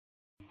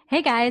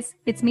Hey guys,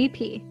 it's me,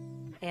 P.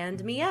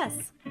 And me,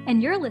 S.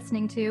 And you're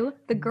listening to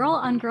the Girl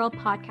on Girl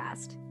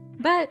podcast.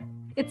 But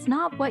it's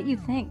not what you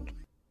think.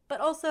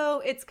 But also,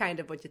 it's kind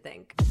of what you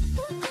think.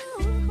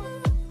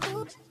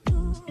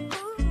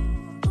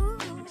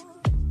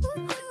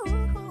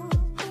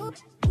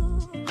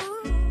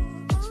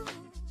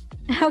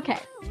 Okay,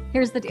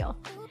 here's the deal.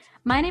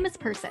 My name is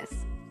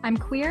Persis. I'm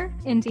queer,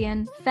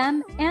 Indian,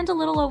 femme, and a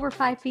little over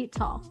 5 feet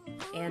tall.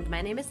 And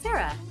my name is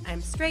Sarah.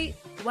 I'm straight,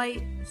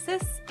 white,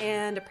 cis,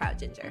 and a proud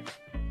ginger.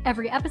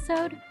 Every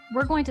episode,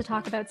 we're going to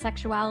talk about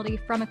sexuality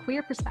from a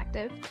queer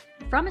perspective,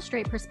 from a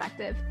straight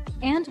perspective,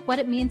 and what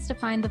it means to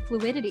find the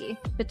fluidity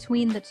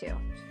between the two.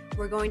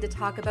 We're going to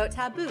talk about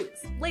taboos,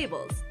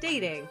 labels,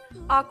 dating,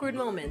 awkward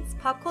moments,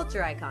 pop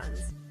culture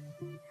icons.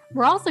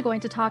 We're also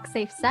going to talk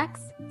safe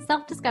sex,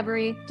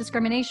 self-discovery,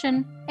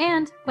 discrimination,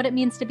 and what it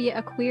means to be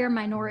a queer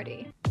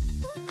minority.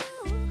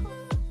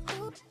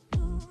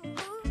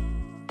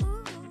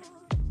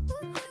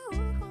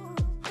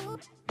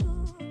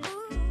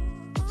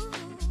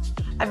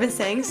 I've been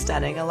saying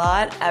stunning a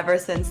lot ever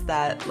since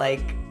that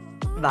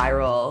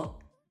viral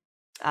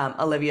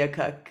Olivia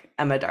Cooke,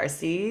 Emma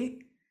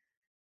Darcy.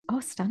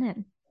 Oh,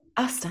 stunning.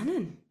 Oh,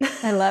 stunning.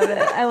 I love it.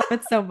 I love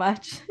it so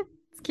much.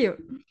 It's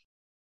cute.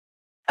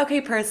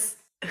 Okay, Purse,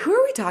 who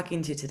are we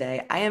talking to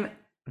today? I am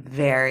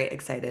very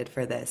excited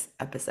for this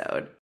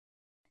episode.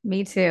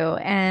 Me too.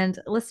 And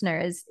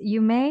listeners,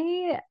 you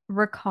may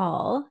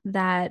recall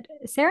that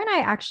Sarah and I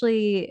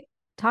actually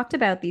talked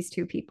about these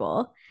two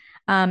people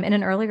in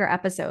an earlier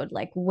episode,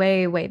 like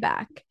way, way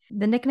back.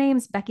 The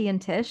nicknames Becky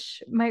and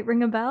Tish might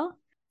ring a bell.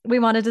 We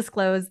want to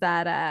disclose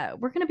that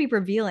we're going to be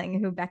revealing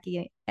who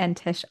Becky and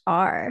Tish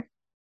are.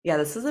 Yeah,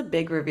 this is a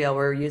big reveal.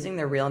 We're using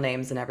their real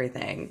names and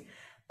everything.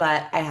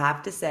 But I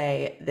have to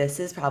say, this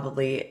is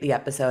probably the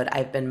episode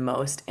I've been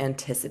most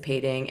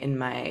anticipating in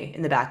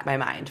the back of my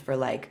mind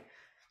for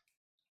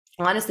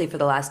honestly for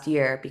the last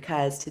year,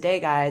 because today,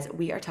 guys,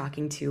 we are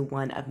talking to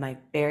one of my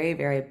very,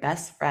 very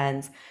best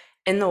friends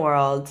in the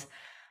world.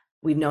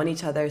 We've known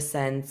each other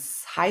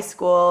since high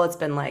school. It's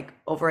been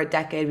over a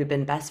decade. We've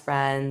been best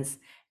friends.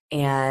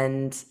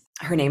 And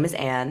her name is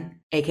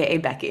Anne, aka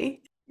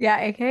Becky. Yeah,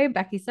 aka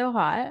Becky So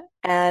Hot.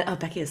 And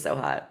Becky is so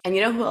hot. And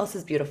you know who else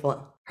is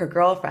beautiful? Her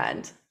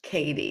girlfriend,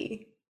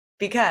 Katie.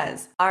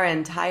 Because our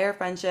entire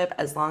friendship,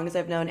 as long as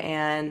I've known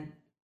Anne,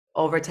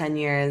 over 10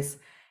 years,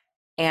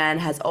 Anne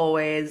has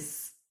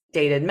always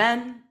dated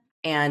men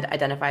and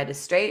identified as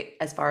straight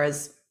as far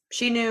as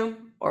she knew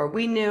or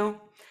we knew.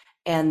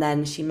 And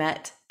then she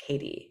met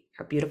Katie,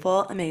 her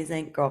beautiful,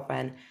 amazing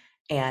girlfriend,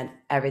 and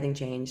everything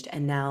changed.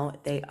 And now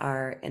they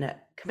are in a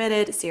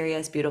committed,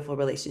 serious, beautiful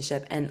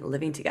relationship and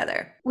living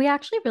together. We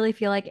actually really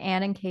feel like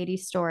Anne and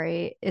Katie's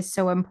story is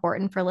so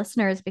important for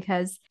listeners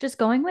because just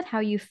going with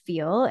how you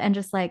feel and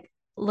just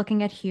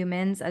looking at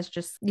humans as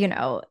just,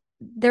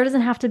 there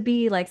doesn't have to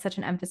be such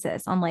an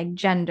emphasis on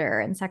gender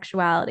and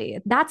sexuality.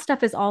 That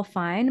stuff is all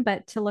fine,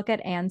 but to look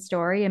at Anne's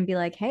story and be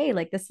like, hey,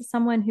 this is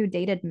someone who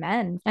dated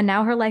men and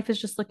now her life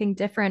is just looking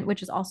different,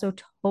 which is also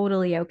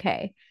totally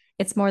okay.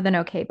 It's more than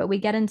okay, but we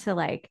get into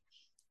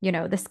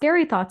the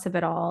scary thoughts of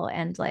it all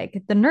and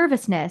the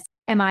nervousness.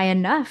 Am I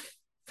enough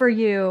for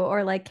you?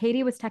 Or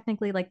Katie was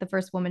technically the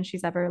first woman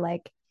she's ever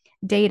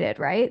dated,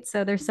 right?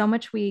 So there's so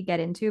much we get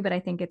into, but I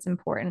think it's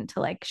important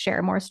to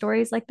share more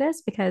stories like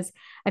this because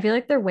I feel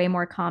like they're way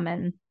more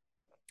common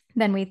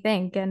than we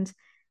think. And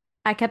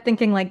I kept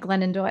thinking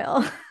Glennon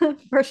Doyle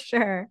for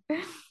sure.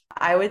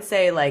 I would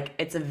say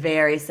it's a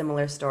very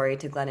similar story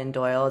to Glennon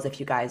Doyle's. If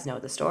you guys know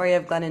the story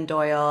of Glennon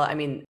Doyle, I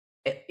mean,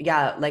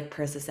 like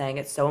Purse is saying,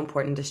 it's so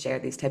important to share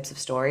these types of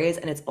stories.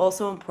 And it's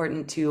also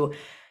important to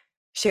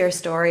share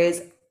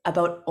stories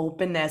about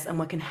openness and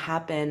what can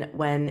happen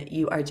when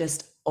you are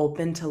just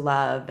open to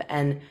love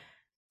and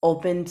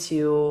open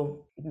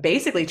to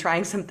basically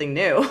trying something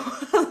new.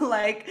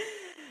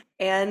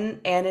 Anne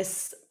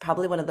is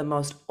probably one of the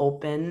most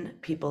open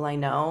people I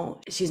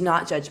know. She's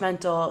not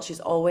judgmental.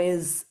 She's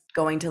always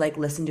going to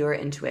listen to her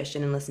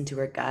intuition and listen to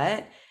her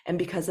gut. And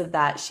because of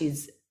that,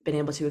 she's been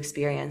able to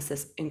experience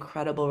this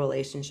incredible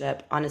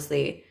relationship.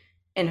 Honestly,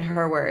 in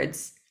her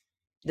words,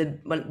 the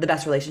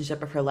best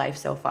relationship of her life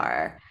so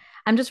far.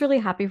 I'm just really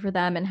happy for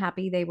them and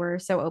happy they were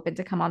so open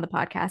to come on the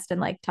podcast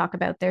and talk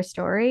about their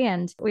story.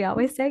 And we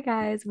always say,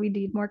 guys, we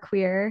need more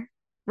queer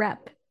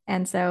rep.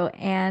 And so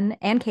Anne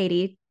and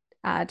Katie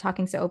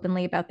talking so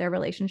openly about their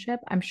relationship,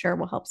 I'm sure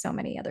will help so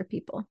many other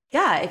people.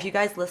 Yeah, if you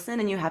guys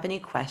listen and you have any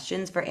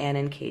questions for Anne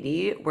and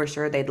Katie, we're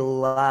sure they'd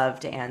love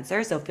to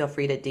answer. So feel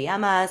free to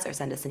DM us or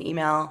send us an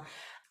email.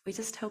 We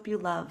just hope you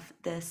love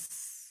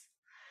this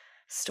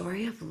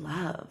story of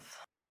love.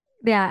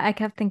 Yeah, I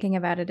kept thinking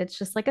about it. It's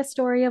just a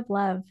story of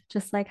love,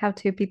 just how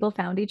two people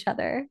found each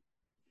other.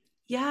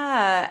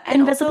 Yeah. And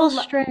invisible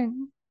also,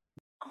 string.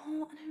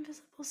 Oh, an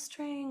invisible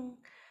string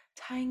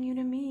tying you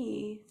to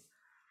me.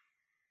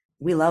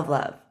 We love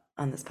love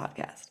on this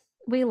podcast.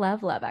 We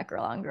love love at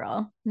Girl on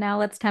Girl.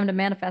 Now it's time to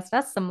manifest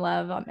us some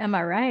love. Am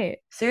I right?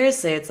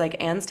 Seriously, it's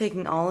Anne's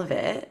taking all of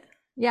it.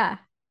 Yeah.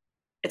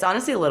 It's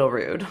honestly a little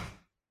rude.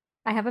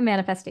 I have a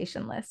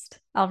manifestation list.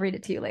 I'll read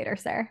it to you later,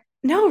 Sarah.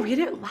 No, read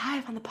it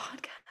live on the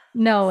podcast.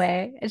 No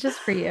way. It's just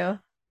for you.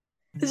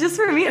 It's just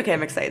for me. Okay,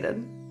 I'm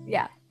excited.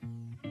 Yeah.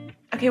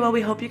 Okay, well, we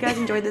hope you guys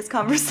enjoyed this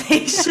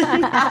conversation.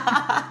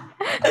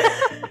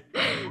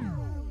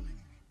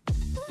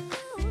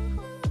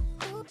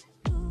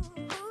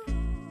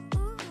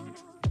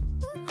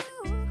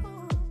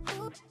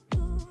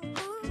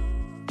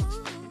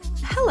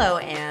 Hello,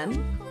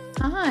 Anne.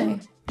 Hi.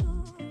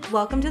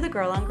 Welcome to the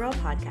Girl on Girl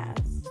podcast.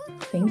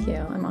 Thank you.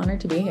 I'm honored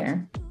to be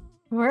here.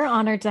 We're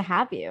honored to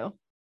have you.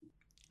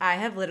 I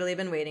have literally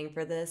been waiting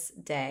for this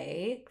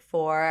day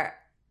for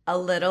a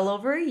little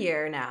over a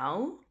year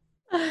now.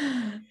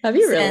 Have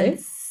you really?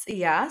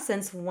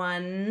 Since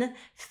one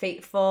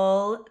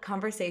fateful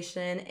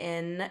conversation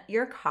in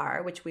your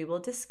car, which we will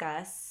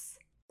discuss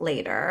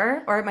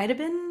later, or it might have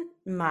been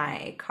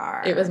my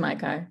car. It was my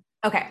car.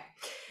 Okay.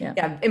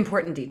 Yeah.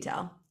 Important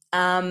detail.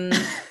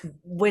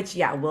 Which,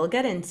 we'll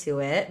get into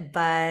it.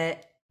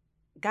 But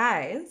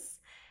guys,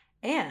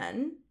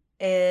 Anne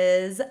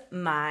is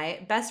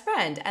my best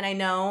friend. And I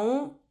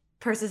know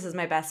Persis is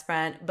my best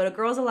friend, but a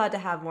girl's allowed to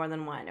have more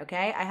than one,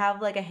 okay? I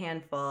have like a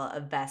handful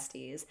of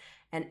besties.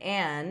 And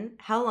Anne,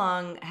 how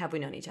long have we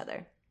known each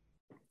other?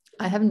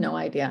 I have no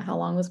idea. How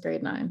long was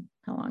grade 9?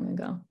 How long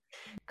ago?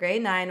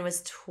 Grade 9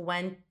 was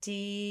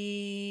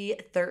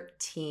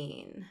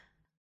 2013.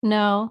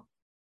 No.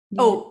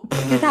 Oh,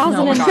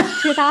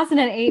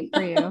 2008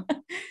 for you.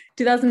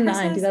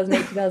 2009,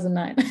 2008,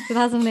 2009.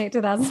 2008,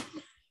 2000.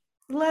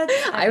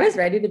 I was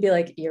ready to be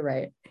like, you're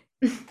right.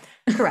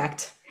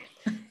 Correct.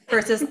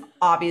 Persis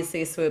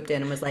obviously swooped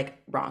in and was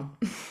like, wrong.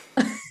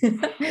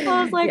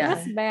 I was like,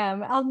 yes,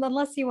 ma'am.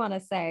 Unless you want to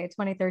say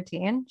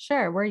 2013.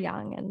 Sure, we're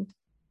young.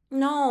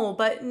 No,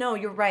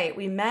 you're right.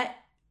 We met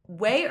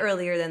way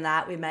earlier than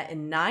that. We met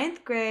in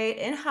 9th grade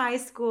in high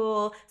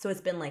school. So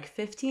it's been like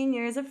 15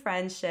 years of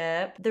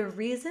friendship. The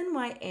reason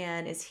why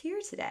Anne is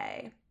here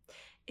today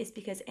is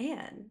because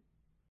Anne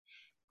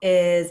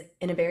is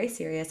in a very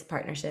serious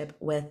partnership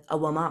with a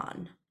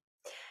woman.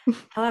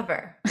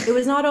 However, it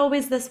was not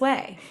always this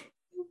way.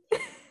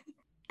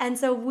 And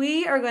so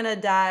we are going to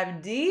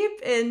dive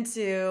deep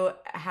into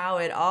how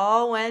it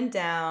all went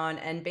down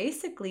and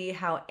basically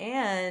how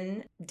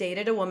Anne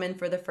dated a woman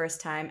for the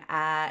first time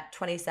at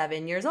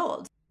 27 years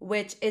old,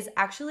 which is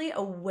actually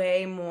a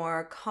way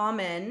more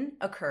common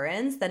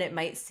occurrence than it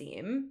might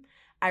seem.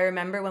 I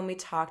remember when we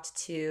talked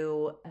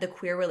to the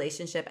queer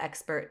relationship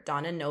expert,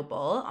 Donna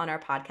Noble, on our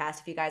podcast.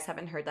 If you guys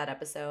haven't heard that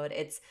episode,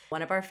 it's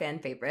one of our fan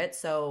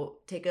favorites. So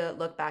take a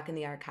look back in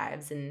the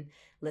archives and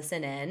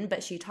listen in.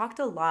 But she talked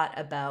a lot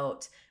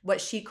about what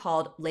she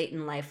called late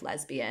in life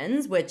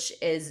lesbians, which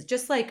is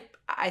just like,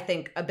 I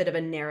think, a bit of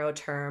a narrow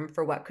term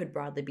for what could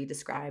broadly be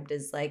described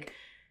as like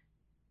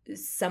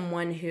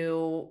someone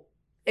who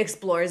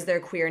explores their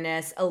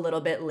queerness a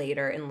little bit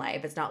later in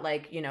life. It's not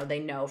like, they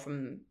know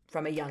from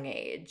a young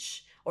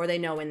age, or they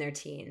know in their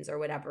teens, or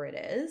whatever it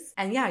is.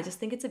 And I just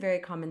think it's a very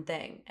common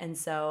thing. And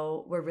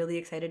so we're really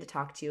excited to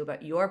talk to you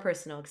about your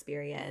personal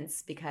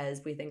experience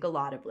because we think a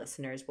lot of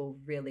listeners will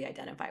really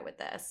identify with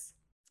this.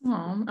 Oh,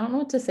 I don't know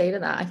what to say to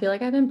that. I feel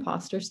like I have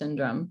imposter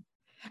syndrome.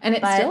 And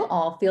it still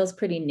all feels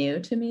pretty new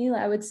to me,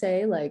 I would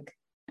say. Like,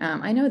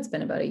 I know it's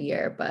been about a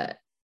year,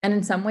 and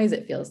in some ways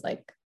it feels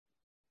like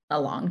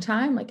a long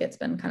time. Like it's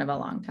been kind of a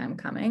long time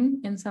coming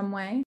in some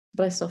way,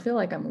 but I still feel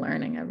like I'm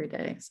learning every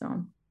day.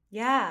 So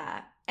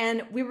yeah.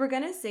 And we were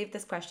going to save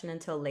this question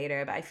until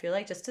later, but I feel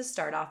like just to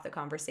start off the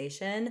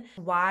conversation,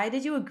 why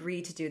did you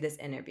agree to do this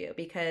interview?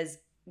 Because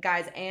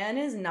guys, Anne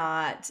is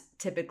not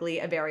typically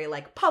a very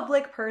like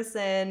public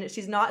person.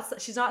 She's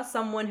not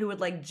someone who would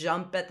like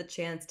jump at the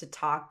chance to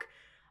talk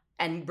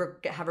and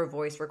have her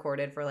voice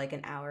recorded for like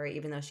an hour,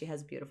 even though she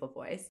has a beautiful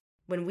voice.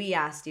 When we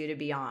asked you to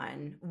be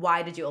on,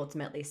 why did you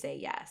ultimately say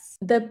yes?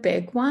 The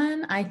big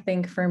one, I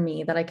think, for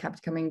me that I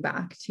kept coming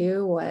back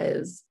to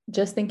was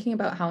just thinking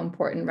about how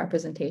important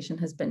representation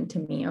has been to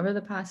me over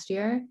the past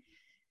year.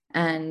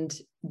 And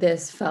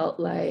this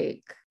felt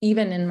like,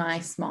 even in my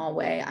small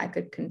way, I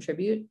could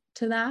contribute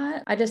to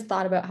that. I just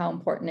thought about how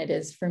important it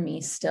is for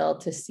me still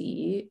to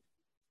see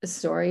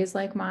stories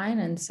like mine.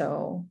 And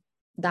so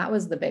that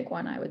was the big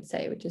one, I would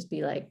say, would just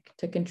be like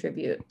to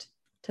contribute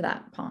to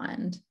that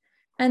pond.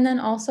 And then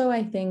also,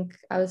 I think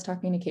I was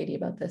talking to Katie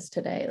about this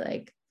today.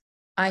 Like,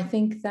 I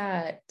think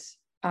that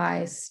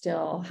I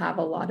still have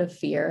a lot of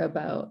fear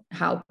about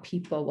how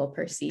people will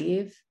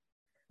perceive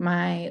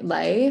my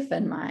life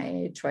and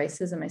my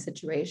choices and my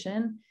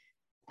situation.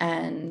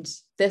 And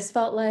this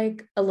felt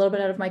like a little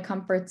bit out of my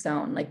comfort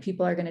zone. Like,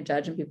 people are going to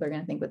judge and people are going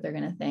to think what they're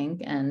going to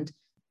think. And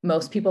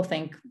most people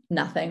think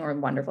nothing or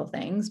wonderful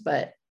things,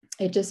 but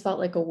it just felt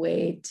like a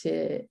way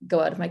to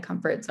go out of my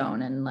comfort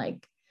zone and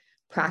like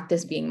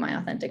practice being my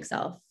authentic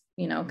self,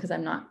 because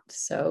I'm not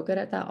so good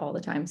at that all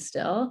the time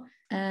still.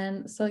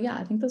 And so,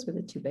 I think those were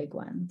the two big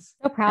ones.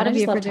 So proud of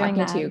you for doing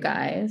that. To you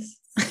guys.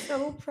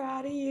 So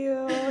proud of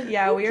you.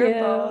 Yeah, we are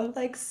both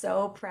like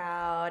so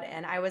proud.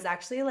 And I was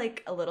actually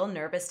like a little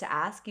nervous to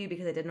ask you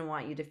because I didn't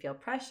want you to feel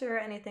pressure or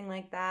anything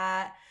like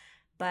that.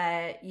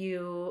 but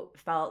you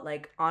felt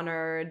like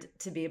honored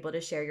to be able to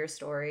share your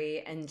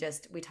story. And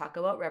just, we talk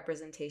about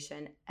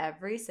representation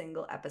every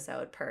single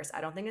episode. Purse,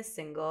 I don't think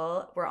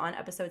we're on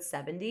episode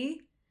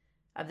 70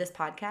 of this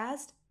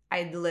podcast.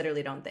 I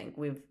literally don't think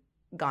we've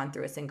gone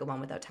through a single one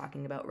without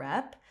talking about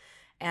rep.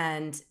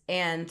 And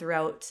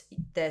throughout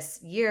this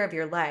year of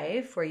your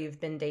life where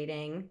you've been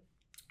dating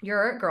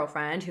your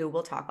girlfriend, who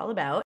we'll talk all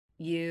about,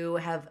 you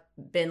have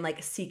been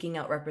like seeking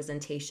out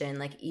representation.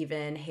 Like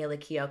even Haley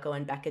Kiyoko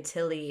and Becca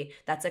Tilley,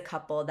 that's a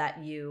couple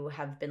that you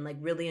have been like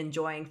really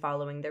enjoying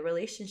following their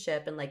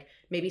relationship and like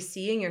maybe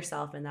seeing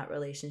yourself in that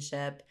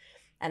relationship.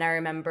 And I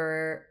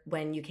remember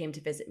when you came to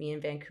visit me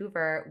in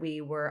Vancouver,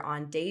 we were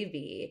on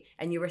Davy,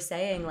 and you were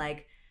saying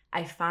like,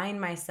 I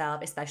find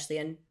myself, especially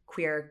in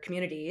queer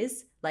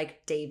communities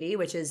like Davy,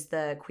 which is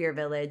the queer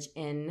village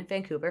in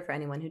Vancouver for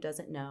anyone who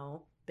doesn't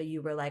know. But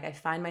you were like, I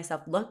find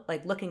myself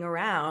looking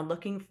around,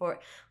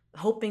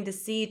 hoping to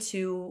see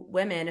two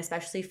women,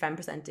 especially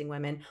femme-presenting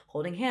women,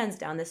 holding hands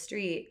down the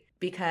street,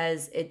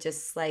 because it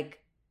just like,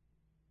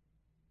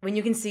 when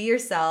you can see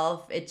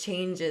yourself, it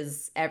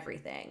changes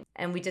everything.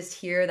 And we just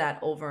hear that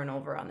over and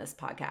over on this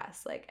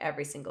podcast, like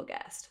every single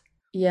guest.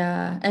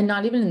 Yeah. And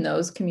not even in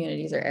those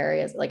communities or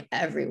areas, like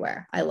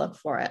everywhere I look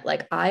for it.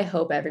 Like, I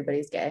hope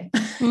everybody's gay.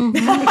 Mhm.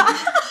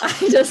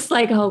 I just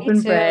like hope Me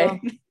and too. pray.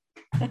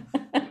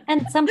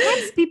 And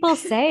sometimes people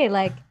say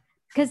like,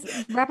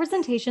 because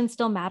representation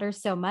still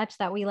matters so much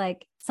that we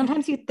like,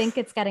 sometimes you think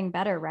it's getting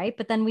better, right?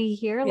 But then we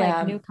hear like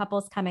Yeah. new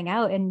couples coming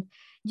out and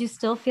you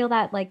still feel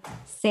that like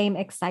same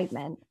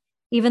excitement,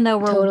 even though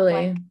we're Totally.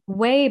 like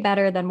way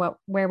better than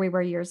where we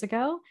were years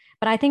ago.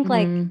 But I think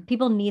like Mhm.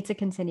 people need to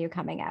continue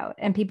coming out,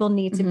 and people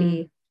need to Mhm.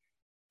 be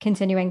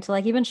continuing to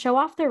like even show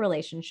off their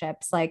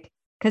relationships, like,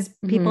 because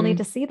people need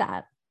to see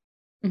that.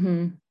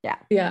 Mhm. Yeah.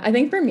 Yeah. I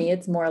think for me,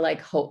 it's more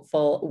like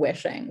hopeful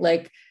wishing.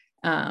 Like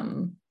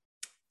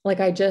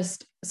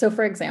so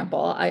for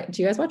example,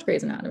 do you guys watch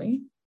Grey's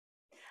Anatomy?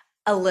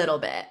 A little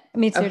bit.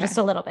 Me too, Okay. just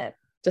a little bit.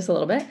 Just a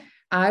little bit.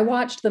 I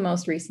watched the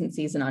most recent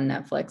season on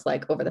Netflix,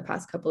 like over the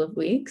past couple of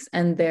weeks.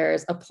 And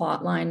there's a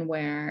plot line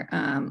where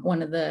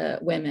one of the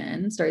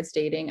women starts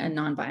dating a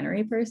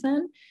non-binary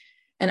person.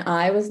 And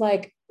I was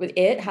like,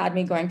 it had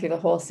me going through the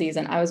whole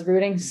season. I was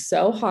rooting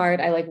so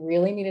hard. I like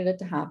really needed it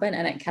to happen.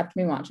 And it kept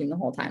me watching the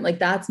whole time. Like,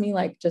 that's me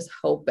like just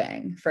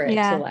hoping for it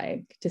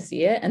to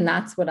see it. And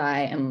that's what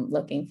I am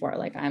looking for.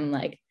 Like, I'm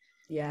like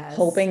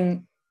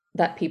hoping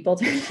that people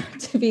turn out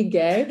to be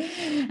gay.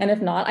 And if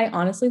not, I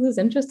honestly lose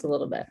interest a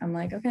little bit. I'm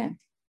like, okay,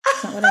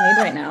 that's not what I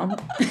need right now.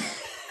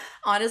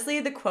 Honestly,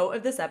 the quote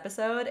of this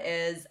episode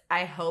is,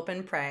 I hope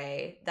and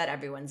pray that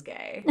everyone's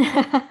gay.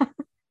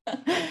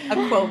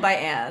 A quote by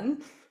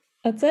Anne.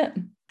 That's it.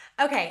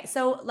 Okay,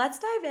 so let's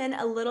dive in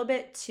a little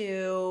bit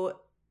to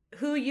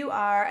who you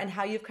are and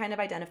how you've kind of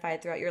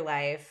identified throughout your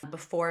life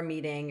before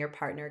meeting your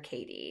partner,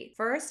 Katie.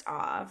 First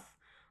off,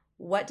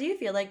 what do you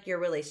feel like your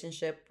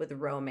relationship with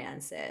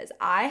romance is?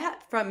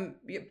 From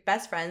your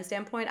best friend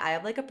standpoint, I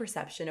have like a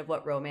perception of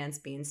what romance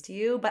means to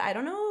you, but I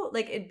don't know,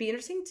 like it'd be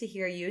interesting to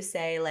hear you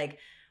say like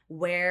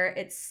where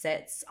it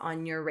sits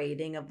on your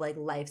rating of like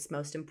life's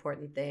most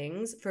important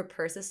things. For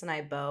Persis and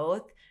I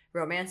both,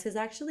 romance is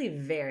actually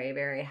very,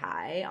 very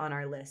high on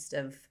our list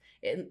of,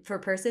 for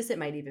Persis, it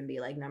might even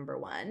be like number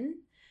one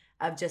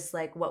of just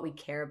like what we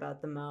care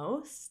about the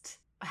most.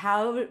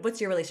 What's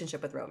your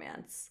relationship with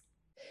romance?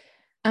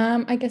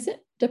 I guess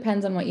it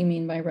depends on what you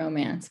mean by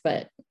romance,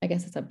 but I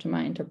guess it's up to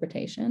my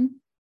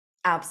interpretation.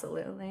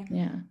 Absolutely.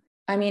 Yeah.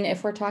 I mean,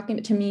 if we're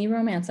talking, to me,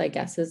 romance, I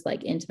guess, is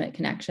like intimate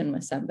connection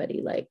with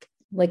somebody, like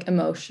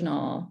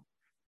emotional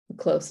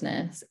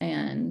closeness,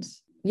 and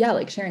yeah,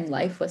 like sharing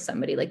life with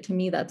somebody. Like, to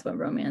me, that's what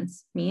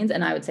romance means.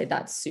 And I would say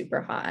that's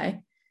super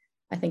high.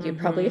 I think you'd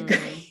probably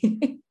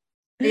agree.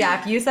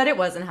 Yeah. If you said it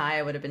wasn't high,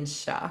 I would have been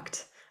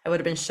shocked. I would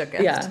have been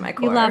shooketh to my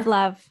core. You love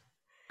love.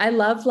 I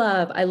love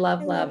love. I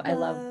love love. I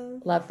love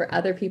love for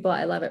other people.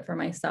 I love it for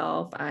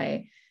myself.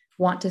 I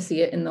want to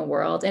see it in the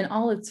world in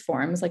all its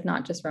forms, like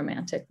not just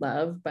romantic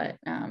love, but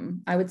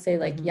I would say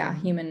like, yeah,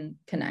 human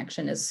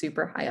connection is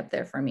super high up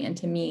there for me. And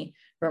to me,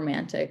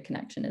 romantic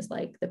connection is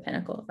like the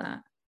pinnacle of that.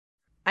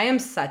 I'm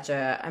such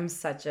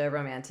a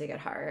romantic at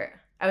heart.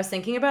 I was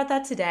thinking about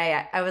that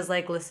today. I was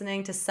like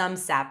listening to some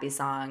sappy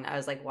song. I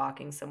was like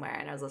walking somewhere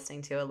and I was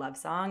listening to a love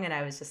song, and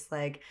I was just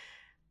like,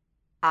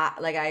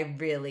 I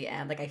really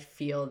am. Like, I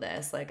feel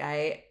this. Like,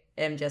 I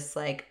am just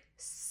like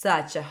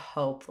such a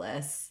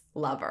hopeless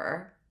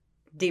lover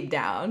deep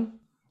down.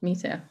 Me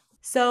too.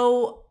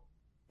 So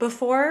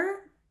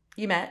before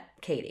you met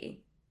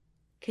Katie,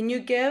 can you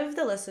give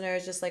the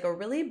listeners just like a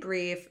really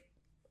brief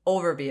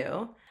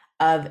overview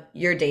of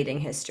your dating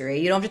history?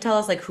 You don't have to tell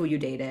us like who you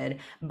dated,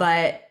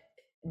 but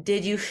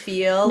did you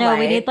feel No,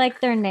 we need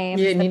like their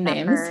names. You need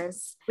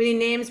names. We need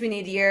names. We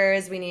need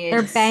years. We need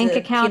their bank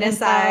account penis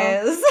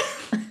size.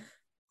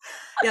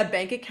 Yeah,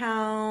 bank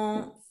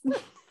account,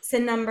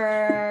 SIN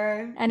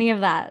number. Any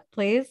of that,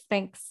 please.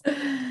 Thanks.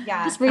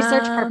 Yeah. Just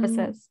research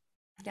purposes.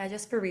 Yeah,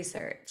 just for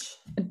research.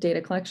 Data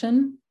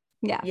collection.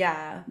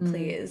 Yeah,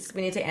 please.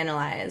 We need to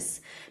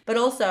analyze. But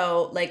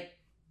also, like,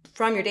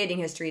 from your dating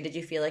history, did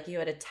you feel like you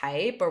had a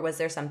type, or was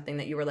there something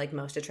that you were like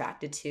most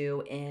attracted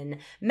to in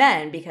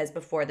men? Because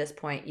before this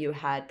point, you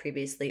had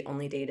previously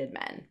only dated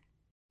men.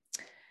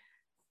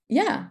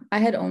 Yeah, I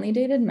had only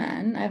dated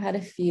men. I've had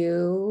a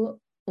few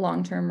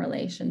long-term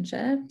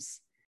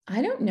relationships.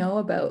 I don't know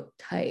about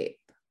type.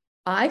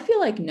 I feel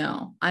like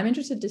no. I'm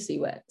interested to see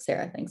what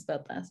Sarah thinks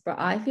about this, but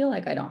I feel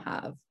like I don't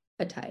have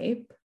a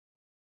type.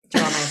 Do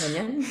you want my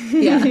opinion?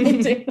 Yeah,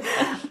 I do.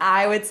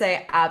 I would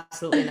say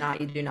absolutely not.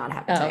 You do not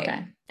have a Oh, type.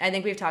 okay. I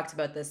think we've talked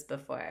about this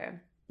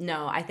before.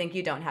 No, I think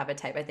you don't have a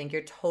type. I think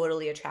you're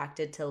totally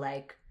attracted to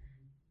like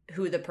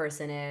who the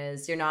person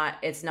is.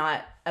 It's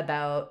not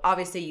about,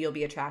 obviously you'll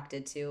be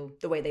attracted to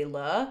the way they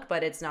look,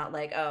 but it's not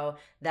like, oh,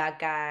 that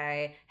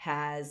guy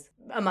has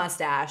a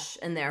mustache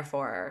and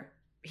therefore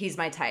he's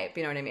my type.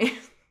 You know what I mean?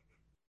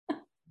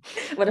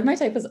 What if my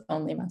type is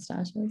only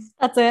mustaches?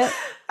 That's it.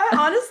 I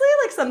honestly,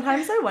 like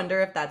sometimes I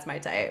wonder if that's my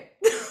type.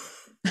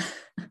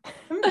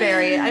 I'm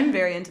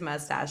very into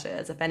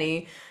mustaches. If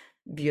any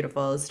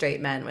beautiful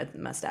straight men with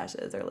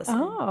mustaches are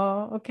listening.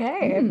 Oh,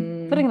 okay.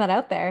 Putting that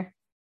out there.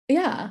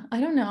 Yeah, I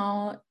don't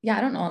know. Yeah,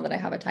 I don't know that I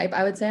have a type.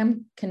 I would say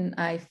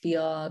I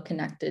feel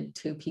connected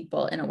to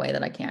people in a way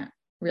that I can't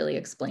really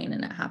explain,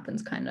 and it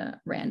happens kind of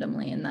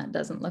randomly, and that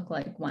doesn't look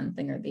like one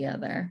thing or the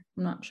other.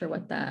 I'm not sure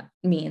what that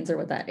means or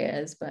what that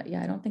is, but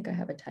yeah, I don't think I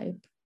have a type.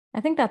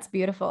 I think that's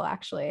beautiful,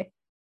 actually.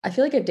 I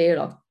feel like I've dated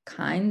all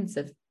kinds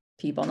of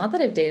people. Not that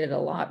I've dated a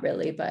lot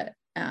really, but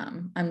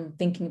I'm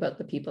thinking about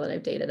the people that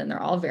I've dated, and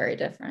they're all very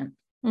different.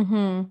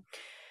 Mm-hmm.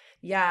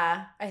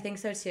 Yeah, I think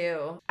so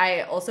too.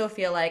 I also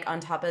feel like on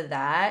top of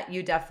that,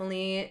 you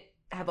definitely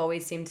have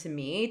always seemed to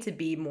me to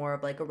be more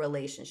of like a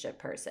relationship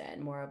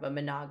person, more of a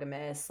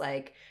monogamous,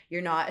 like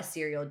you're not a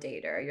serial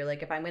dater. You're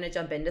like, if I'm going to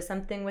jump into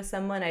something with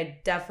someone, I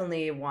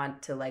definitely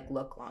want to like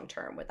look long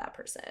term with that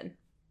person.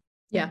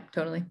 Yeah,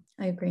 totally.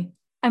 I agree.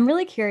 I'm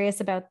really curious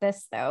about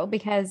this though,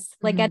 because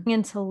like getting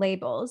into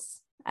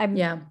labels, I'm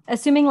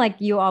assuming like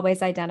you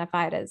always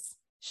identified as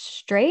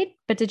straight,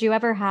 but did you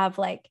ever have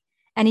like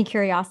any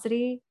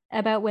curiosity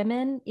about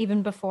women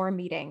even before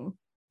meeting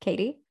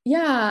Katie?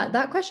 Yeah,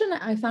 that question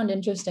I found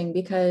interesting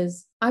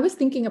because I was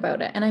thinking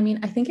about it. And I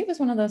mean, I think it was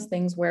one of those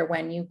things where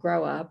when you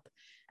grow up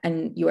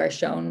and you are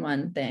shown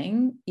one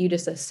thing, you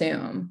just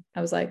assume.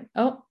 I was like,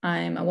 oh,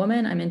 I'm a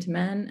woman, I'm into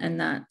men, and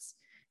that's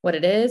what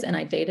it is. And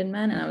I dated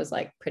men, and I was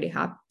like pretty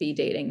happy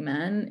dating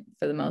men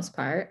for the most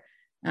part.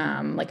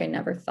 Like I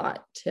never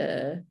thought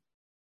to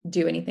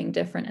do anything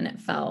different, and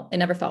it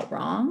never felt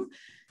wrong.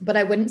 But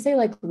I wouldn't say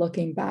like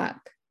looking back.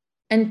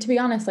 And to be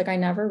honest, like I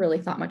never really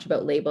thought much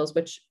about labels,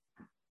 which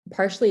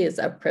partially is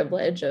a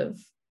privilege of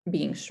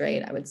being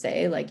straight, I would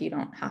say. Like you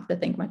don't have to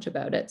think much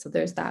about it. So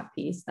there's that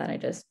piece that I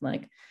just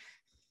like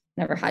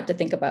never had to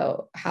think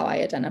about how I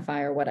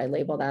identify or what I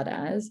label that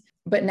as.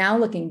 But now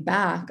looking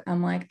back,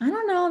 I'm like, I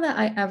don't know that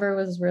I ever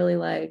was really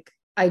like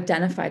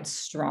identified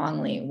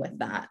strongly with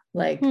that.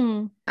 Like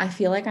I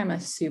feel like I'm a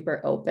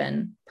super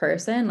open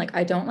person. Like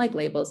I don't like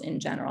labels in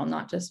general,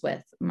 not just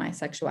with my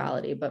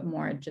sexuality, but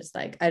more just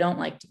like I don't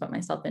like to put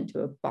myself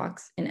into a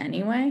box in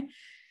any way.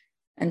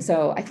 And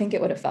so I think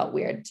it would have felt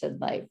weird to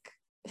like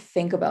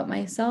think about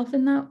myself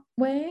in that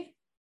way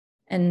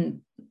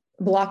and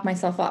block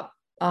myself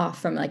off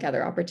from like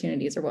other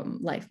opportunities or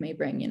what life may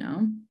bring, you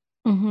know?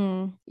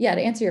 Mm-hmm. Yeah,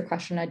 to answer your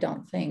question, I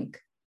don't think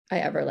I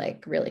ever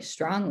like really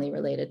strongly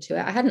related to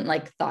it. I hadn't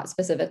like thought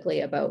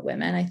specifically about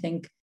women. I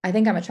think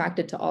I'm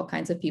attracted to all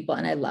kinds of people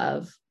and I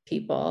love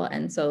people.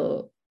 And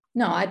so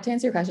no, to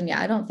answer your question, yeah,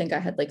 I don't think I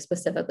had like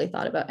specifically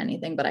thought about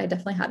anything, but I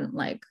definitely hadn't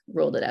like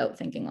ruled it out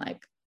thinking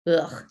like,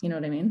 ugh, you know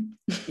what I mean?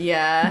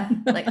 Yeah,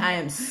 like I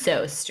am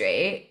so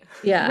straight.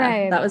 Yeah,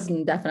 Right. that was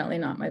definitely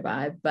not my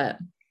vibe, but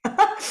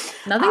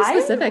nothing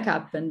specific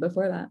happened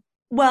before that.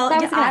 Well, I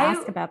was going to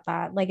ask about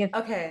that. Like if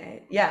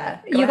okay, yeah,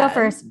 you go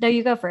first. No,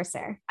 you go first,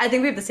 Sarah. I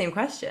think we have the same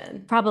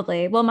question.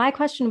 Probably. Well, my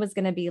question was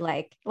going to be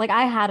like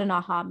I had an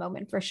aha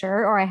moment for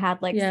sure, or I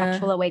had like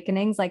sexual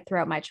awakenings like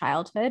throughout my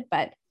childhood,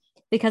 but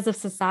because of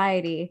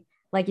society,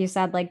 like you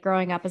said, like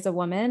growing up as a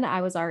woman,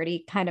 I was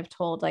already kind of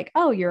told like,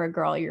 oh, you're a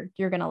girl, you're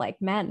going to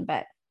like men,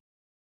 but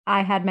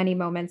I had many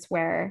moments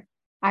where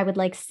I would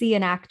like see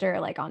an actor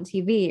like on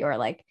TV or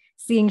like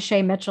seeing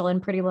Shay Mitchell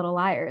in Pretty Little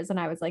Liars and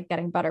I was like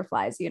getting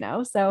butterflies, you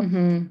know? So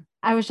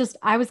I was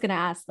going to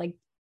ask like,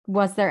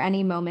 was there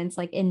any moments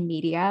like in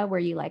media where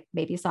you like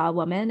maybe saw a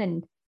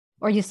woman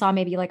or you saw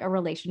maybe like a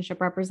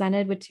relationship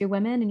represented with two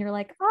women and you're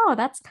like, oh,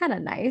 that's kind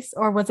of nice?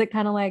 Or was it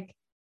kind of like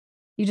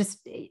you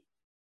just,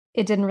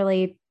 it didn't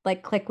really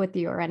like click with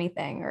you or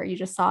anything, or you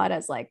just saw it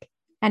as like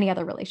any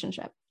other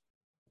relationship?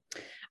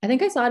 I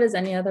think I saw it as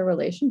any other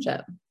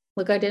relationship.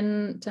 Look, I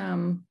didn't,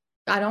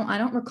 I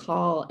don't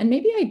recall, and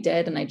maybe I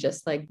did, and I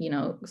just like, you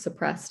know,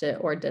 suppressed it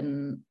or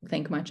didn't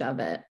think much of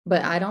it.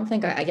 But I don't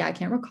think I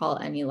can't recall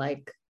any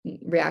like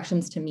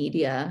reactions to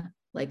media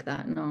like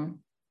that. No.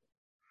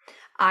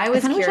 I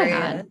was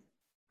curious.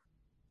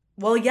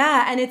 Well,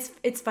 yeah, and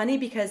it's funny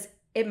because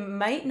it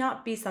might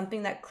not be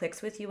something that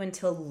clicks with you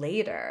until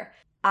later.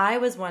 I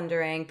was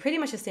wondering pretty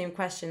much the same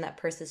question that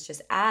Persis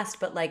just asked,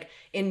 but like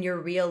in your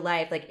real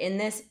life, like in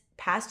this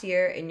past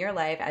year in your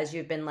life, as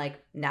you've been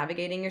like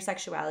navigating your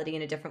sexuality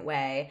in a different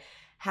way,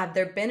 have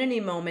there been any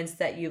moments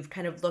that you've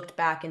kind of looked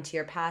back into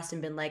your past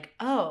and been like,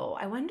 oh,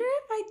 I wonder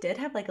if I did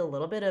have like a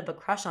little bit of a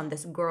crush on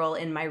this girl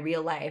in my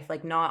real life,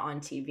 like not on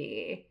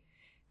TV?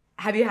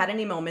 Have you had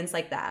any moments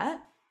like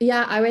that?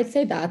 Yeah, I would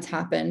say that's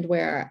happened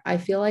where I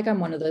feel like I'm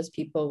one of those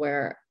people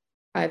where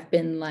I've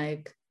been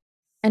like,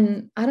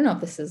 and I don't know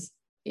if this is,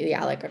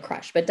 yeah, like a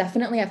crush, but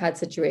definitely I've had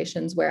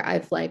situations where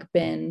I've like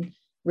been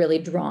really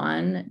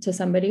drawn to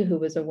somebody who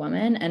was a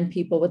woman and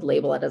people would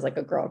label it as like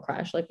a girl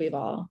crush. Like we've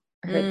all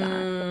heard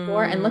that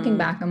before. And looking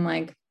back, I'm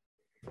like,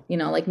 you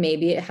know, like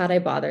maybe had I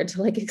bothered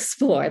to like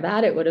explore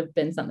that, it would have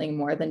been something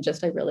more than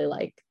just I really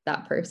like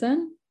that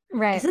person.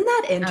 Right. Isn't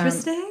that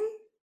interesting?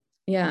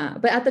 Yeah.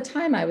 But at the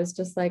time I was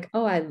just like,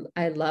 oh,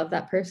 I love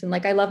that person.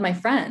 Like I love my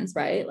friends,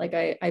 right? Like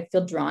I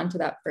feel drawn to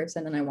that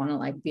person and I want to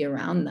like be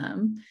around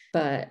them.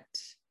 But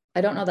I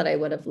don't know that I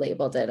would have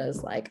labeled it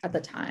as like at the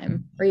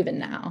time or even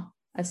now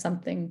as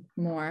something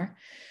more.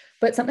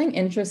 But something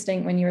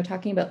interesting when you were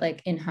talking about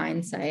like in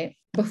hindsight,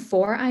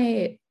 before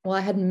I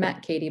had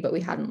met Katie, but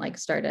we hadn't like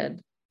started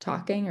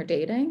talking or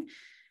dating.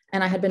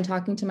 And I had been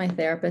talking to my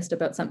therapist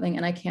about something,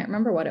 and I can't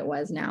remember what it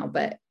was now,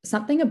 but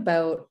something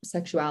about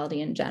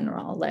sexuality in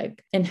general,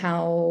 like in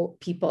how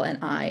people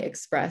and I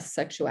express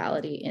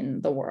sexuality in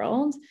the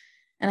world.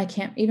 And I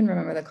can't even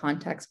remember the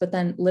context, but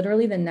then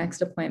literally the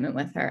next appointment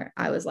with her,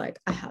 I was like,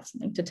 I have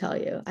something to tell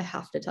you. I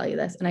have to tell you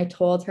this. And I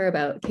told her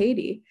about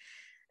Katie.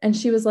 And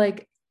she was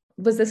like,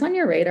 was this on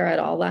your radar at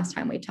all last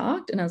time we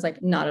talked? And I was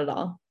like, not at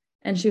all.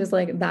 And she was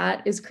like,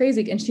 that is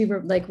crazy. And she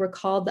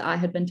recalled that I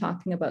had been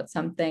talking about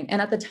something.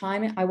 And at the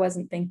time, I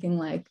wasn't thinking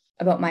like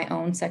about my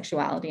own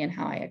sexuality and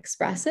how I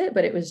express it,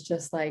 but it was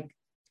just like,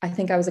 I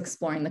think I was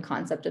exploring the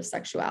concept of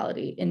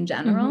sexuality in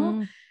general.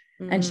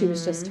 Mm-hmm. And she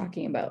was just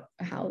talking about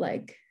how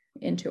like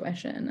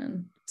intuition.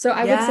 And so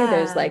I would say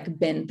there's like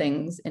been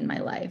things in my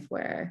life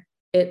where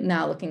it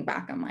now looking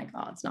back, I'm like,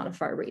 oh, it's not a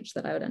far reach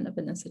that I would end up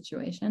in this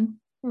situation.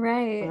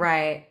 Right.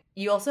 Right.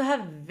 You also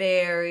have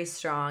very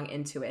strong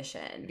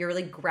intuition. You're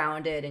really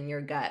grounded in your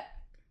gut.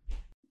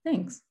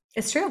 Thanks.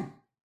 It's true.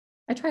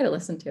 I try to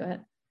listen to it.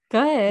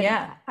 Good.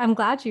 Yeah. I'm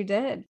glad you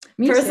did.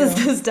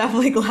 Persis is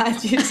definitely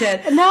glad you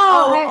did.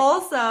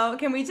 Also,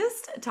 can we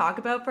just talk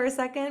about for a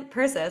second?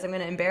 Persis, I'm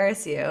going to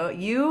embarrass you.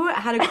 You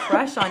had a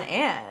crush on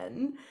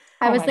Anne.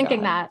 I was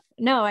thinking that.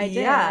 No, I did.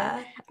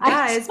 Yeah.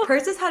 Guys,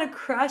 Persis had a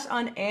crush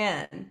on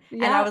Anne.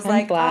 Yeah. And I was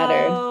like,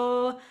 flattered.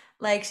 Oh,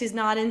 like she's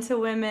not into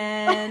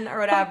women or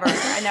whatever.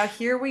 And now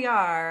here we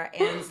are.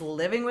 Anne's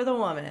living with a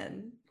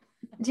woman.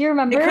 Do you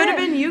remember? It could have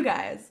been you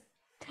guys.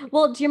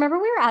 Well, do you remember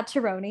we were at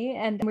Tironi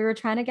and we were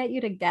trying to get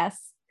you to guess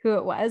who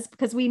it was?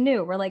 Because we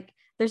knew, we're like,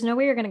 there's no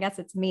way you're going to guess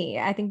it's me.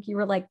 I think you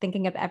were like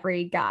thinking of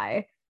every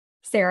guy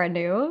Sarah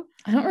knew.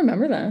 I don't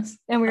remember this.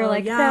 And we were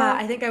like, yeah,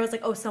 I think I was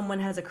like, oh, someone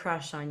has a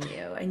crush on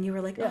you. And you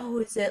were like, oh,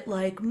 is it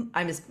like,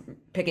 I'm just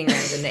picking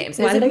random names.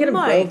 Why did I get a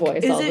Mike? bro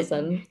voice all of a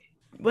sudden?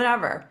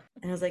 Whatever.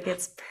 And I was like,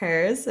 it's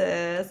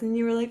Persis. And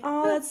you were like,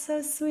 oh, that's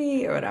so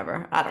sweet or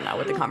whatever. I don't know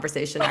what the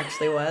conversation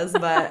actually was,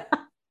 but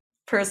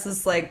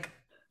Persis like,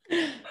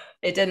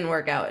 it didn't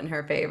work out in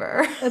her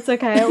favor. It's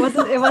okay.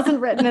 It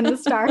wasn't written in the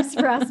stars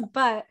for us,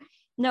 but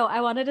no,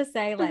 I wanted to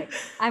say like,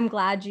 I'm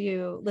glad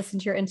you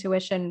listened to your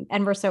intuition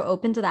and were so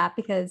open to that,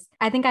 because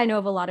I think I know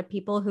of a lot of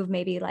people who've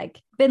maybe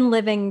like been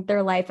living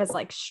their life as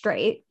like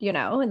straight, you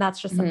know, and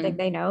that's just something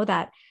they know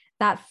that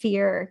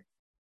fear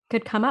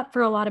could come up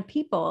for a lot of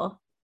people.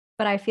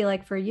 But I feel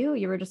like for you,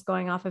 you were just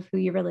going off of who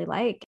you really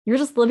like. You're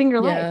just living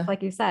your life,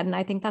 like you said. And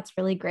I think that's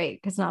really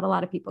great because not a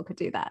lot of people could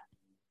do that.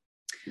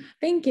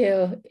 Thank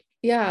you.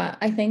 Yeah,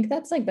 I think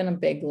that's like been a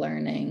big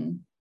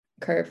learning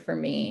curve for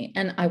me.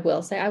 And I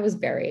will say I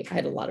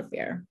had a lot of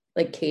fear.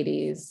 Like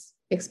Katie's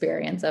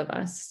experience of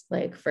us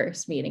like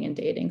first meeting and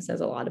dating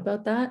says a lot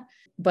about that.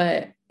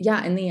 But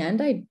yeah, in the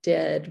end, I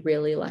did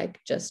really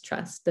like just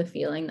trust the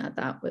feeling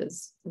that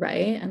was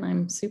right. And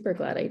I'm super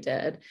glad I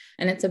did.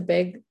 And it's a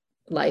big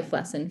life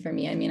lesson for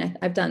me. I mean,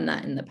 I've done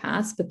that in the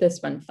past, but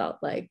this one felt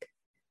like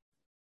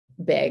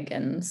big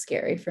and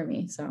scary for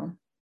me. So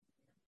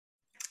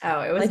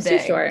it was life's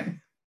big. Too short.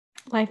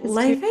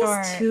 Life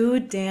is too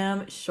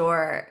damn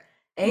short.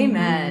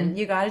 Amen. Mm-hmm.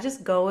 You got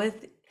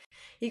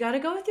to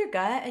go with your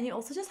gut, and you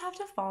also just have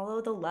to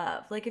follow the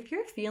love. Like if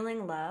you're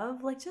feeling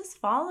love, like just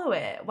follow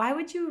it. Why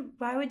would you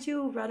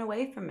run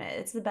away from it?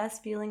 It's the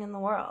best feeling in the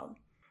world.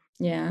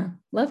 Yeah.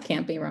 Love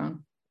can't be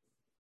wrong.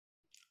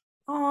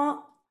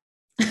 Aw.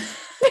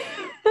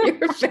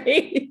 Your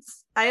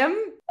face.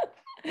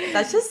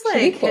 That's just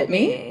like quote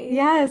me.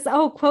 Yes.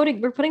 Oh,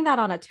 quoting. We're putting that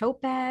on a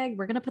tote bag.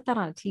 We're going to put that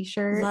on a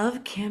t-shirt.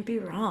 Love can't be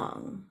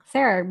wrong.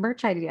 Sarah,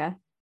 merch idea.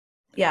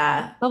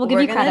 Yeah. But we'll give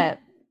you credit.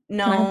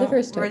 No,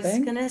 we're just going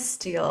to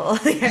steal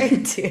the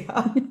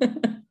idea.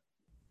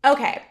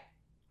 Okay.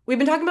 We've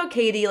been talking about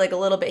Katie like a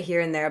little bit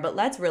here and there, but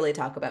let's really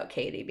talk about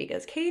Katie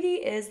because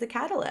Katie is the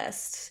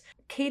catalyst.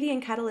 Katie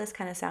and Catalyst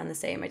kind of sound the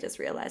same. I just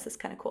realized it's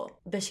kind of cool.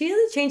 But she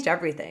has changed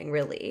everything,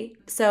 really.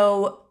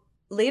 So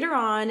later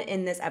on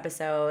in this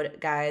episode,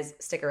 guys,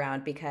 stick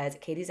around because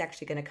Katie's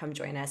actually going to come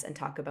join us and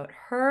talk about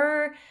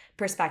her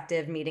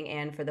perspective meeting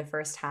Anne for the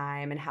first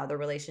time and how the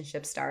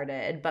relationship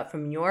started. But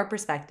from your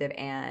perspective,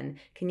 Anne,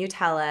 can you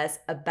tell us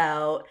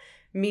about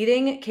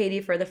meeting Katie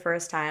for the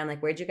first time?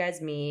 Like, where'd you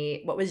guys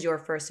meet? What was your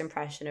first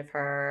impression of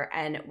her?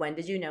 And when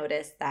did you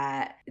notice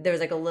that there was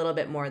like a little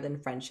bit more than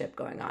friendship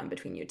going on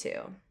between you two?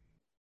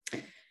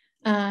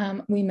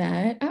 We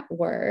met at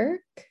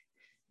work.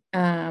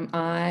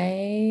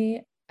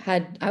 I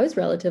was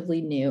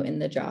relatively new in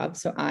the job,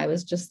 so I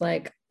was just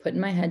like putting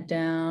my head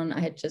down.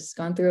 I had just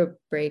gone through a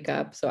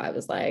breakup, so I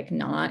was like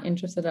not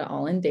interested at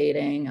all in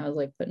dating. I was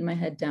like putting my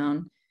head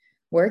down,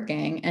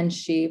 working, and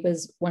she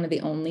was one of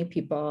the only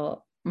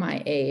people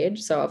my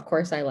age, so of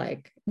course I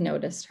like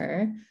noticed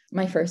her.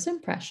 My first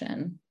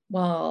impression,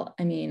 well,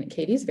 I mean,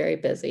 Katie's very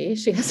busy.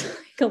 She has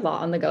like a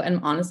lot on the go, and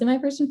honestly, my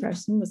first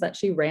impression was that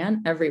she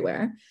ran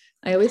everywhere.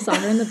 I always saw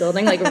her in the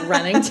building, like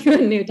running to a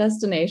new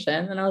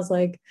destination. And I was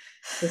like,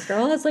 this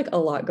girl has like a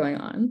lot going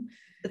on.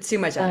 It's too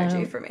much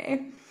energy for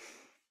me.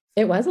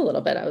 It was a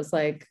little bit. I was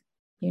like,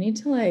 you need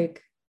to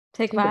like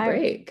take a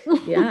break.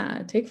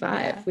 Yeah, take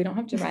 5. Yeah. We don't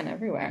have to run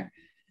everywhere.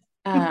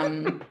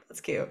 That's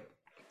cute.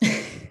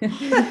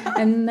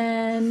 And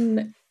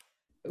then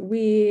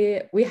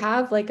we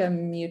have like a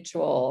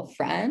mutual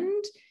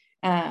friend.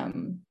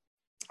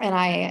 And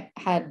I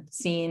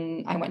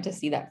went to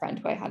see that friend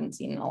who I hadn't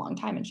seen in a long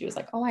time. And she was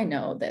like, oh, I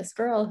know this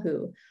girl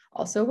who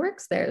also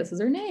works there. This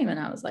is her name. And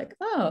I was like,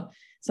 oh.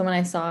 So when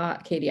I saw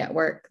Katie at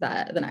work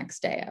the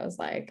next day, I was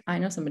like, I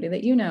know somebody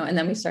that you know. And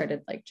then we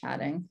started like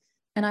chatting.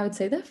 And I would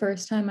say the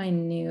first time I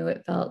knew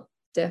it felt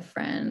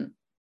different,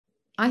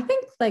 I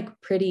think like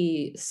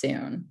pretty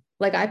soon.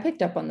 Like I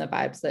picked up on the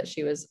vibes that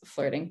she was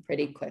flirting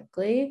pretty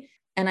quickly.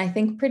 And I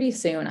think pretty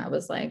soon I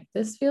was like,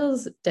 this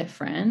feels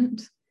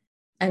different.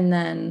 And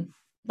then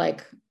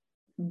like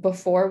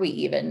before we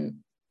even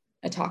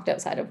talked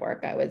outside of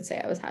work, I would say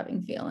I was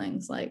having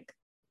feelings like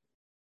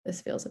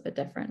this feels a bit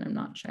different. I'm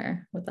not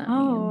sure what that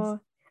means.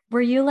 Were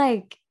you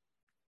like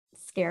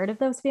scared of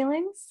those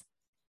feelings?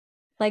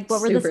 Like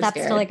what were the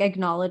steps to like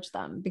acknowledge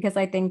them? Because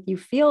I think you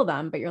feel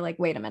them, but you're like,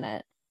 wait a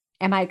minute.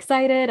 Am I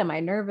excited? Am I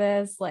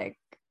nervous? Like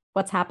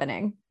what's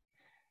happening?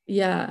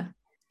 Yeah.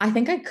 I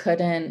think I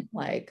couldn't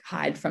like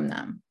hide from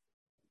them.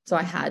 So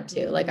I had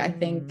to. Like I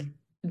think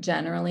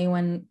generally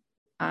when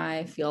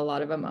I feel a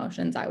lot of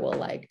emotions, I will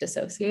like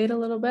dissociate a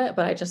little bit,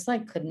 but I just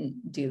like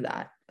couldn't do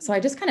that. So I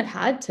just kind of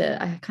had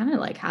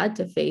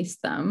to face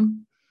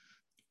them.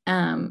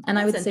 And That's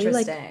I would say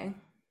like,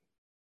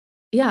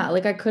 yeah,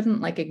 like I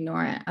couldn't like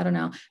ignore it. I don't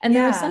know. And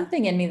there was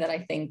something in me that I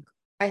think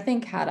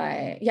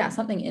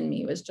something in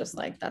me was just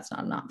like, that's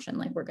not an option.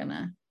 Like we're going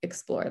to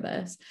explore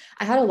this.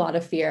 I had a lot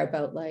of fear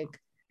about like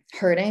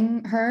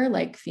hurting her,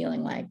 like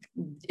feeling like,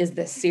 is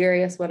this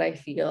serious what I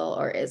feel?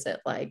 Or is it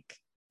like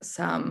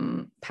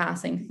some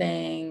passing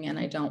thing and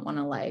I don't want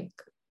to like,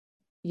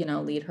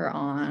 lead her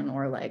on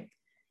or like,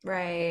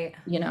 right.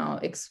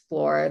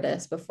 Explore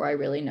this before I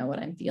really know what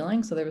I'm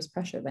feeling. So there was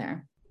pressure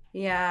there.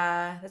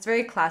 Yeah. That's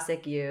very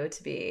classic you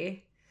to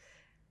be.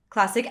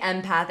 Classic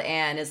empath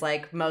Anne is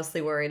like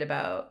mostly worried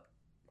about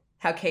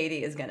how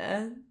Katie is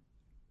gonna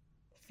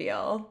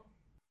feel.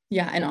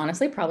 Yeah. And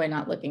honestly, probably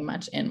not looking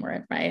much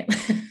inward, right?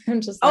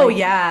 I'm just like,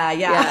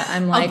 yeah.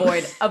 I'm like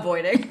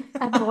avoiding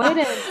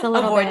avoidance a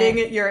little avoiding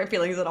bit. Your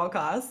feelings at all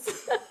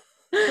costs.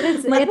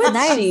 It's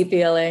nice. She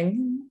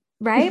feeling?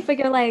 Right. But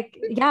you're like,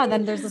 yeah,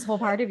 then there's this whole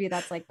part of you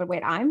that's like, but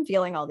wait, I'm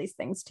feeling all these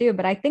things too.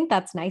 But I think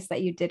that's nice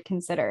that you did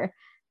consider,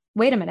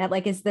 wait a minute,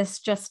 like, is this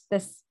just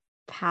this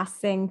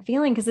passing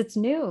feeling? Because it's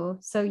new.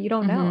 So you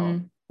don't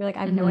know. You're like,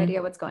 I have no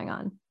idea what's going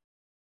on.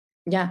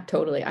 Yeah,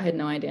 totally. I had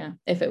no idea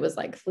if it was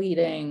like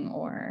fleeting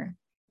or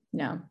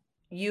no.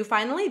 You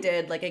finally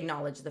did like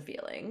acknowledge the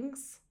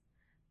feelings.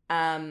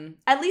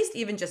 At least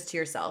even just to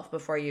yourself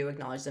before you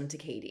acknowledge them to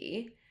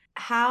Katie.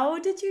 How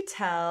did you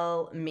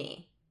tell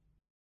me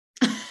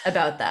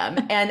about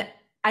them? And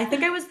I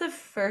think I was the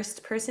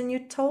first person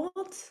you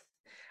told.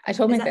 I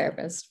told my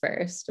therapist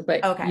first,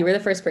 but you were the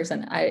first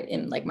person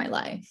in like my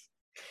life.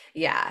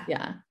 Yeah.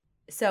 Yeah.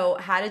 So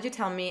how did you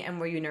tell me and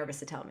were you nervous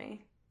to tell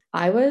me?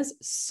 I was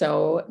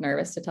so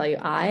nervous to tell you.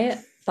 I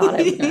thought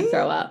I was going to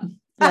throw up.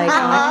 Like,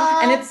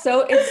 and it's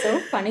so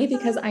funny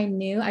because I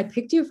knew I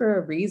picked you for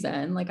a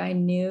reason. Like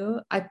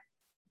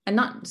and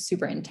not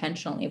super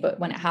intentionally, but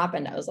when it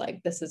happened, I was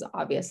like, this is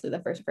obviously the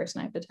first person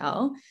I have to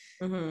tell.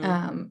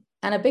 And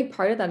a big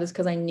part of that is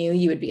because I knew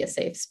you would be a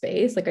safe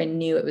space. Like I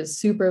knew it was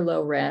super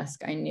low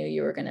risk. I knew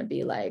you were going to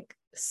be like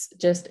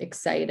just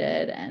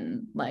excited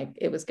and like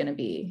it was going to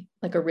be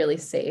like a really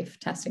safe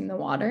testing the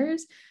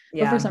waters.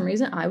 Yeah. But for some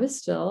reason, I was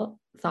still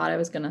thought I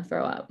was going to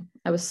throw up.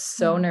 I was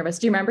so nervous.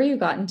 Do you remember you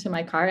got into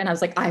my car and I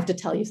was like, I have to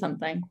tell you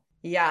something.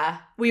 Yeah.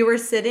 We were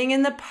sitting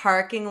in the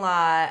parking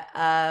lot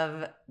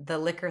of the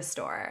liquor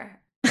store.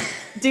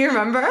 Do you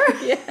remember?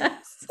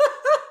 Yes.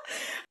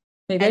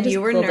 Maybe I just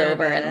pulled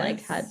over and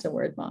like had to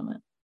word vomit.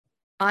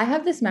 I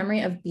have this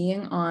memory of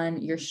being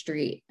on your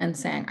street and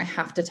saying, I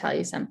have to tell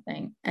you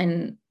something.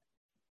 And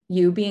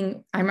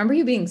I remember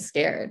you being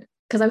scared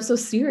because I was so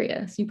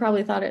serious. You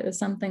probably thought it was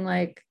something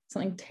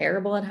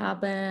terrible had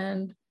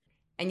happened.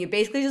 And you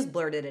basically just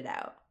blurted it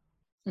out.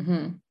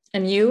 Mm-hmm.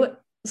 And you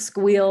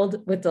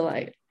squealed with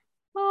delight.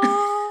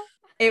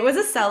 It was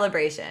a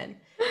celebration.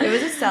 It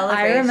was a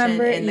celebration. I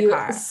remember in the you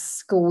car.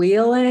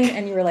 squealing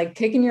and you were like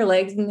kicking your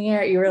legs in the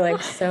air. You were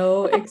like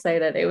so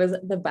excited. It was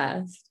the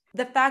best.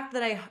 The fact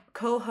that I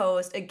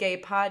co-host a gay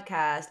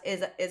podcast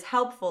is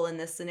helpful in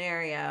this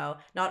scenario.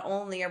 Not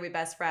only are we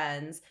best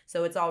friends,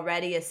 so it's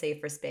already a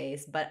safer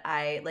space, but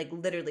I like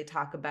literally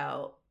talk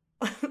about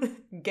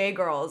gay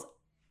girls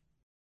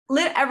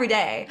every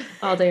day.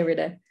 All day, every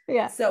day.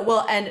 Yeah. So,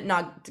 well, and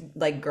not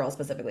like girls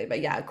specifically, but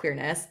yeah,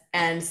 queerness.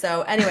 And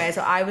so anyway,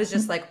 so I was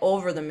just like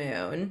over the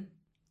moon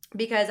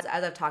because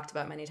as I've talked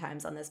about many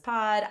times on this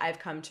pod, I've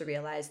come to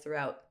realize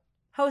throughout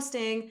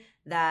hosting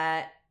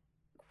that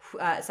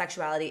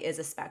sexuality is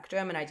a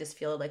spectrum, and I just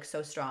feel like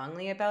so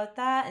strongly about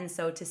that. And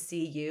so to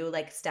see you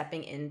like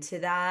stepping into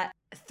that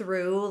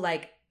through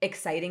like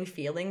exciting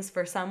feelings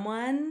for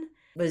someone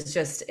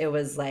it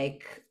was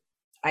like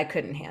I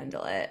couldn't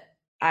handle it.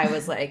 I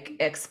was like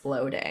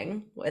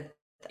exploding with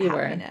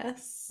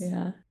happiness.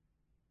 Yeah.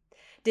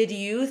 Did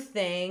you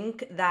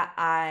think that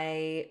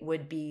I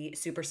would be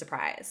super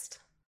surprised?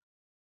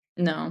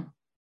 No.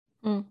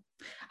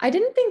 I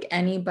didn't think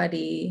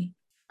anybody.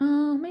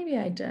 Oh, maybe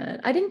I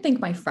did. I didn't think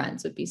my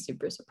friends would be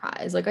super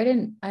surprised. Like I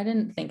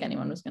didn't think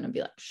anyone was going to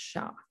be like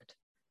shocked.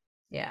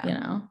 Yeah. You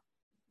know?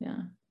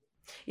 Yeah.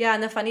 Yeah.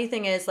 And the funny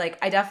thing is, like,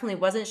 I definitely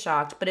wasn't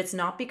shocked, but it's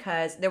not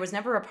because there was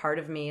never a part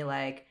of me,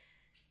 like,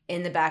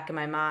 in the back of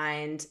my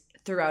mind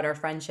throughout our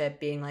friendship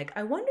being like,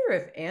 I wonder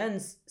if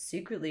Anne's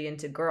secretly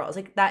into girls.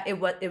 Like that, it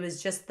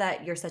was just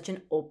that you're such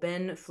an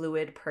open,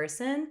 fluid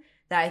person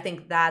that I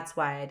think that's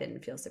why I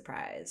didn't feel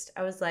surprised.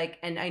 I was like,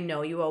 and I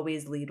know you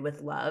always lead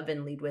with love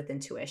and lead with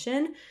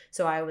intuition.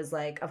 So I was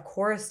like, of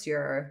course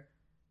you're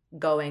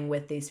going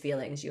with these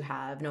feelings you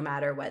have, no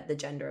matter what the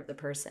gender of the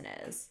person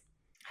is.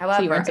 However,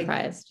 so you weren't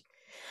surprised.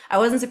 I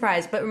wasn't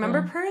surprised. But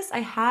remember, Purse,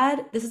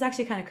 this is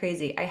actually kind of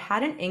crazy. I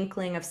had an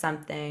inkling of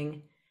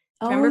something.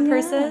 Remember,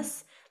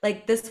 Persis?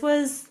 Like this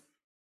was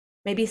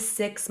maybe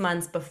 6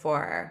 months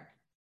before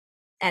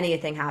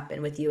anything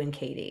happened with you and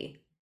Katie.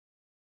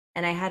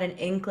 And I had an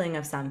inkling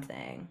of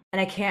something. And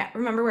I can't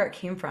remember where it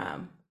came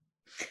from.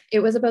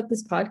 It was about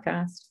this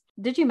podcast.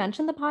 Did you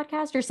mention the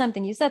podcast or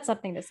something? You said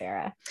something to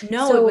Sarah.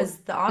 No, it was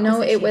the opposite.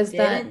 No, it was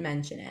didn't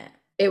mention it.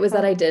 It was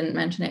that I didn't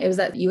mention it. It was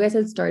that you guys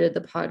had started the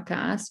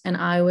podcast and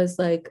I was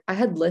like, I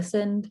had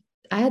listened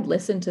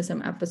to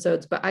some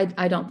episodes, but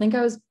I don't think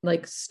I was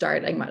like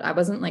starting much. I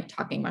wasn't like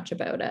talking much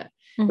about it,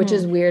 which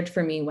is weird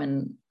for me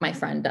when my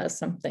friend does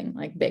something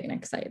like big and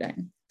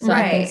exciting. So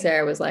I think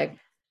Sarah was like,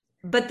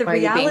 but the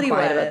reality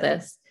was about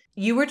this.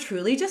 You were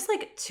truly just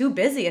like too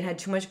busy and had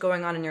too much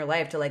going on in your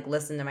life to like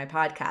listen to my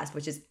podcast,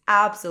 which is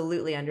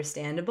absolutely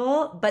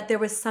understandable. But there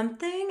was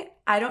something,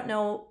 I don't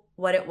know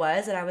what it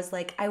was, and I was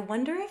like, I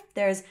wonder if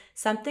there's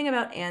something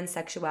about Anne's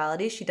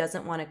sexuality she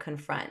doesn't want to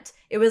confront.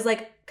 It was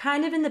like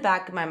kind of in the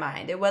back of my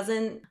mind. It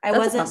wasn't,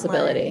 That's a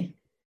possibility. Like,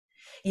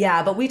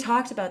 yeah, but we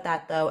talked about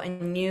that though,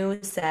 and you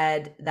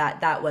said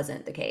that that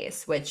wasn't the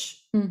case,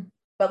 which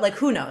but like,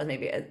 who knows?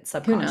 Maybe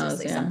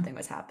subconsciously something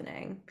was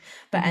happening.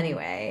 But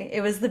anyway,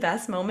 it was the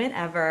best moment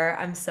ever.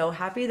 I'm so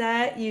happy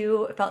that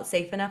you felt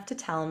safe enough to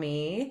tell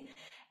me.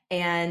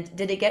 And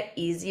did it get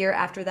easier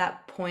after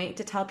that point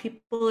to tell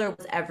people, or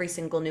was every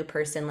single new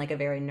person like a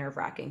very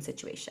nerve-wracking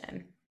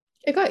situation?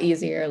 It got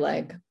easier,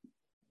 like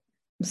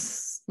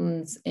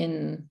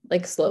in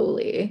like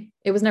slowly.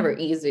 It was never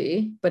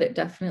easy, but it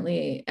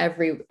definitely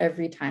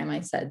every time I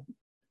said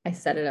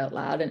it out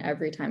loud, and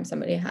every time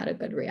somebody had a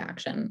good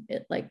reaction,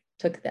 it like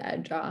took the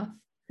edge off.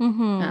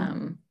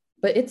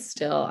 But it's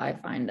still, I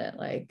find it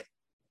like,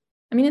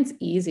 I mean, it's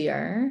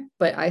easier,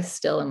 but I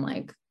still am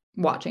like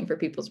watching for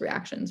people's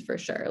reactions for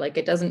sure. Like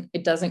it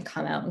doesn't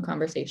come out in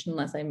conversation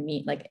unless I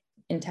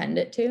intend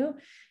it to,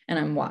 and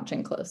I'm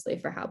watching closely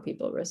for how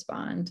people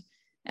respond.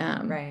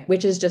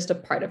 Which is just a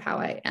part of how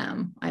I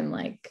am. I'm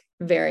like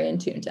very in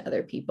tune to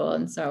other people,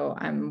 and so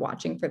I'm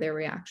watching for their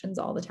reactions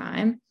all the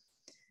time.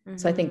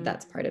 So I think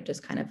that's part of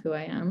just kind of who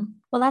I am.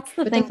 Well, that's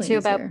the thing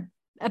too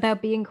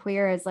about being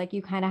queer is like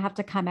you kind of have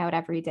to come out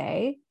every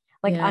day,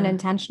 like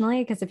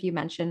unintentionally, because if you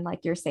mention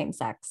like your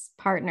same-sex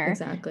partner,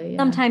 exactly,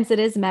 sometimes it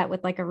is met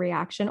with like a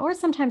reaction, or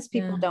sometimes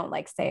people don't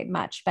like say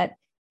much. But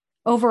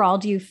overall,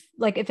 do you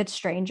like, if it's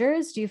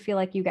strangers, do you feel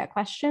like you get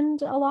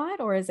questioned a lot,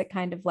 or is it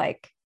kind of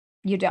like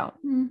you don't?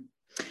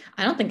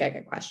 I don't think I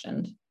get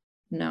questioned.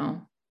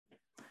 No,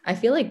 I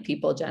feel like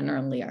people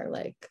generally are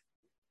like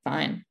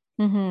fine.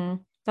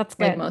 That's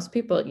good. Like most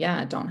people,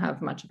 don't have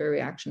much of a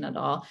reaction at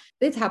all.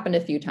 It's happened a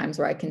few times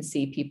where I can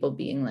see people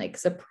being like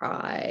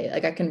surprised,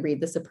 like I can read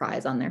the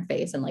surprise on their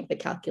face and like the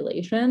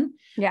calculation,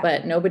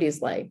 but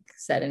nobody's like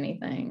said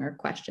anything or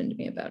questioned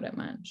me about it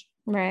much.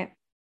 Right.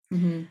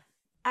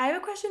 I have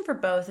a question for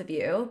both of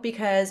you,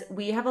 because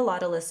we have a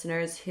lot of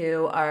listeners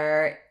who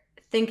are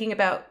thinking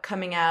about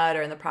coming out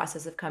or in the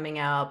process of coming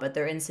out, but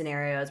they're in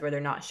scenarios where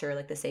they're not sure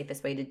like the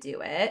safest way to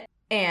do it.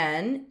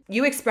 And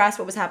you expressed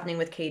what was happening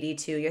with Katie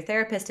to your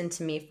therapist and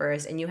to me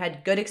first, and you had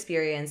a good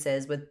experience,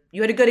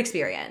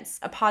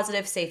 a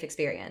positive, safe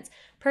experience.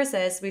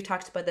 Persis, we've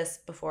talked about this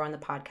before on the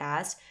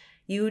podcast,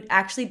 you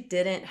actually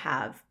didn't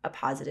have a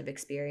positive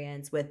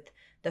experience with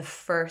the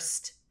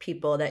first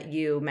people that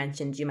you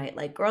mentioned you might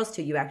like girls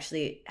to. You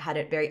actually had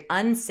a very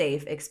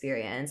unsafe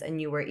experience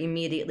and you were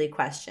immediately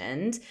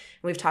questioned.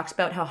 We've talked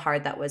about how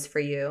hard that was for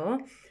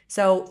you.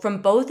 So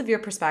from both of your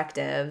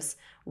perspectives,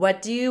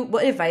 what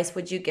advice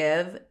would you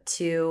give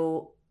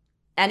to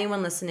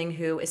anyone listening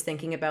who is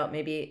thinking about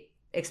maybe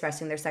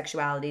expressing their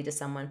sexuality to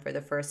someone for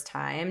the first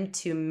time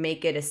to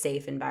make it a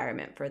safe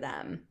environment for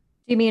them?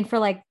 Do you mean for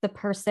like the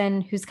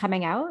person who's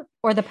coming out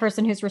or the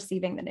person who's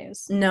receiving the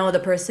news? No, the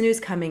person who's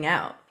coming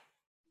out.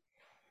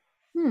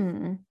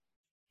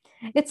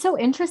 It's so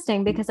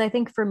interesting because I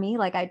think for me,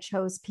 like I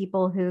chose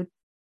people who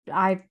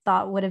I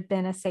thought would have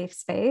been a safe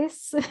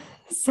space.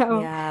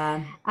 So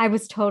Yeah. I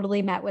was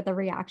totally met with a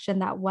reaction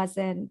that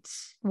wasn't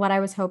what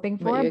I was hoping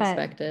for, What you but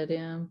expected,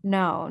 yeah.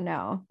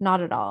 no,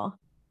 not at all.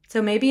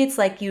 So maybe it's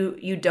like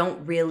you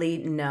don't really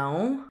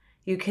know.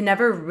 You can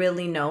never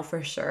really know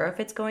for sure if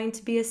it's going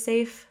to be a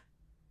safe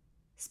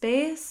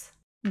space.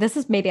 This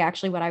is maybe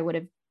actually what I would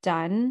have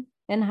done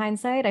in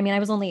hindsight. I mean, I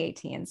was only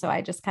 18, so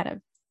I just kind of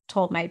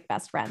told my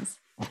best friends.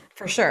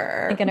 For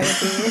sure. Thinking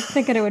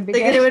it would be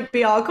Thinking good. it would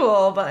be all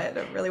cool, but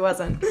it really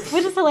wasn't.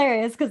 Which is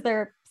hilarious because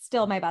they're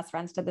still my best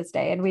friends to this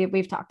day. And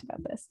we've talked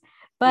about this.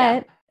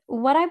 But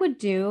what I would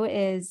do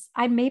is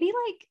I maybe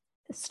like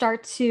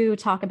start to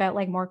talk about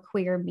like more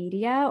queer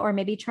media, or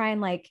maybe try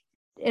and like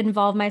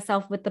involve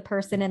myself with the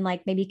person and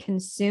like maybe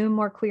consume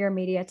more queer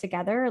media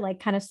together, like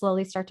kind of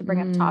slowly start to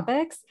bring up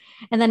topics.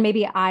 And then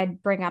maybe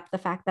I'd bring up the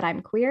fact that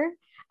I'm queer.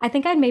 I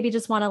think I'd maybe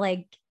just want to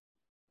like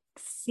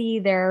see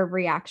their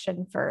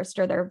reaction first,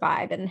 or their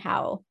vibe, and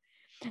how,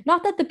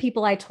 not that the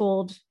people I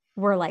told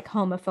were like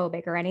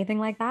homophobic or anything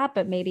like that,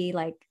 but maybe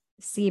like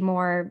see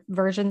more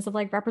versions of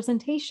like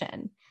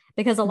representation,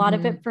 because a lot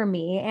of it for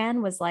me,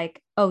 Anne, was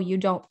like, oh, you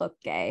don't look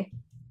gay,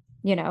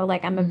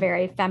 like I'm a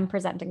very femme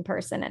presenting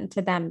person, and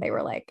to them they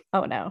were like,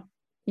 oh no,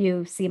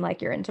 you seem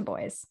like you're into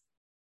boys.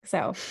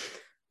 So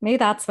maybe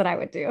that's what I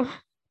would do.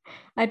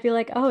 I'd be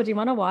like, oh, do you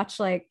want to watch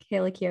like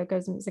Hayley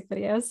Kiyoko's music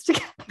videos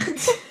together?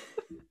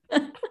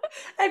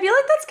 I feel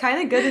like that's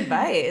kind of good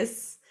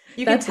advice.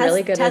 You That's can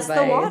really good test the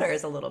advice.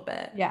 waters a little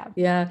bit.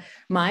 Yeah.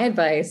 My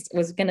advice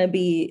was gonna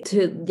be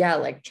to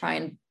like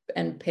try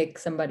and pick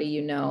somebody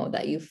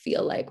that you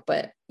feel like,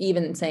 but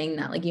even saying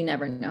that, like, you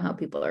never know how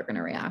people are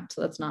gonna react,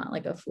 so that's not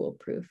like a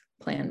foolproof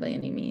plan by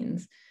any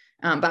means.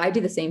 But I do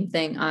the same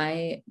thing.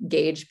 I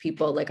gauge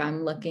people, like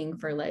I'm looking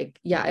for like,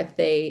 if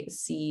they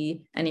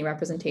see any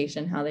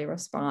representation, how they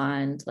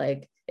respond,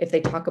 like if they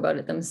talk about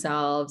it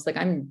themselves, like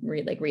I'm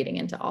reading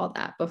into all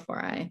that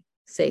before I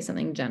say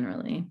something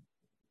generally.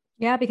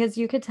 Yeah, because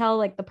you could tell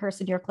like the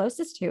person you're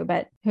closest to,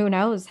 but who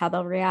knows how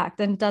they'll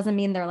react. And it doesn't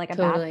mean they're like a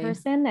bad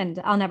person. And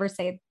I'll never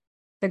say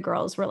the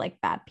girls were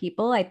like bad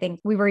people. I think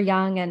we were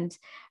young and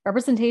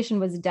representation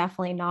was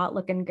definitely not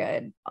looking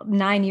good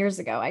 9 years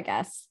ago, I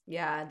guess.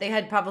 Yeah, they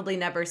had probably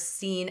never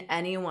seen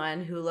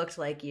anyone who looked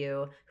like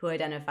you who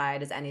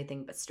identified as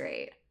anything but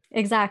straight.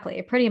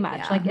 Exactly, pretty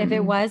much. Yeah. Like if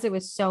it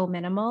was so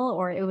minimal,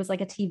 or it was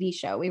like a TV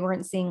show. We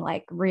weren't seeing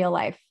like real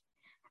life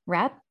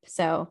rep.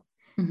 So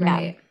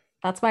Right.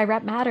 That's why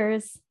rep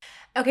matters.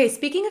 Okay,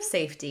 speaking of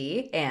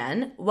safety,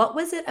 Anne, what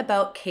was it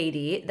about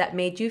Katie that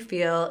made you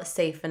feel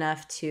safe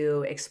enough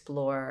to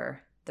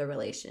explore the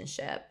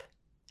relationship,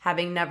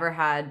 having never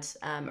had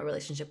a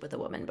relationship with a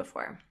woman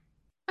before?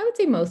 I would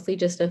say mostly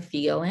just a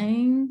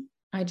feeling.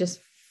 I just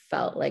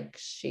felt like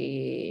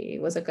she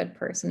was a good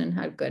person and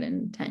had good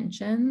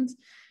intentions,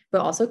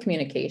 but also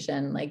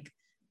communication. Like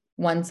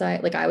once I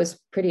was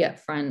pretty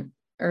upfront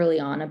early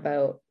on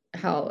about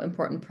how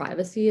important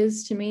privacy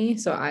is to me.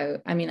 So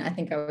I mean, I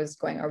think I was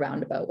going a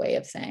roundabout way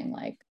of saying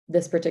like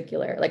this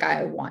particular, like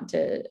I want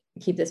to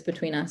keep this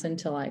between us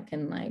until I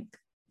can like,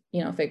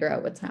 figure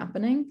out what's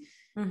happening.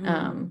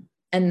 And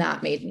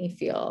that made me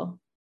feel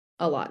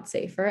a lot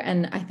safer.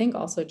 And I think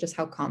also just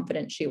how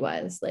confident she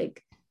was.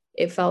 Like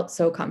it felt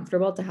so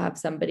comfortable to have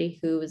somebody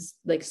who was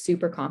like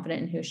super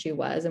confident in who she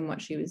was and what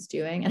she was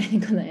doing. And I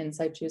think on the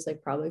inside, she was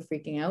like probably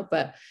freaking out,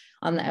 but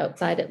on the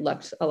outside, it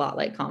looked a lot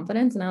like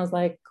confidence. And I was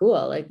like,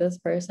 cool, like this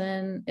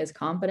person is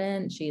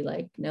confident. She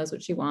like knows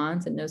what she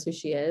wants and knows who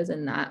she is.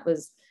 And that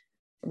was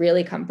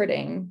really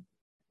comforting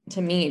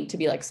to me to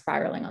be like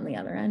spiraling on the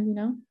other end,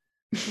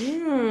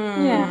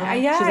 Yeah.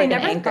 I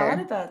never thought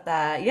about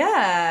that.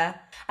 Yeah.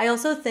 I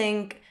also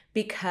think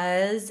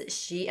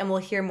because and we'll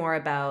hear more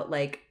about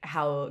like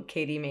how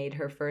Katie made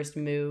her first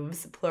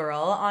moves,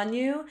 plural, on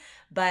you,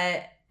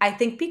 but I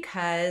think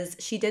because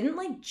she didn't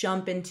like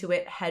jump into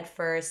it head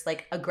first,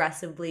 like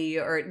aggressively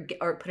or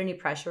put any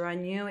pressure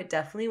on you. It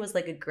definitely was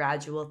like a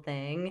gradual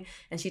thing,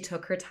 and she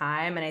took her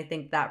time, and I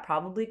think that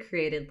probably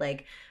created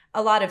like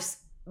a lot of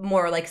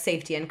more like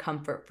safety and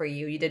comfort for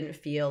you. You didn't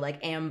feel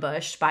like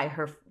ambushed by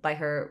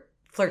her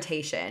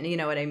flirtation. You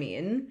know what I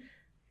mean?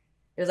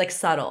 It was like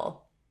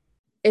subtle.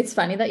 It's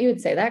funny that you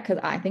would say that because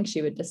I think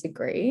she would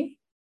disagree.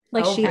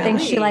 Like Oh, she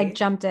thinks she like really?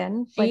 jumped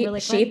in like really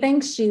She quick.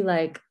 thinks she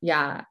like,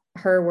 yeah,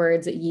 her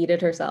words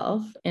yeeted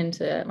herself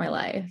into my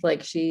life.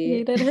 Like she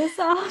Hated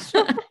herself.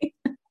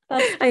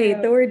 That's I hate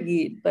cute. the word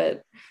yeet,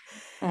 but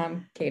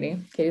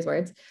Katie's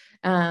words.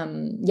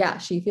 Yeah,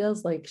 she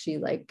feels like she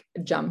like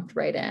jumped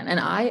right in. And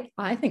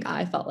I think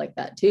I felt like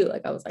that too.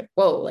 Like I was like,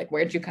 whoa, like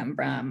where'd you come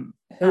from?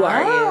 Who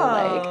are you?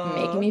 Like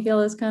making Oh. me feel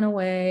this kind of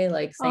way,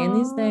 like saying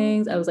these Oh,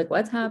 things. I was like,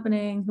 what's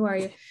happening? Who are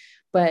you?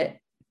 But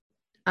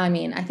I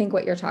mean, I think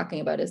what you're talking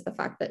about is the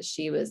fact that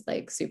she was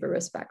like super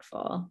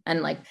respectful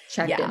and like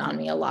checked in Yeah. on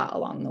me a lot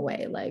along the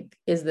way. Like,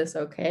 is this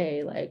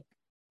okay? Like,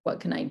 what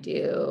can I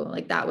do?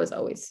 Like, that was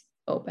always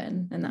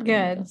open and that made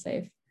me feel good.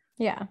 safe.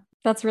 Yeah.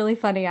 That's really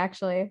funny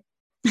actually.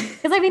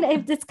 Because I mean,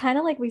 it's kind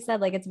of like we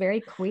said, like it's very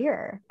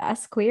queer.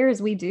 Us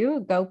queers, we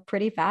do go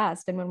pretty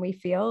fast. And when we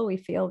feel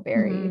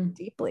very Mm-hmm.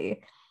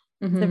 deeply.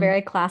 It's a Mm-hmm.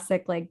 very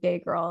classic, like gay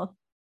girl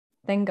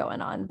thing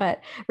going on.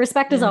 But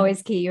respect is Yeah.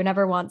 always key. You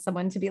never want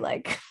someone to be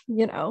like,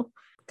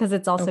 because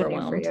it's also new for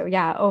Overwhelmed. you.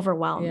 Yeah,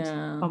 overwhelmed.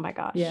 Yeah. Oh my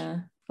gosh. Yeah.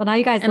 Well, now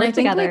you guys And I live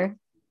think like together.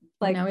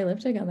 Like, now we live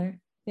together.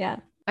 yeah.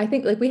 I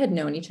think like we had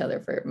known each other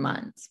for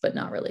months, but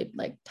not really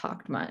like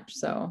talked much.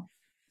 So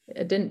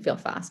it didn't feel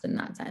fast in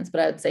that sense.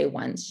 But I would say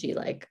once she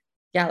like,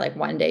 yeah, like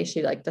one day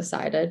she like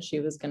decided she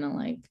was gonna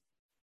like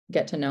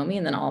get to know me.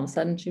 And then all of a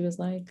sudden she was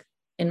like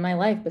in my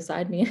life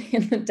beside me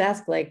in the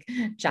desk, like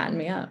chatting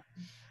me up.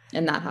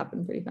 And that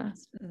happened pretty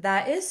fast.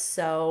 That is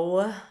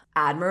so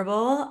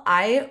admirable.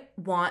 I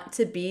want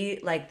to be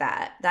like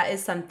that. That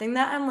is something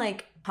that I'm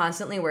like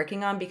constantly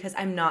working on because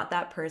I'm not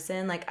that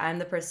person. Like, I'm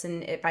the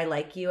person, if I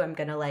like you, I'm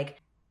gonna like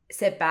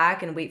sit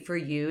back and wait for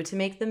you to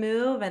make the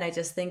move. And I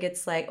just think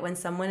it's like when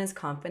someone is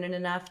confident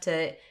enough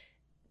to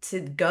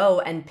go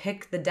and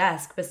pick the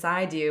desk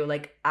beside you,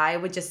 like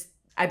I'd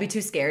be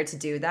too scared to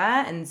do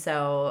that. And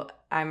so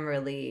I'm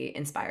really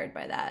inspired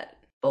by that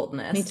Me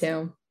boldness.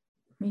 too.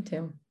 Me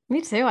too.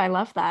 Me too. I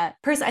love that.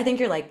 I think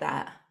you're like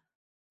that.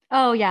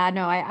 Oh yeah,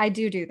 no, I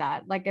do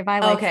that. Like if I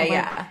like Okay,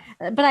 someone,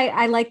 yeah. but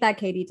I like that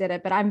Katie did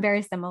it, but I'm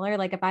very similar.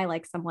 Like if I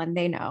like someone,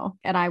 they know,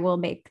 and I will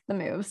make the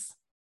moves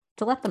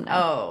to let them know.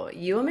 Oh,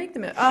 you will make the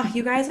move. Oh,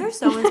 you guys are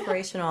so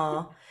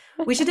inspirational.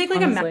 We should take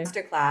like a Honestly.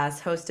 master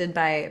class hosted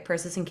by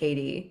Persis and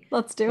Katie.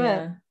 Let's do it.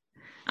 Yeah.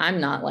 I'm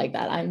not like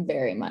that. I'm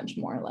very much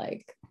more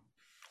like,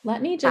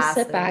 let me just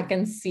sit Passive. back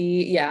and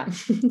see, yeah,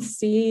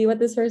 see what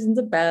this person's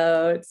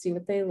about, see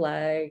what they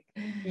like,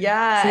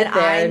 Yeah, see and if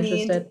they're I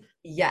interested. need,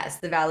 yes,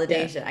 the Yeah.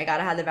 validation. I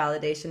gotta have the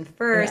validation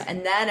first, Yeah.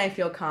 and then I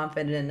feel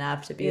confident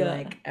enough to be Yeah.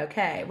 like,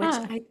 okay, which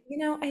Huh.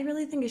 I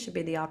really think it should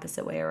be the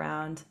opposite way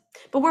around.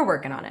 But we're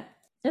working on it.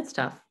 It's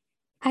tough.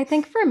 I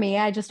think for me,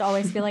 I just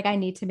always feel like I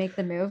need to make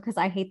the move because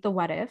I hate the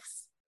what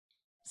ifs.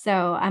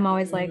 So I'm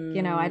always like, I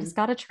Mm. just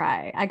gotta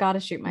try. I gotta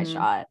shoot my Mm.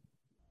 shot.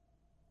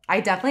 I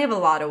definitely have a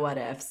lot of what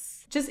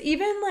ifs. Just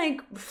even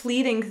like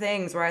fleeting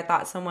things where I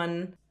thought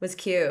someone was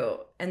cute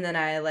and then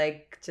I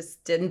like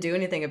just didn't do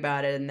anything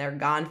about it and they're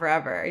gone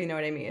forever. You know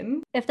what I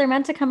mean? If they're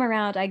meant to come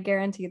around, I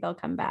guarantee they'll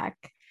come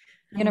back.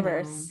 I know.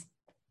 Universe.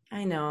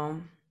 I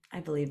know.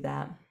 I believe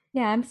that.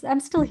 Yeah, I'm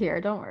still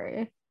here. Don't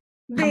worry.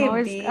 I'm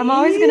always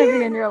gonna Baby.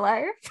 be in your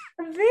life.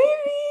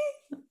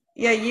 Baby.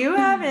 Yeah, you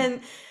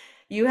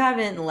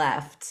haven't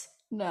left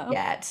No,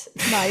 yet.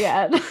 not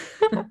yet.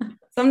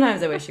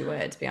 Sometimes I wish you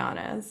would, to be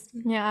honest.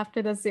 Yeah,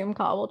 after the Zoom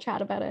call, we'll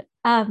chat about it.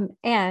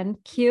 And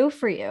Q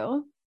for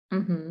you.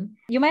 Mm-hmm.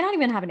 You might not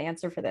even have an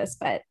answer for this,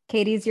 but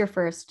Katie's your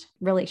first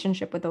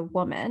relationship with a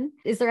woman.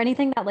 Is there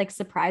anything that like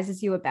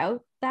surprises you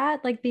about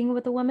that, like being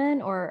with a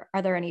woman, or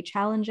are there any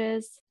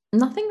challenges?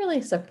 Nothing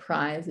really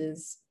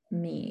surprises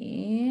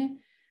me.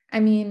 I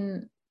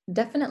mean,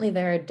 definitely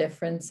there are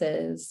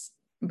differences,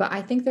 but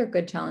I think they're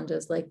good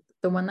challenges. Like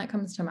the one that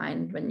comes to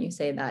mind when you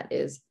say that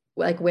is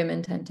like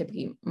women tend to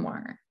be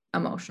more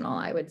emotional,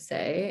 I would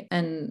say.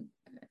 And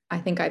I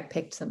think I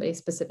picked somebody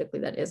specifically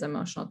that is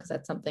emotional because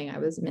that's something I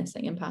was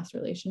missing in past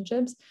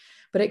relationships.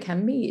 But it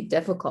can be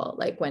difficult,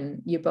 like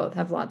when you both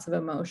have lots of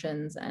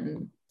emotions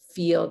and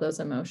feel those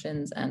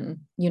emotions and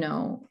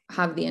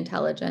have the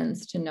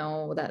intelligence to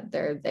know that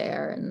they're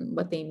there and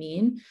what they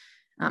mean,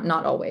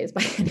 not always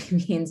by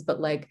any means, but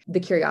like the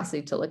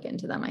curiosity to look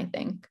into them, I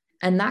think.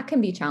 And that can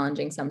be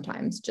challenging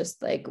sometimes,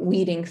 just like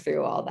weeding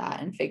through all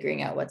that and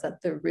figuring out what's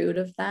at the root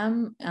of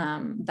them.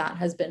 That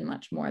has been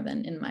much more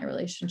than in my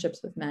relationships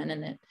with men,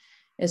 and it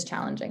is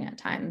challenging at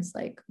times,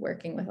 like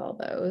working with all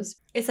those.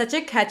 It's such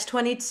a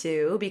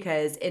catch-22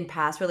 because in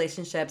past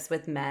relationships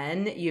with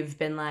men, you've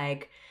been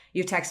like,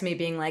 you've texted me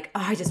being like,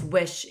 oh, I just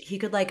wish he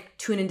could like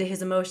tune into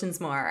his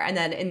emotions more. And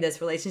then in this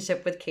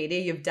relationship with Katie,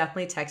 you've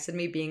definitely texted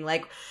me being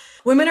like,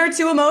 women are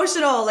too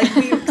emotional.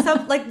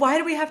 Like why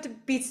do we have to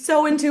be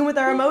so in tune with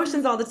our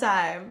emotions all the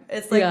time?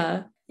 It's like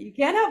Yeah, you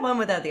can't have one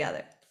without the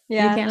other. you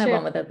Yeah, can't have true.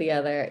 one without the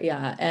other.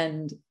 Yeah.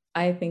 And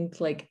I think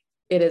like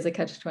it is a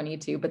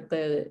catch-22, but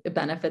the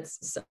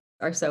benefits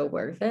are so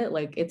worth it.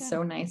 Like it's Yeah.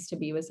 so nice to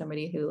be with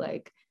somebody who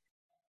like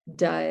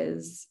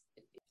does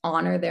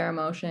honor their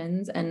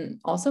emotions and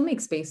also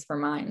make space for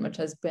mine, which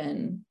has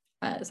been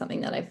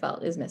something that I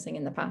felt is missing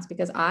in the past,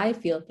 because I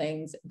feel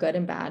things good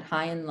and bad,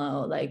 high and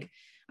low. Like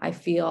I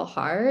feel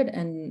hard.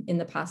 And in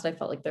the past, I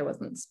felt like there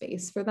wasn't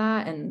space for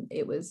that. And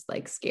it was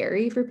like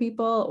scary for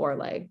people or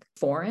like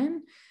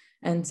foreign.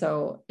 And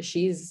so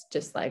she's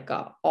just like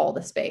got all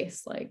the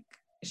space. Like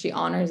she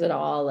honors it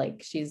all.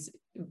 Like she's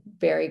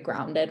very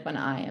grounded when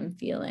I am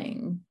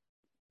feeling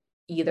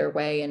either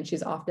way, and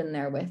she's often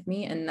there with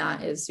me, and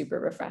that is super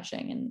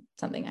refreshing and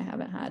something I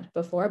haven't had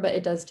before. But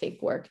it does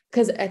take work,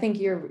 because I think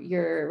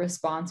your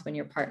response when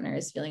your partner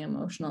is feeling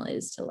emotional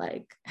is to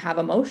like have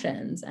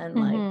emotions, and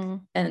like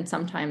and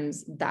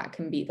sometimes that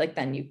can be like,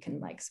 then you can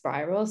like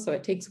spiral. So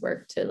it takes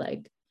work to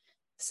like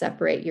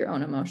separate your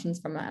own emotions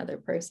from the other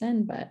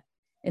person, but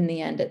in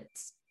the end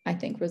it's, I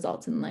think,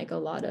 results in like a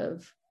lot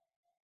of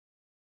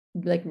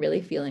like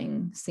really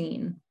feeling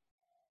seen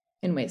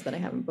in ways that I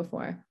haven't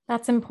before.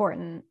 That's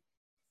important.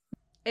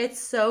 It's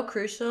so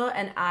crucial.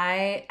 And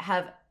I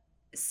have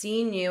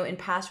seen you in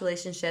past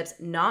relationships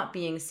not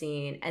being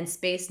seen and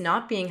space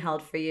not being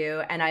held for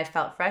you. And I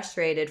felt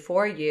frustrated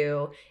for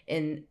you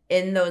in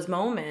those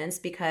moments,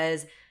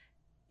 because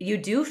you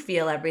do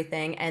feel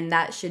everything, and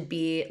that should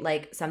be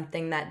like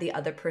something that the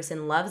other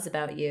person loves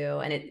about you,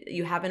 and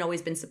you haven't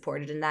always been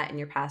supported in that in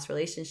your past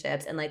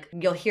relationships. And like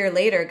you'll hear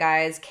later,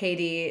 guys,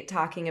 Katie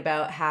talking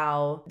about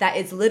how that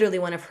is literally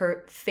one of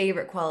her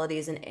favorite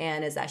qualities in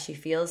Anne, is that she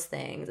feels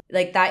things.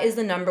 Like that is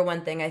the number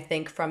one thing I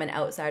think from an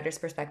outsider's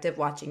perspective,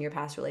 watching your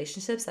past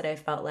relationships, that I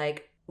felt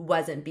like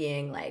wasn't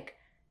being like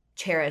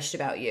cherished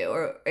about you,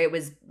 or it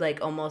was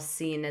like almost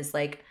seen as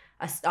like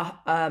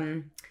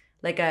a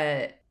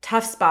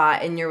tough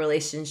spot in your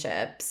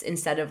relationships,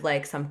 instead of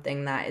like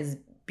something that is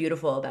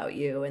beautiful about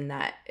you and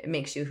that it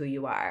makes you who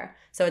you are.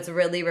 So it's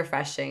really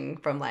refreshing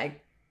from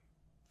like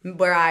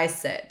where I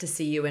sit to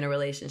see you in a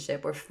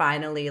relationship where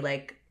finally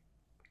like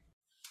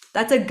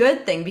that's a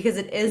good thing, because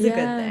it is a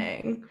good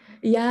thing.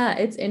 Yeah,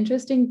 it's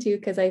interesting too,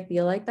 because I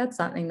feel like that's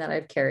something that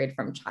I've carried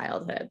from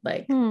childhood.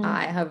 Like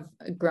I have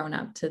grown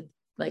up to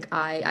like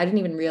I didn't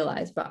even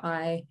realize, but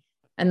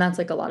and that's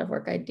like a lot of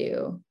work I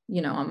do,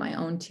 you know, on my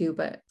own too.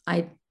 But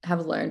I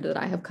have learned that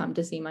I have come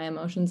to see my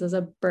emotions as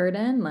a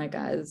burden, like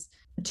as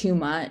too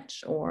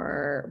much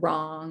or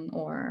wrong,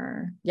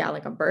 or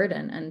like a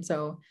burden. And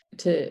so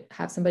to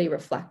have somebody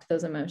reflect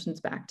those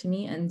emotions back to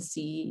me and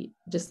see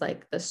just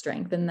like the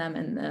strength in them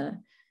and the,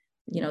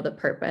 you know, the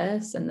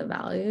purpose and the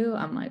value,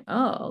 I'm like,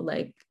 oh,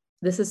 like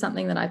this is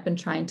something that I've been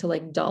trying to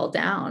like dull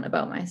down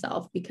about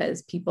myself,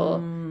 because people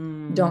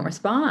don't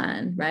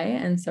respond, right?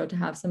 And so to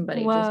have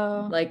somebody just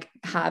like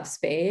have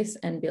space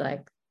and be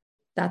like,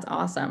 that's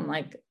awesome,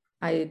 like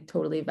I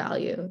totally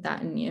value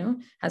that in you,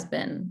 has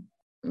been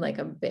like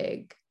a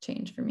big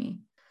change for me.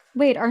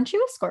 Wait, aren't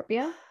you a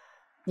Scorpio?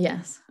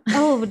 Yes.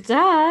 Oh,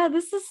 duh.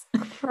 This is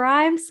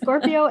prime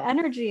Scorpio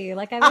energy.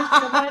 Like I wish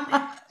someone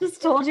just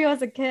told you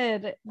as a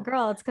kid,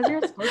 girl, it's because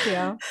you're a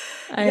Scorpio.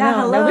 I know.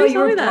 Hello, you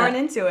were born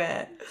into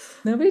it.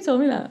 Nobody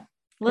told me that.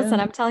 Listen,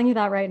 I'm telling you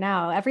that right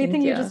now.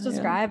 Everything you just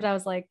described, I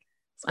was like,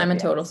 Scorpio, I'm a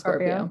total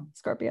Scorpio.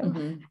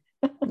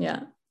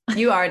 Yeah.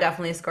 You are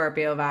definitely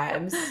Scorpio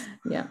vibes.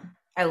 Yeah.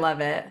 I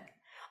love it.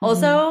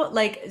 Also,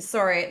 like,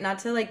 sorry, not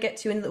to like get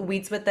too in the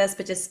weeds with this,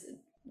 but just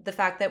the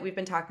fact that we've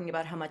been talking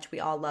about how much we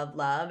all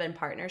love and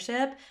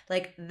partnership,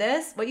 like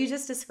this, what you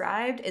just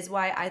described is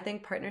why I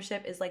think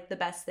partnership is like the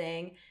best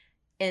thing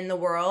in the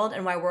world,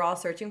 and why we're all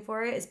searching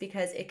for it, is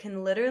because it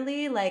can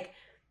literally like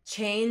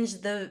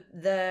change the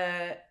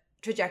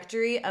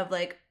trajectory of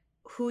like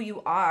who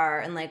you are,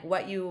 and like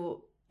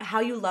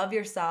how you love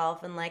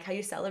yourself, and like how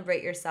you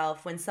celebrate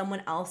yourself when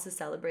someone else is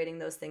celebrating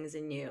those things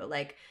in you.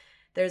 Like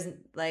there's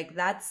like,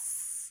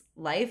 that's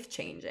life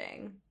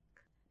changing,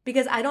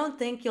 because I don't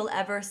think you'll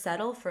ever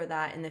settle for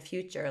that in the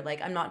future.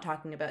 Like I'm not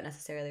talking about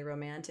necessarily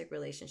romantic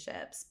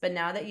relationships, but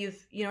now that you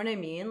know what I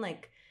mean?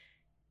 Like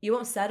you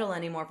won't settle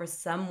anymore for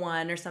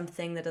someone or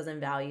something that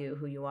doesn't value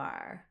who you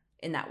are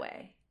in that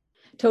way.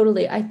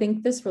 Totally. I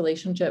think this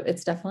relationship,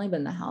 it's definitely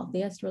been the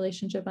healthiest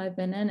relationship I've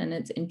been in. And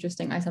it's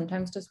interesting. I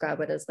sometimes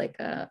describe it as like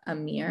a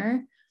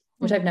mirror,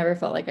 which I've never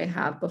felt like I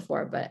have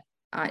before. But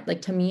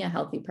like, to me, a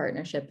healthy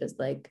partnership is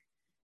like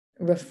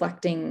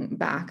reflecting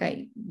back at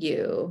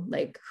you,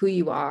 like who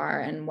you are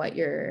and what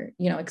you're,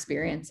 you know,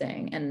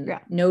 experiencing, and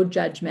no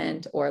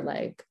judgment or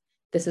like,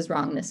 this is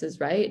wrong, this is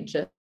right.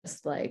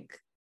 Just like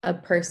a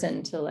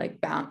person to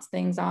like bounce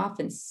things off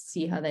and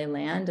see how they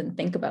land and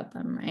think about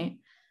them. Right.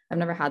 I've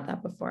never had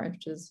that before,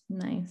 which is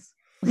nice.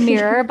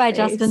 Mirror by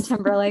Justin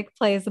Timberlake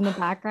plays in the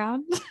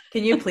background.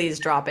 Can you please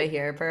drop it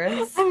here,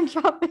 Purse? I'm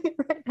dropping it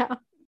right now.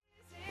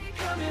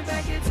 Coming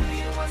back into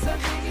you once I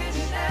figured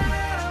it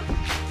out.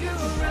 You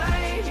were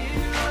right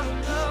here all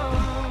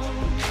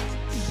alone.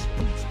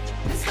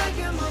 It's like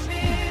you're my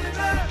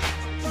mirror.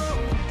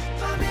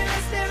 My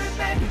mirror staring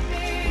back at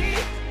me.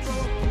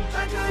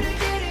 I couldn't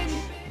get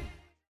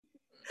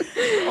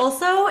anything.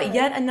 Also,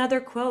 yet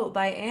another quote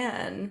by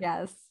Anne.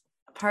 Yes.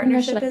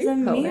 Partnership is a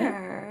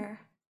mirror.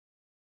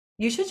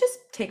 You should just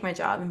take my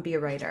job and be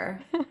a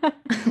writer.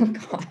 Oh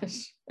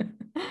gosh.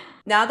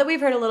 Now that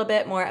we've heard a little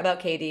bit more about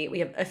Katie, we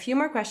have a few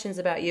more questions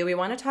about you. We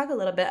want to talk a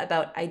little bit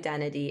about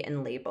identity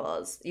and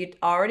labels. You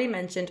already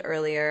mentioned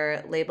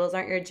earlier, labels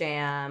aren't your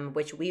jam,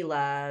 which we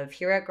love.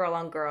 Here at Girl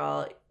on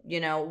Girl,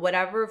 you know,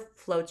 whatever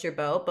floats your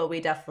boat, but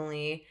we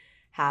definitely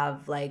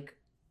have like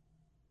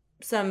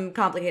some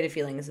complicated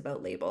feelings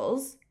about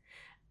labels.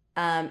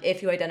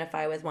 If you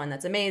identify with one,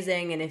 that's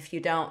amazing. And if you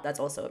don't, that's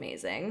also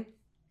amazing.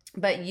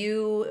 But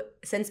you,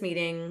 since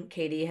meeting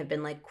Katie, have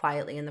been like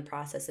quietly in the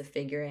process of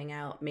figuring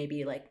out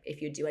maybe like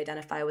if you do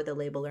identify with a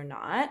label or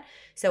not.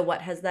 So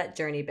what has that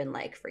journey been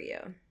like for you?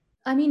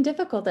 I mean,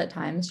 difficult at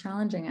times,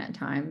 challenging at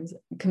times,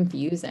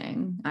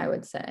 confusing, I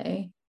would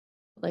say,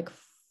 like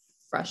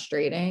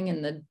frustrating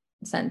in the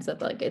sense of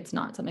like it's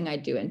not something I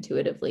do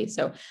intuitively.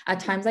 So at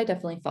times I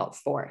definitely felt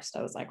forced.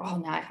 I was like, oh,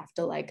 now I have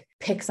to like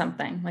pick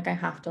something. Like I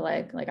have to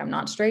like I'm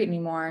not straight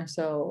anymore.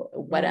 So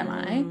what am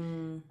I?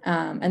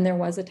 And there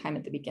was a time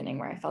at the beginning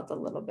where I felt a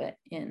little bit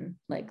in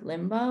like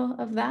limbo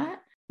of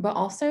that. But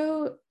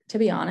also, to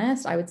be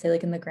honest, I would say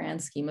like in the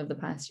grand scheme of the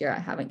past year, I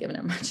haven't given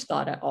it much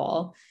thought at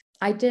all.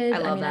 I did. I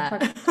love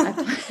that.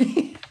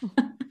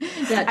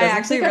 Yeah, it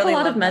does take up a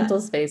lot of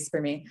mental space for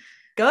me.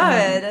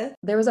 Good.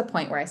 There was a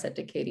point where I said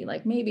to Katie,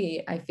 like,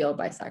 maybe I feel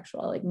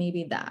bisexual, like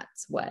maybe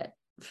that's what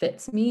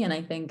fits me. And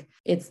I think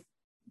it's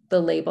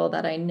the label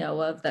that I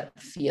know of that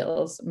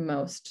feels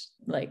most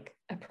like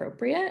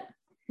appropriate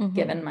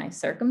given my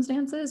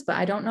circumstances. But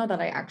I don't know that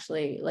I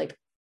actually like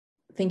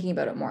thinking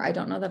about it more. I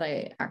don't know that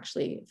I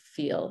actually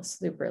feel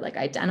super like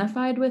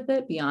identified with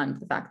it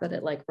beyond the fact that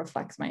it like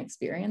reflects my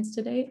experience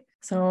to date.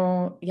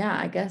 So yeah,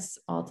 I guess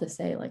all to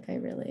say, like, I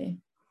really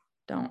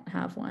don't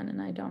have one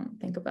and I don't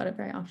think about it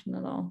very often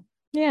at all.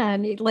 Yeah.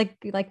 And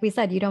like we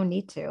said, you don't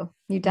need to.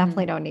 You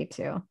definitely don't need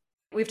to.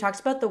 We've talked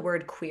about the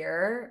word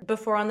queer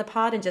before on the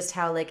pod and just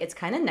how like it's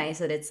kind of nice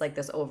that it's like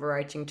this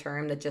overarching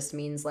term that just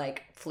means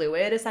like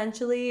fluid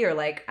essentially, or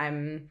like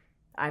I'm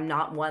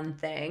not one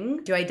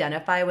thing. Do you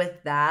identify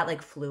with that,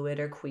 like fluid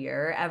or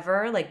queer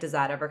ever? Like does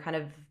that ever kind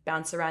of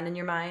bounce around in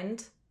your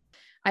mind?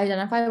 I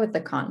identify with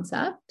the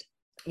concept.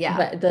 Yeah.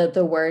 But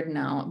the word,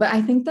 no. But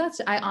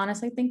I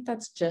honestly think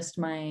that's just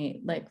my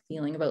like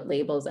feeling about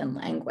labels and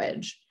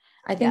language.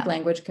 I think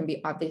language can be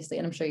obviously,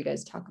 and I'm sure you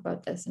guys talk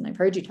about this and I've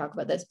heard you talk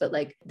about this, but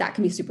like that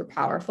can be super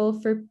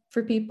powerful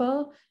for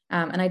people.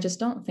 And I just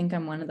don't think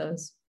I'm one of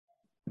those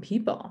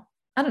people.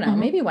 I don't know.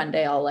 Maybe one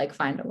day I'll like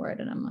find a word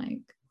and I'm like,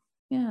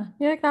 yeah,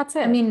 that's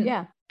it. I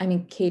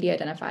mean, Katie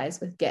identifies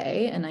with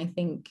gay, and I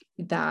think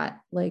that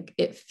like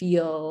it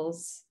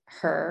feels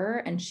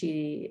her and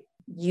she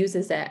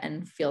uses it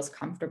and feels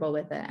comfortable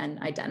with it and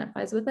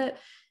identifies with it.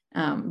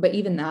 But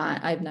even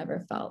that, I've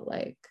never felt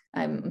like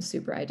I'm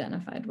super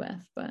identified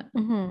with, but I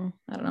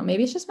don't know,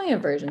 maybe it's just my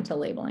aversion to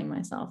labeling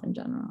myself in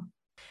general.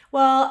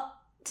 Well,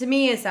 to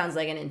me, it sounds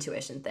like an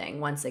intuition thing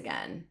once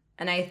again.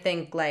 And I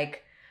think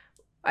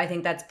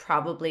that's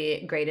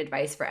probably great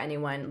advice for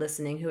anyone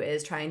listening who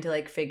is trying to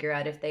like figure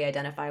out if they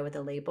identify with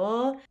a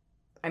label.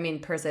 I mean,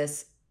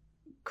 Persis,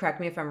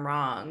 correct me if I'm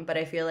wrong, but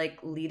I feel like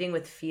leading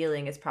with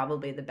feeling is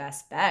probably the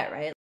best bet,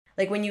 right?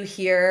 Like when you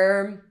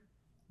hear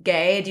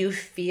gay, do you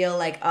feel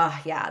like, oh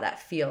yeah, that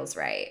feels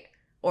right?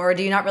 Or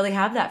do you not really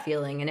have that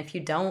feeling? And if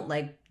you don't,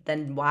 like,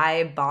 then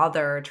why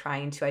bother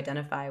trying to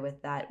identify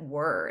with that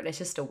word? It's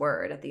just a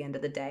word at the end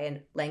of the day.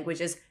 And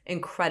language is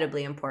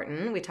incredibly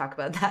important. We talk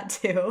about that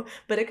too,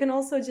 but it can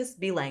also just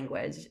be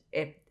language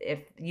if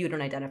you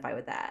don't identify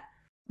with that.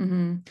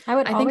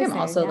 I think I'm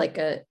also like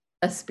a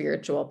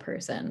spiritual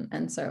person.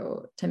 And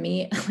so to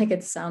me, like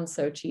it sounds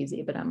so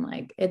cheesy, but I'm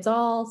like, it's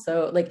all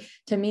so like,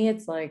 to me,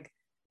 it's like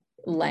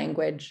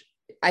language.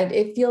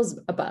 It feels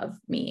above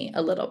me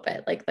a little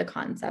bit, like the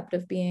concept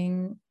of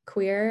being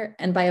queer.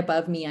 And by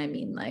above me, I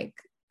mean like,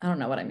 I don't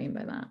know what I mean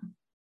by that.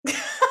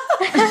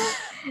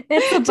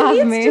 It's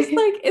above me. It's just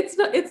like,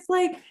 it's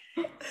like,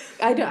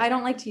 I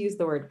don't like to use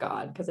the word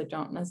God because I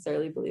don't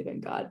necessarily believe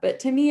in God,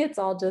 but to me, it's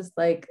all just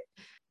like,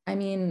 I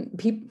mean,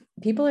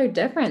 people are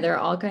different. There are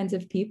all kinds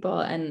of people.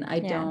 And I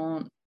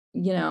don't,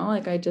 you know,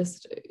 like, I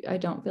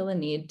don't feel a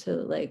need to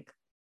like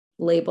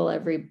label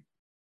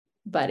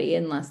everybody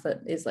unless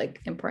that is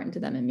like important to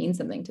them and means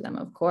something to them,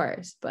 of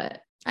course.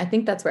 But I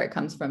think that's where it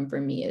comes from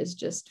for me, is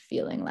just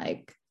feeling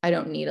like I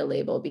don't need a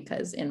label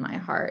because in my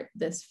heart,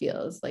 this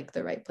feels like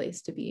the right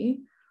place to be.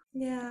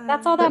 Yeah.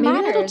 That's all that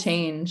matters. Maybe it'll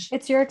change.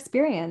 It's your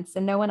experience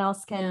and no one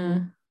else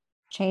can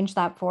change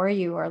that for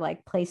you or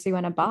like place you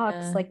in a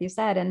box, like you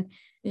said. And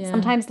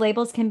sometimes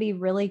labels can be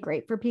really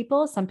great for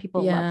people. Some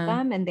people love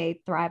them and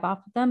they thrive off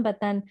of them, but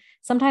then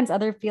sometimes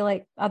other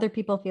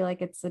people feel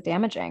like it's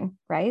damaging.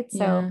 Right.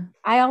 So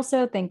I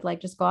also think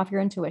like, just go off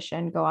your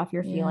intuition, go off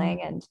your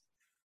feeling, and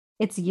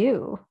it's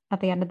you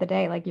at the end of the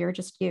day. Like you're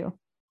just you.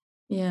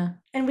 Yeah.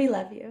 And we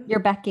love you. You're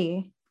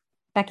Becky.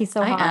 Becky's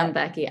so hot. I am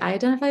Becky. I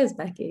identify as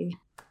Becky.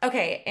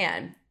 Okay,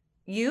 Anne,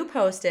 you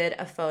posted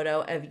a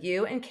photo of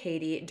you and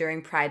Katie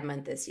during Pride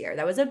Month this year.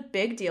 That was a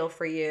big deal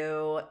for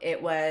you.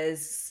 It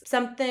was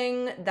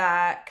something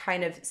that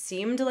kind of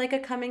seemed like a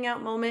coming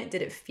out moment.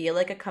 Did it feel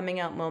like a coming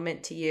out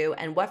moment to you?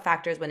 And what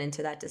factors went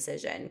into that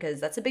decision? Because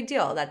that's a big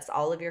deal. That's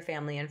all of your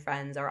family and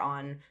friends are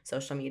on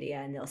social media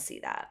and they'll see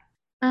that.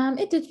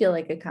 It did feel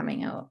like a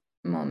coming out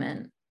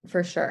moment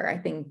for sure. I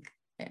think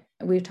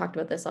we've talked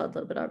about this a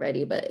little bit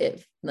already, but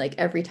if like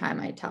every time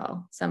I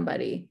tell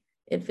somebody,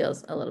 it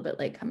feels a little bit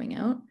like coming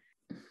out.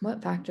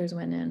 What factors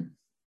went in?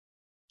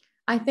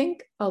 I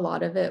think a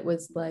lot of it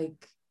was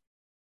like,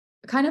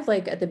 kind of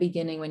like at the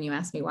beginning when you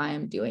asked me why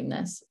I'm doing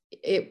this,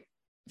 it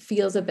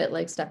feels a bit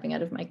like stepping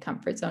out of my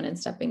comfort zone and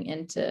stepping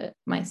into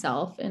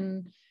myself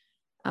in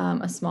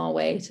a small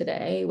way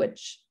today,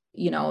 which,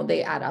 you know,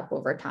 they add up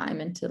over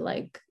time into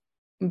like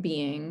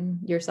being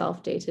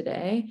yourself day to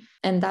day.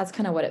 And that's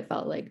kind of what it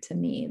felt like to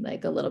me,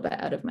 like a little bit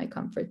out of my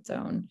comfort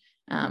zone.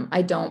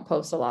 I don't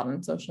post a lot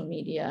on social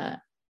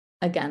media.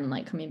 Again,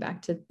 like coming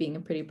back to being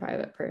a pretty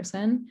private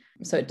person.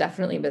 So it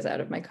definitely was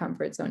out of my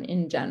comfort zone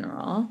in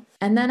general.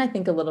 And then I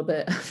think a little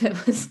bit of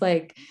it was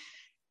like,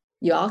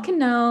 you all can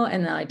know,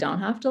 and then I don't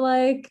have to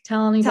like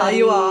tell anybody. Tell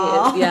you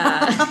all.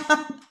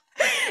 Yeah.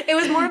 It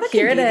was more of a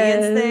Here it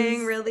convenience is.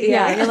 thing, really.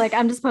 Yeah, you're like,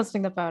 I'm just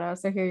posting the photo,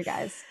 so here you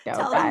guys go.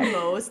 Tell Bye. the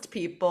most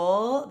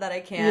people that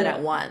I can Yeah.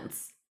 at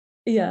once.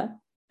 Yeah.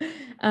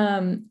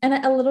 And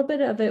a little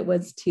bit of it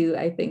was too,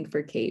 I think,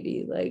 for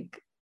Katie,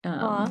 like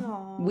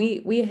Aw.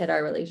 we hit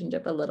our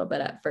relationship a little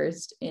bit at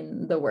first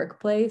in the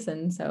workplace,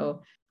 and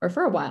so, or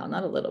for a while,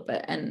 not a little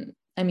bit. And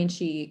I mean,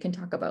 she can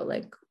talk about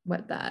like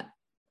what that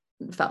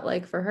felt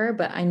like for her,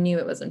 but I knew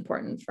it was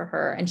important for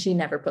her, and she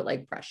never put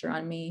like pressure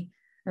on me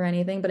or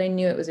anything, but I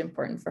knew it was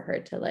important for her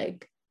to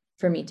like,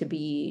 for me to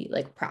be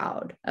like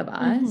proud of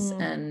us.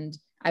 Mhm. And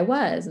I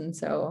was. And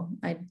so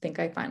I think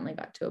I finally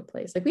got to a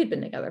place, like we'd been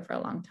together for a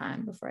long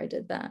time before I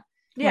did that.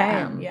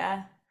 Yeah, Right.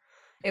 yeah.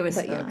 It was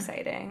so But yeah.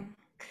 exciting.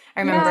 I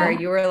remember Yeah.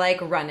 you were like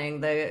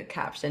running the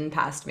caption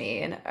past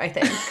me, and I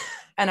think,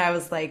 and I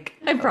was like,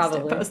 I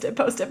probably- post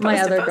it. My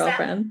other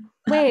girlfriend.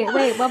 Wait,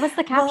 what was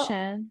the Well-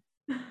 caption?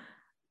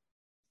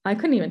 I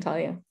couldn't even tell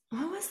you.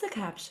 What was the Should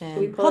we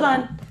caption? pull Hold it on.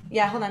 up?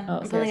 Yeah, hold on. Oh,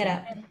 I'm pulling it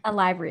up. seriously. A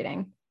live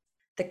reading.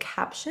 The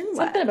caption was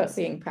Something about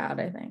being proud,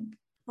 I think.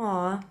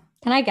 Aw.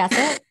 Can I guess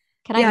it?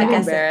 Can Yeah, I I'm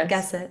guess? embarrassed.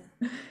 guess it.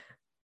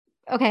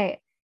 Okay.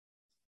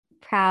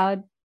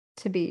 Proud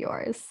to be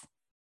yours.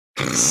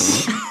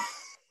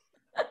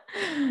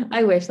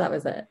 I wish that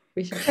was it.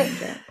 We should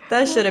change it.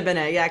 That should have been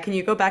it. Yeah, can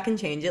you go back and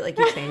change it like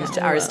you changed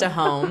I ours to will.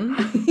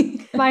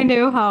 home? My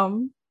new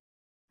home.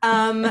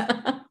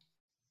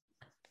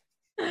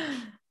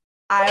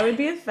 I would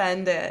be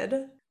offended.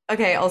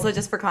 Okay, also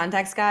just for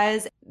context,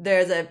 guys,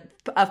 there's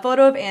a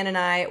photo of Anne and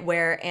I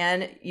where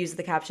Anne used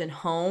the caption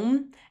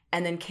home,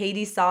 and then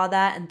Katie saw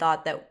that and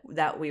thought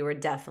that we were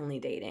definitely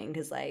dating,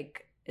 because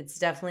like it's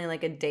definitely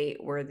like a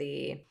date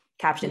worthy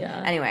caption.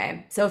 Yeah.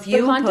 Anyway, so if For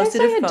you context,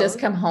 posted I a had photo, just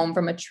come home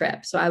from a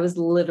trip, so I was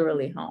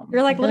literally home.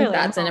 You're, like, I feel literally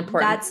that's an home.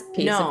 important That's-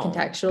 piece no. of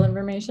contextual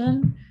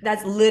information.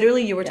 that's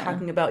literally you were Yeah.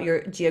 talking about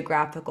your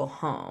geographical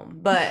home.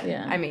 But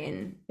Yeah. I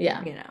mean,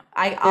 Yeah. you know,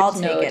 I'll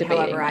There's take no it debating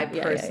however I that.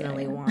 Yeah,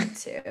 personally yeah. want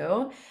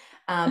to.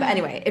 But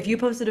anyway, if you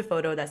posted a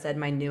photo that said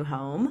my new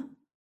home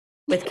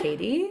with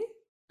Katie,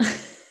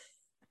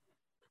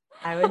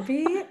 I would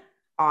be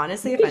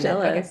honestly I'd be offended.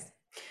 Okay. jealous.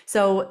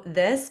 So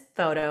this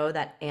photo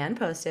that Anne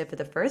posted for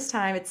the first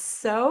time, it's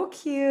so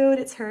cute.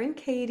 It's her and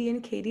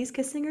Katie's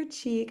kissing her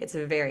cheek. It's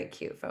a very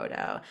cute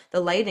photo. The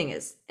lighting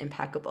is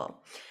impeccable.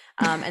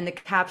 And the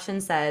caption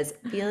says,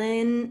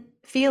 feeling,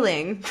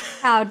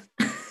 Proud.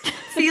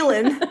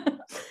 feeling.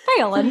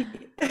 Failing.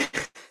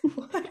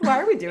 Why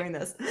are we doing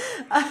this?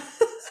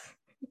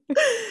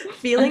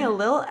 Feeling a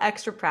little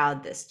extra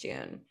proud this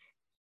June.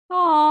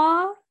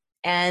 Aw.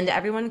 And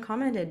everyone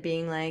commented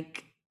being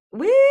like,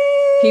 woo!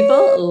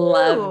 People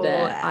loved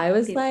it. I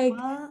was People like,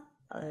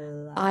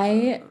 loved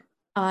I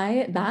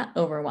it. that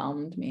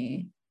overwhelmed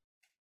me.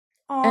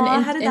 Aw,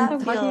 in- how did in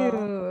that So feel?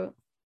 cute.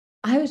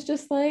 I was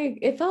just like,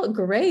 it felt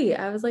great.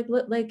 I was like,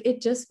 like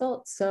it just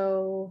felt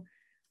so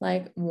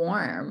like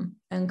warm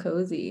and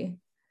cozy.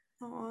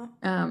 Aw.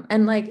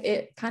 And like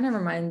it kind of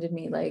reminded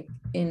me, like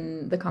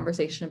in the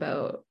conversation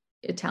about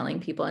telling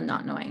people and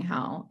not knowing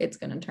how it's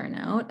going to turn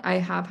out. I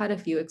have had a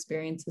few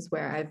experiences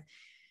where I've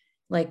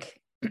like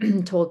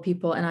told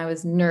people and I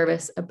was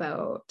nervous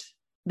about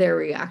their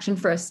reaction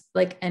for us,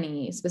 like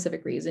any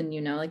specific reason,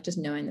 you know, like just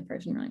knowing the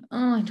person, you're like,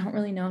 oh, I don't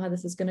really know how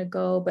this is going to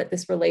go, but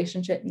this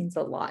relationship means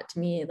a lot to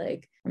me.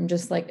 Like, I'm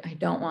just like, I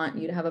don't want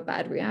you to have a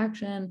bad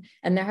reaction.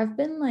 And there have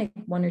been like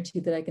one or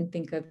two that I can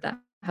think of that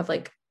have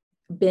like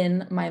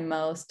been my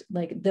most,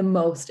 like the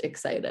most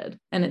excited.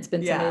 And it's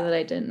been somebody Yeah. that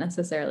I didn't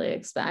necessarily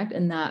expect.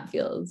 And that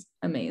feels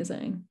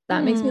amazing.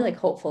 That makes me like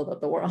hopeful about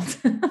the world.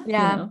 you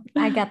Yeah, know?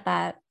 I get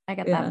that. I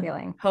get Yeah. that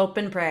feeling. Hope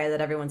and pray that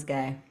everyone's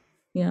gay.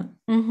 Yeah.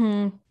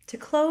 Mm-hmm. To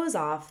close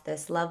off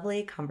this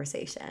lovely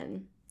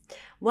conversation,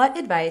 what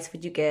advice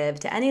would you give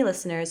to any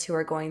listeners who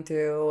are going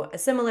through a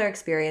similar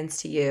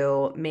experience to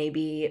you,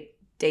 maybe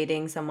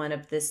dating someone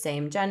of the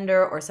same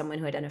gender or someone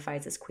who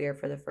identifies as queer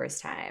for the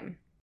first time?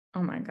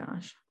 Oh my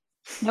gosh.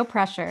 No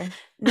pressure.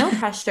 No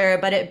pressure,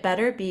 but it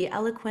better be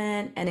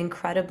eloquent and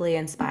incredibly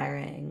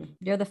inspiring.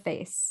 You're the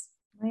face.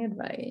 My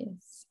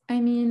advice. I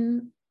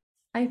mean,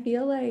 I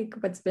feel like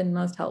what's been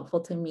most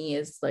helpful to me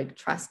is like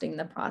trusting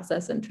the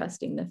process and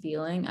trusting the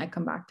feeling. I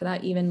come back to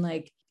that. Even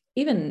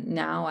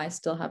now, I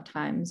still have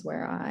times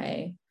where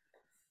I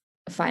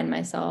find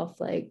myself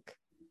like,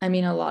 I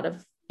mean, a lot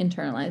of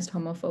internalized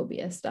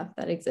homophobia stuff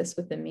that exists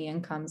within me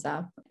and comes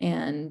up,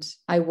 and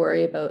I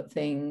worry about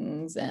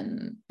things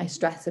and I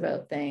stress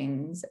about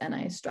things and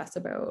I stress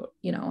about,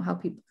 you know, how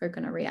people are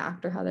going to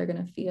react or how they're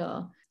going to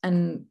feel,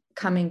 and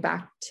coming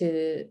back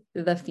to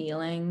the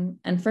feeling.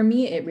 And for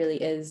me, it really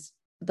is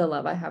the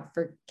love I have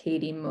for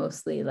Katie,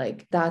 mostly.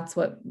 Like that's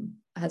what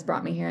has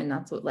brought me here, and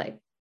that's what like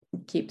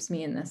keeps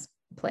me in this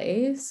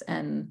place.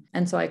 And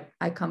so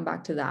I come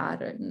back to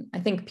that. And I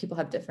think people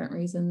have different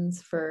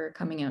reasons for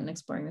coming out and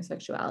exploring their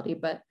sexuality,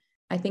 but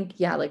I think,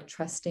 yeah, like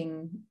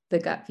trusting the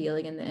gut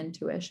feeling and the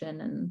intuition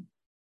and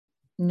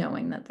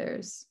knowing that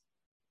there's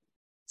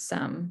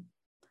some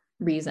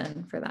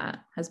reason for that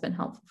has been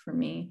helpful for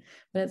me,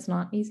 but it's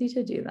not easy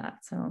to do that.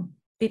 So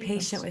Be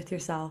patient with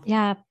yourself.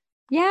 Yeah.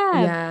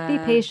 Yeah. Be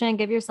Yeah. patient.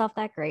 Give yourself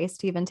that grace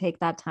to even take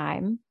that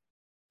time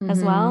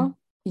as well.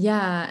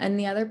 Yeah. And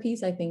the other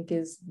piece I think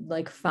is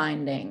like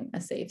finding a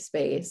safe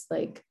space.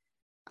 Like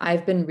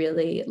I've been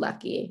really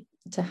lucky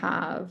to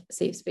have a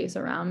safe space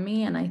around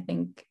me. And I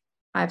think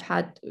I've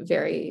had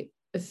very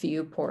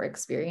few poor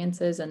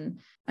experiences,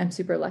 and I'm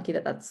super lucky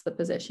that that's the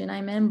position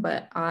I'm in,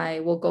 but I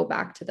will go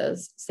back to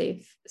those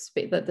safe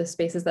space, the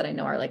spaces that I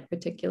know are like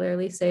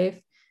particularly safe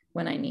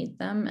when I need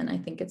them. And I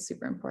think it's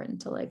super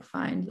important to like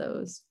find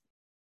those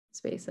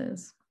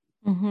spaces.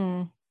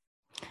 Mm-hmm.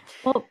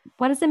 Well,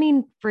 what does it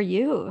mean for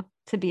you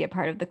to be a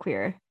part of the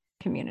queer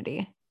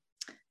community?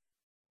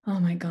 Oh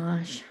my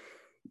gosh.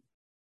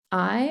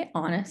 I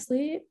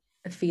honestly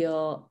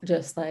feel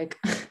just like,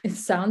 it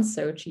sounds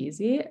so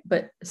cheesy,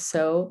 but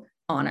so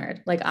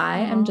honored. Like I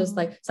am just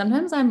like,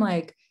 sometimes I'm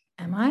like,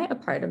 am I a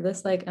part of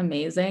this like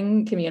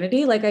amazing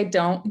community? Like I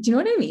don't, do you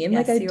know what I mean?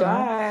 Yes, like I you don't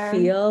are.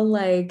 feel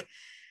like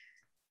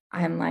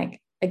I'm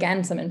like,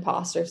 again, some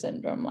imposter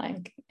syndrome.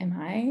 Like, am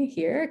I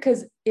here?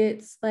 Because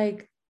it's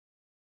like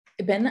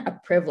been a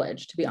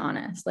privilege, to be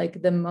honest.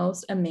 Like the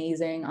most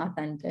amazing,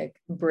 authentic,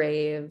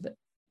 brave,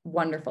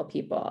 wonderful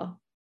people.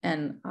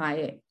 And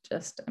I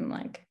just am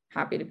like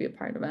happy to be a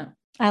part of it.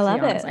 I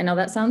love it. I know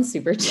that sounds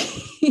super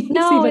cheesy,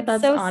 No, but it's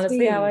that's so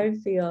honestly how I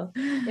sweet. feel.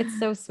 It's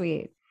so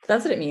sweet.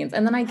 That's what it means.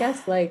 And then I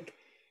guess like,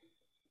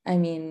 I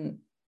mean,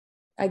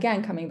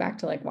 again, coming back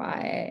to like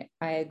why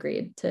I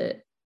agreed to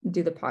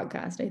do the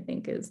podcast, I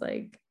think is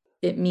like,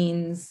 it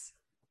means,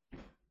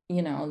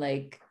 you know,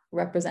 like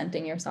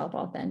representing yourself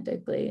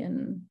authentically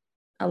and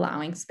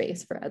allowing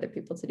space for other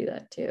people to do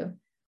that too.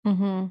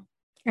 Mm-hmm.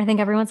 I think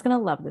everyone's going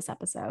to love this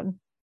episode.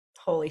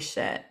 Holy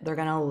shit. They're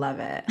going to love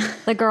it.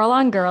 The girl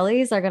on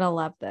girlies are going to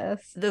love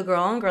this. The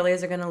girl and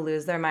girlies are going to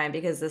lose their mind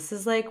because this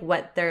is like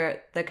what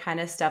they're the kind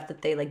of stuff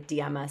that they like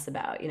DM us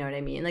about. You know what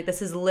I mean? Like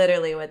this is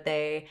literally what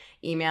they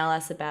email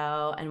us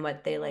about and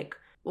what they like.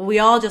 We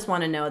all just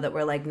want to know that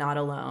we're like not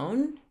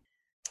alone.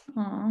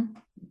 Aww.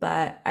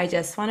 But I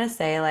just want to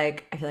say,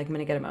 like, I feel like I'm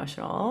going to get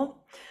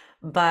emotional,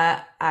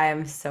 but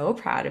I'm so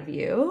proud of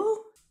you.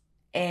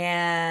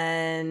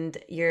 And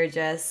you're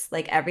just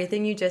like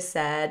everything you just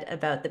said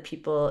about the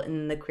people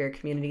in the queer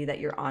community that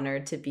you're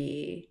honored to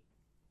be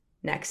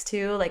next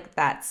to, like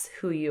that's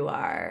who you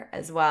are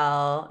as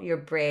well. You're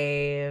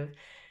brave.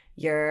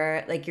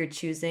 You're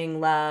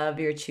choosing love,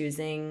 you're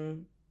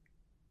choosing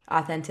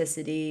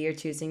authenticity, you're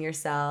choosing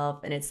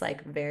yourself, and it's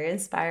like very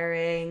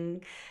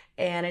inspiring.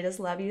 And I just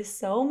love you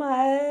so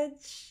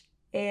much.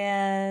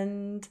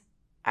 And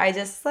I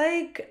just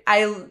like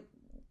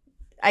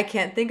I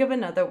can't think of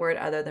another word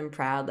other than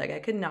proud. Like I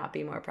could not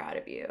be more proud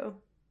of you.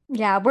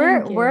 Yeah,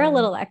 Thank we're a you.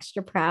 little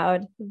extra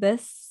proud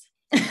this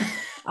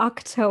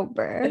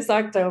October. It's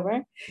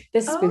October,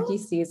 this Oh. spooky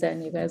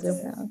season. You guys are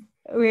proud.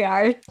 We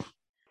are.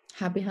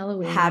 Happy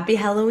Halloween. Happy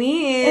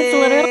Halloween. It's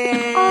literally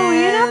a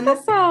Halloween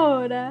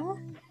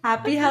episode.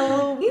 Happy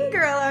Halloween,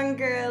 girl on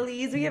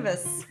girlies. We have a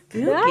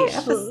spooky Gosh.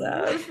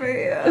 episode for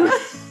you.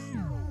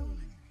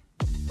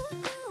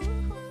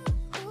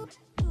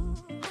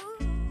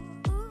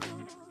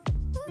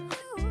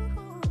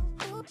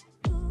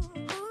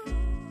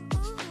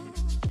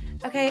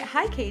 Okay,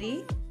 hi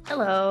Katie.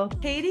 Hello.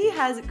 Katie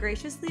has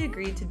graciously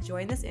agreed to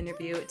join this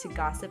interview to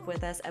gossip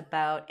with us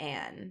about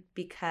Anne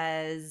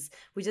because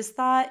we just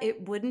thought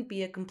it wouldn't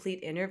be a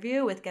complete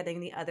interview with getting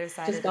the other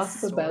side Just of the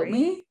gossip story. about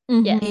me.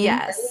 Yeah. Mhm.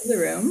 Yes. The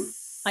room?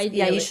 Yeah,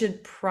 Ideally. you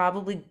should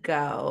probably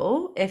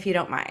go if you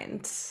don't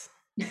mind. It's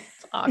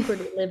awkward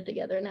we live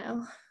together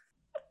now.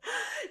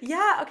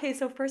 Yeah, okay,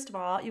 so first of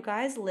all, you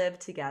guys live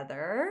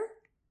together.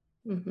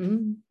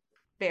 Mm-hmm.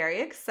 Very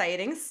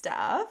exciting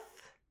stuff.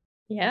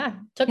 Yeah.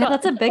 Yeah,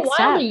 that's a big while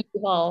step. to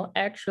U-Haul,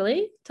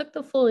 actually. Took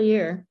the full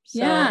year. So.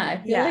 Yeah, I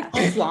feel Yeah. like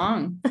it's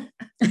long.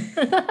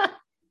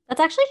 That's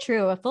actually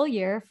true. A full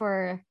year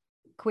for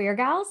queer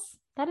gals.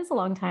 That is a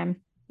long time.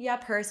 Yeah,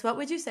 Purse, what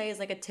would you say is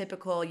like a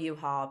typical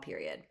U-Haul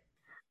period?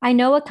 I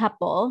know a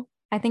couple.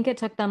 I think it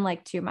took them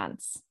like 2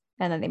 months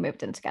and then they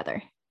moved in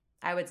together.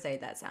 I would say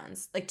that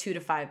sounds like 2 to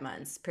 5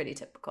 months, pretty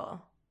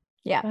typical.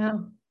 Yeah.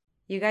 Wow.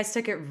 You guys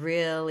took it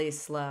really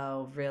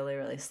slow, really,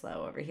 really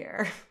slow over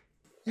here.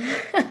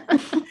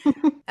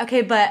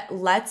 Okay, but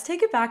let's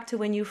take it back to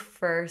when you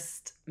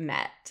first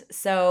met.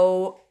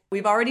 So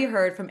we've already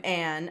heard from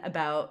Anne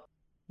about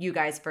you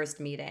guys first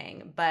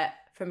meeting, but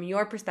from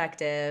your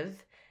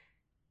perspective,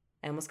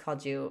 I almost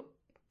called you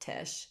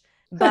Tish,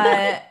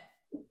 but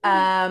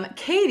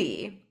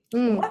Katie,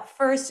 Mm. what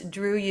first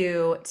drew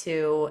you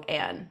to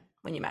Anne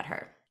when you met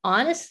her?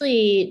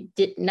 Honestly,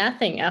 did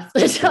nothing off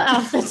the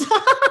top.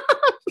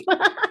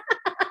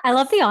 I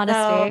love the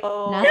honesty.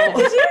 So- Nothing.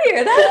 Did you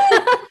hear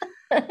that?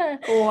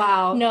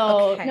 Wow.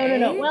 No.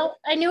 Okay. Well,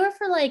 I knew her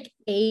for like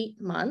 8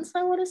 months,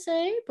 I want to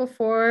say,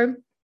 before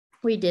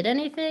we did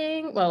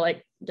anything. Well,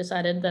 like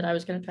decided that I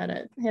was going to try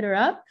to hit her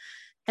up.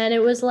 And it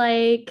was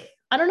like,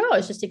 I don't know, I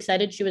was just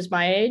excited she was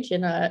my age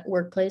in a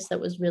workplace that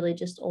was really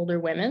just older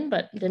women,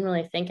 but didn't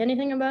really think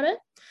anything about it.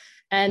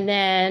 And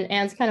then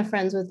Anne's kind of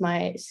friends with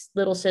my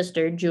little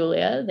sister,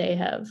 Julia. They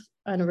have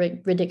a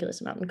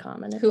ridiculous amount in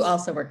common. Who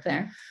also worked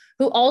there?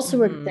 Who also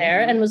worked Mhm.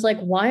 there and was like,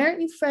 why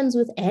aren't you friends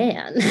with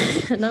Anne?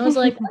 And I was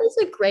like, that is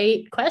a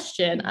great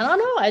question. I don't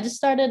know. I just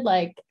started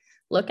like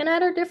looking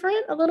at her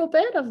different a little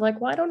bit of like,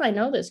 why don't I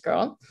know this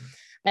girl?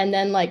 And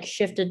then like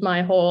shifted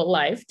my whole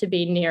life to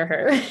be near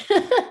her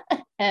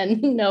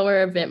and know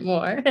her a bit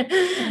more.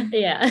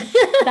 Yeah.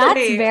 That's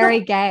Wait.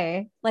 very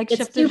gay. Like It's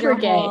shifted your super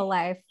gay. whole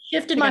life.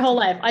 Shifted to my get whole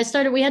to know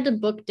life. We had to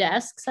book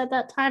desks at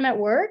that time at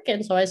work.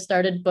 And so I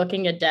started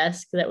booking a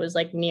desk that was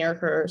like near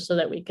her so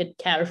that we could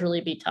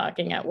casually be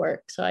talking at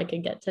work so I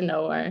could get to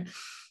know her.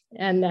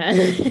 And then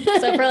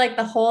So for like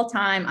the whole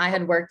time I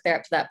had worked there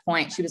up to that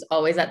point, she was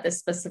always at this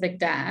specific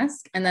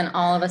desk. And then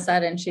all of a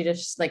sudden she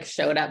just like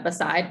showed up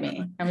beside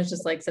me. I was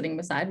just like sitting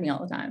beside me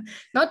all the time.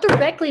 not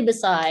directly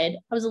beside,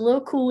 I was a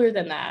little cooler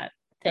than that.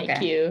 Thank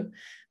Okay. you.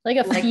 Like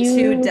a Like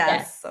few 2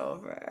 desks. desks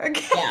over.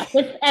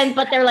 Yeah.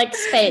 But they're like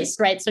spaced,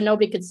 right? So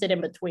nobody could sit in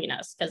between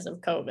us because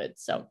of COVID.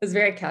 So It was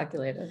very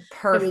calculated. it was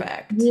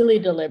Perfect. really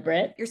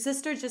deliberate. Your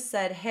sister just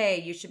said, hey,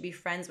 you should be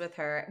friends with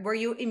her. Were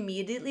you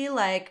immediately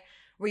like,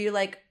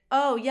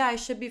 oh yeah, I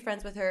should be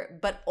friends with her,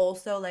 but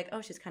also like, oh,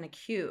 she's kind of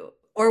cute?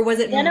 Or was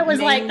it Then I was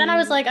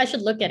mainly- like, I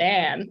should look at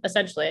Anne,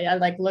 essentially. I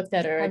like looked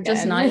at her. I'm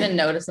just again. not even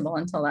noticeable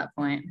until that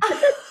point.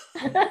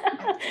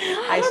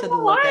 I should don't know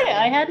look why. at it.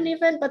 I hadn't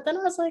even, but then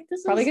I was like,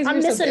 Probably 'cause I'm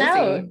you were so missing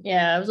out. busy.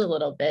 Yeah, it was a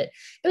little bit.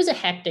 It was a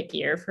hectic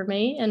year for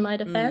me in my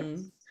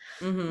defense,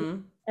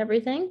 Mm-hmm.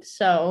 everything.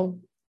 So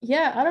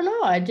yeah, I don't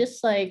know. I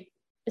just like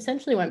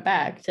essentially went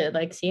back to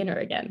like seeing her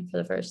again for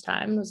the first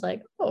time. I was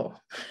like, oh,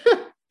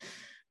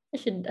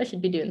 I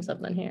should be doing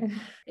something here.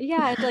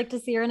 Yeah, I'd like to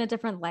see her in a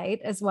different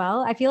light as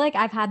well. I feel like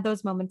I've had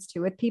those moments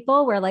too with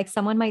people where like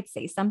someone might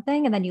say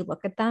something and then you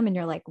look at them and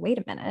you're like, wait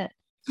a minute.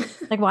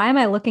 Like, why am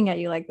I looking at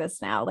you like this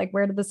now? Like,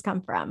 where did this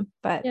come from?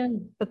 But Yeah.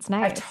 that's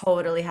I've nice.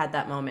 totally had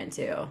that moment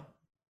too.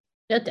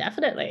 Yeah,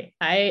 definitely.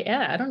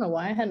 I don't know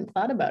why I hadn't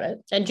thought about it.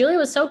 And Julia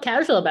was so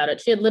casual about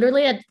it. She had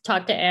literally had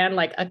talked to Anne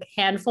like a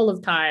handful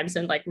of times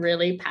and like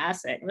really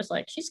passing. It was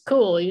like, she's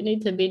cool. You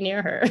need to be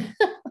near her.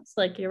 It's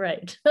like, you're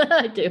right.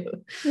 I do.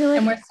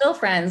 And we're still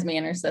friends, me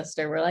and her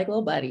sister. We're like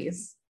little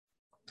buddies.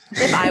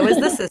 If I was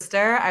the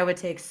sister, I would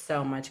take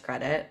so much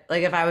credit.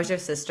 Like if I was your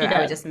sister, She I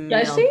would does. just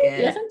Does milk she?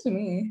 it. Listen to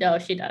me. No,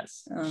 she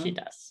does. Oh. She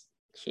does.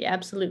 She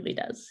absolutely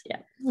does.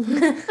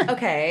 Yeah.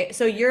 Okay,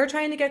 so you're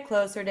trying to get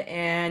closer to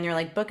Anne. You're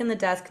like booking the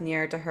desk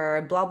near to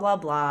her, blah, blah,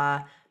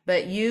 blah.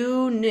 But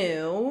you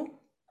knew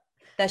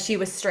that she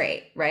was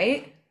straight,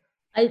 right?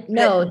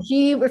 No,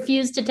 she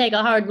refused to take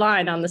a hard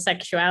line on the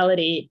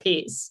sexuality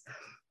piece.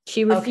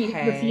 She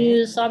Okay.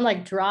 refused. So I'm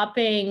like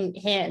dropping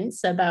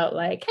hints about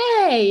like,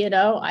 hey,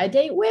 I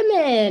date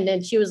women.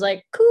 And she was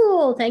like,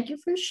 cool, thank you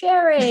for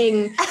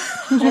sharing.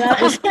 And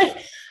I was like,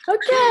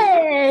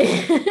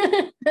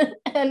 okay.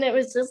 And it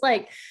was just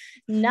like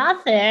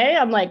nothing.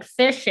 I'm like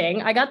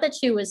fishing. I got that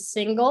she was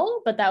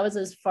single, but that was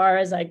as far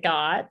as I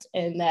got,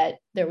 and that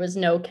there was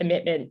no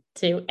commitment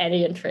to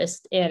any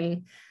interest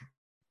in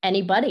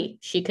anybody.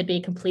 She could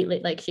be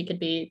she could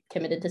be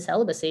committed to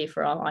celibacy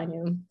for all I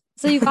knew.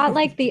 So you got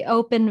like the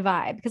open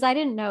vibe, because I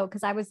didn't know,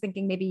 because I was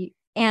thinking maybe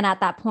Anne at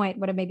that point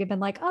would have maybe been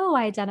like, oh,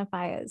 I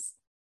identify as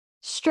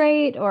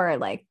straight, or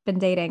like been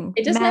dating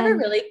It just never men.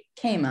 really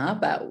came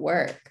up at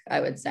work, I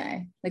would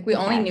say. Like we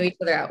only Okay. knew each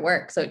other at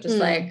work. So it just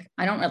Hmm. like,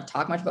 I don't really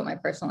talk much about my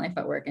personal life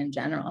at work in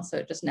general. So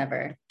it just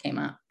never came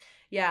up.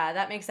 Yeah,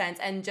 that makes sense.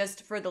 And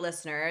just for the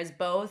listeners,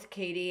 both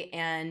Katie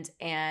and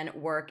Anne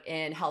work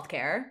in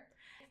healthcare.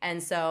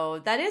 And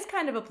so that is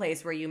kind of a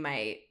place where you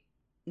might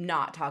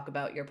not talk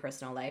about your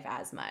personal life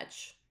as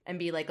much and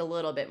be like a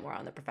little bit more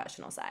on the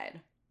professional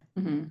side.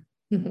 Mhm.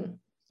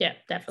 Yeah,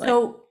 definitely.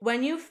 So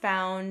when you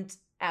found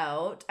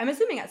out, I'm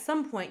assuming at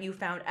some point you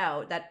found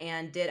out that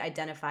Anne did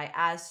identify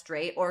as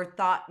straight, or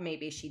thought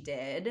maybe she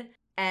did.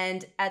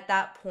 And at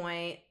that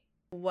point,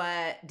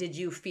 what did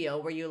you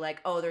feel? Were you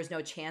like, oh, there's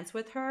no chance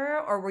with her?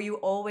 Or were you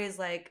always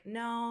like,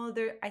 no,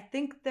 I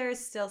think there's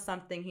still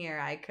something here.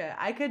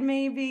 I could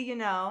maybe, you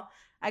know,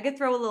 I could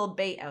throw a little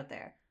bait out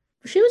there.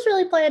 She was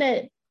really playing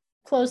it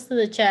close to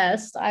the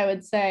chest, I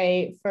would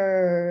say,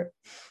 for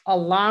a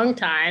long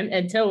time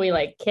until we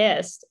like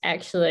kissed.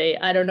 Actually,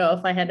 I don't know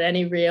if I had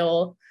any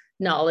real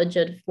knowledge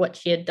of what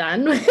she had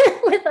done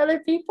with other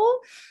people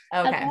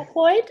at that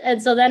point.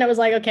 And so then it was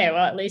like, okay,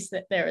 well, at least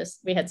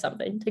we had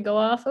something to go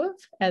off of.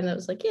 And it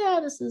was like, yeah,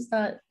 this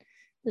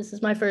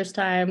is my first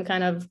time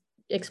kind of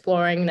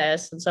exploring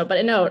this. And so,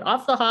 but no,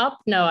 off the hop,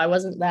 no, I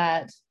wasn't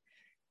that.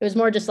 It was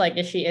more just like,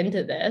 is she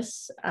into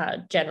this?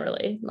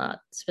 Generally, not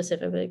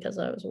specifically because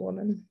I was a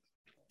woman.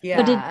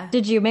 Yeah. But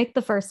did you make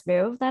the first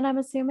move then, I'm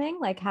assuming?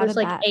 Like how There's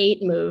did like 8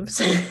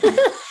 moves.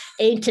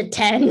 8 to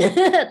 10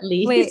 at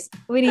least. Wait,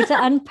 we need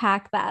to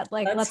unpack that.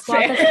 Like, let's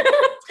walk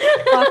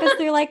us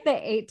through like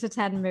the 8 to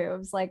 10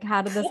 moves. Like,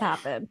 how did this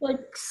happen? Like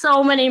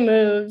so many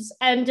moves,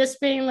 and just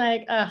being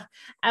like,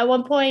 at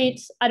one point,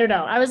 I don't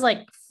know, I was like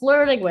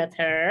flirting with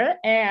her,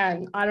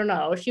 and I don't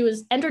know, she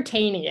was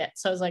entertaining it.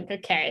 So I was like,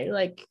 okay,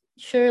 like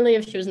surely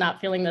if she was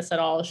not feeling this at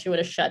all, she would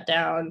have shut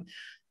down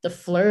the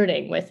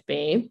flirting with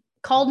me.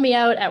 Called me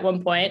out at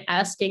one point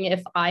asking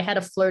if I had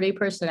a flirty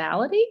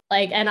personality.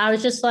 Like, and I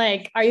was just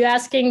like, are you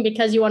asking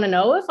because you want to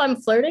know if I'm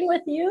flirting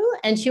with you?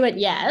 And she went,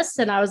 yes.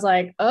 And I was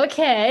like,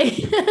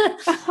 okay.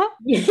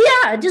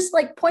 Yeah, just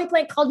like point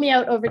blank called me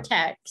out over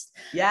text.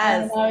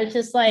 Yes. And I was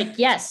just like,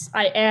 yes,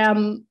 I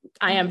am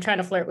trying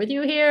to flirt with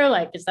you here.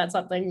 Like, is that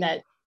something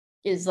that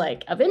is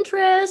like of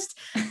interest?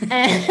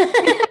 And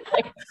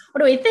like,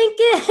 what are we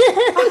thinking?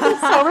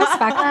 So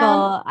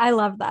respectful. I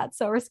love that.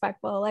 So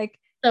respectful. Like,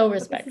 so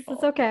respectful.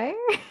 It's okay.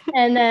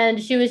 And then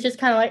she was just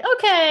kind of like,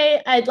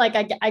 okay,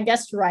 I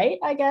guessed right,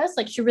 I guess.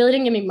 Like she really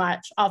didn't give me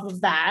much off of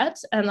that.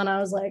 And then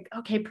I was like,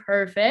 okay,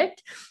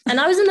 perfect. And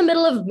I was in the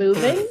middle of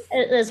moving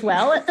as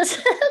well at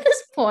this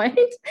point.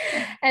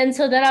 And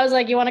so then I was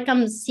like, you want to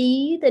come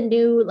see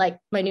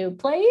my new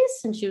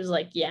place? And she was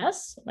like,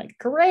 yes. I'm like,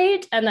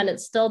 great. And then it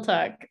still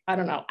took, I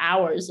don't know,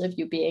 hours of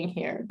you being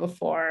here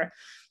before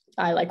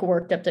I like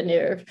worked up the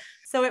nerve.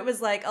 So it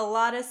was like a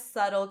lot of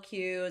subtle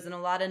cues and a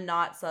lot of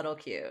not subtle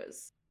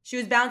cues. She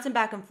was bouncing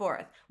back and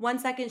forth. 1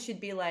 second she'd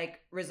be like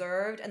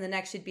reserved, and the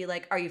next she'd be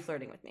like, are you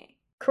flirting with me?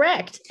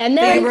 Correct. And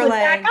then would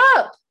back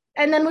up.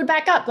 And then would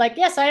back up like,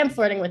 yes, I am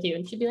flirting with you.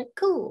 And she'd be like,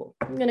 cool,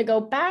 I'm going to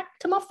go back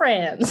to my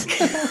friends.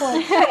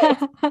 Like, hey,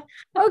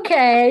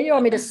 okay, you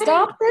want me to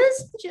stop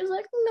this? And she was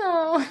like,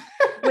 no.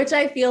 Which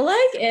I feel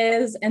like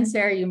is, and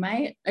Sarah, you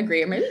might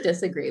agree or maybe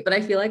disagree, but I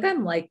feel like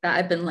I'm like that.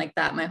 I've been like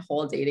that my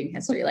whole dating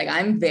history. Like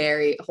I'm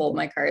very hold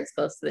my cards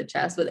close to the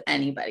chest with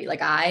anybody.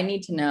 Like I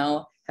need to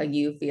know how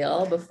you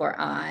feel before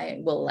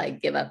I will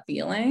like give up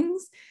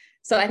feelings.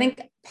 So I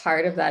think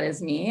part of that is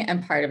me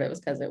and part of it was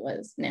because it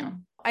was new.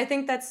 I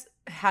think that's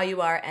how you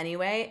are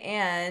anyway.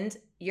 And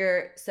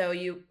so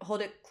you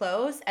hold it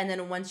close. And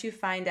then once you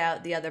find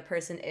out the other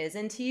person is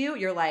into you,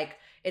 you're like,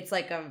 it's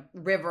like a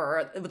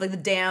river, like the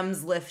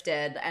dam's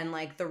lifted and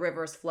like the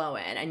river's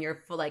flowing and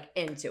you're like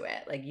into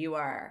it. Like you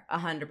are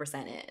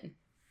 100% in.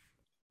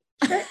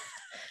 Sure.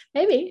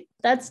 Maybe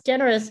that's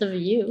generous of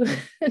you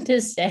to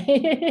say.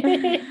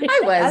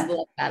 I was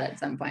like that at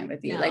some point with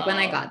you. No. Like when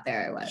I got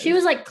there, I was. She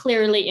was like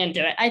clearly into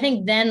it. I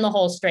think then the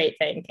whole straight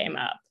thing came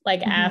up.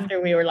 Like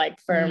after we were like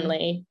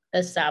firmly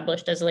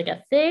established as like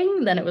a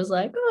thing, then it was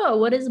like, oh,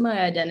 what is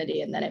my identity?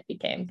 And then it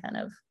became kind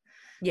of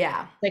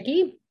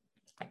tricky.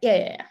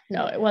 Yeah.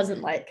 No, it wasn't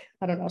like,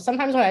 I don't know.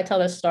 Sometimes when I tell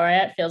this story,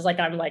 it feels like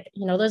I'm like,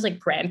 you know, those like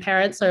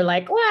grandparents are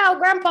like, wow,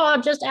 grandpa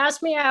just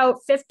asked me out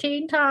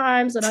 15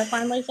 times and I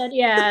finally said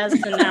yes.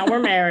 And now we're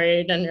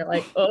married. And you're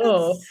like,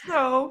 oh,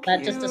 so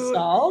that just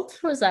assault?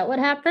 Was that what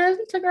happened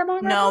to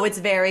grandma? No, it's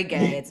very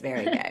gay. It's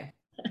very gay.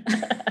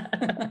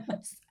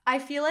 I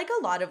feel like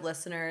a lot of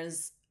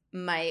listeners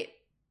might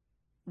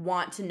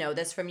want to know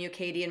this from you,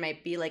 Katie, and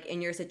might be like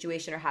in your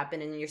situation or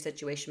happened in your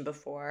situation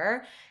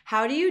before.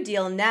 How do you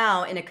deal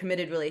now in a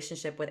committed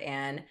relationship with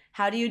Anne?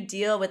 How do you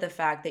deal with the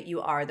fact that you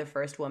are the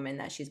first woman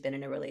that she's been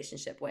in a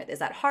relationship with? Is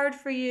that hard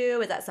for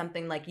you? Is that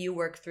something like you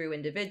work through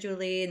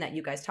individually and that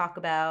you guys talk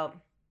about?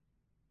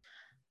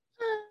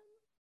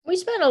 We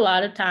spent a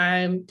lot of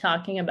time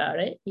talking about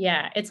it.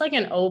 Yeah, it's like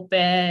an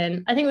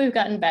open, I think we've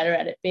gotten better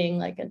at it being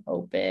like an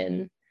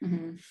open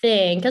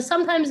thing, because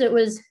sometimes it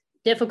was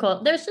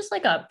difficult. There's just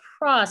like a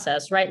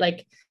process, right?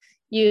 Like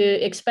you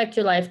expect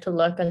your life to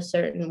look a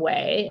certain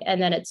way and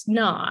then it's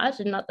not,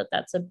 and not that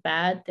that's a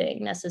bad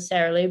thing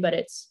necessarily, but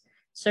it's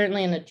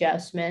certainly an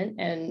adjustment,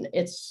 and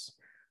it's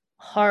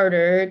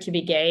harder to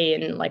be gay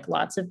in like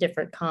lots of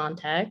different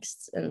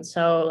contexts. And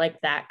so like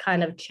that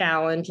kind of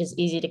challenge is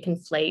easy to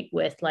conflate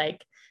with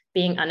like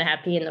being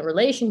unhappy in the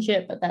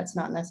relationship, but that's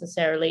not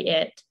necessarily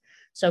it.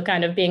 So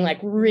kind of being like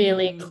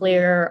really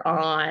clear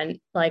on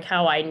like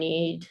how I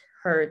need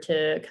her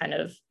to kind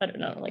of, I don't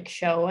know, like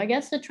show, I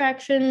guess,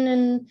 attraction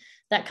and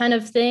that kind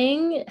of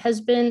thing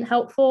has been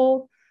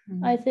helpful.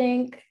 I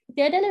think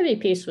the identity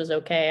piece was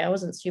okay. I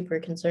wasn't super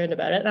concerned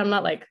about it. I'm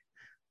not like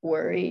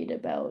worried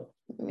about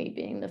me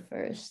being the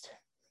first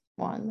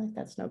one. Like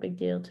that's no big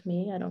deal to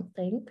me, I don't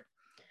think.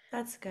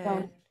 That's good.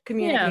 Yeah.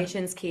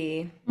 Communication's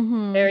key.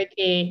 Mhm. Very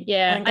key.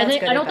 Yeah. I think that's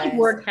good I don't think advice.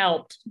 work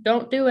helped.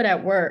 Don't do it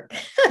at work.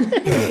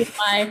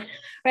 My Don't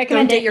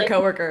recommendation. date your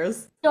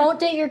coworkers. Don't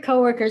date your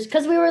coworkers,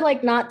 because we were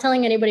like not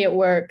telling anybody at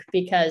work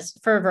because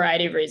for a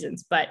variety of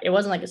reasons, but it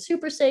wasn't like a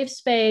super safe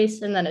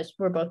space. And then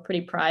we're both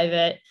pretty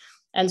private.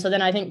 And so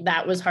then I think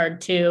that was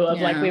hard too, of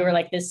like, we Yeah. were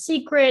like this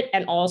secret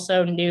and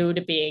also new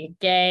to being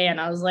gay. And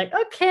I was like,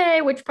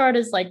 okay, which part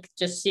is like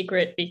just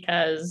secret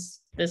because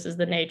this is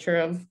the nature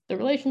of the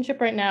relationship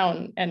right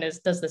now? And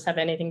does this have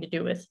anything to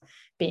do with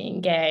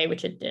being gay?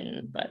 Which it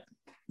didn't, but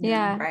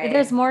Yeah, Right.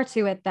 there's more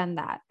to it than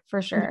that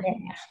for sure.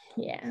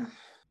 yeah,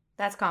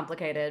 That's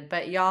complicated,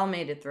 but y'all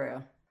made it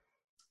through.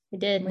 we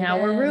did. We Now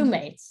we're did.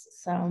 roommates.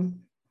 So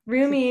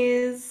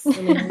Roomies.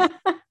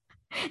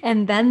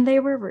 And then they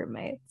were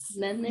roommates.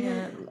 then they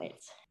Yeah. were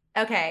roommates.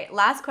 Okay,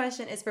 last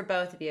question is for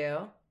both of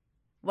you.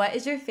 What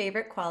is your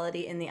favorite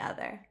quality in the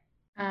other?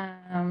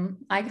 I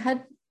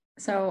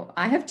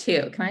have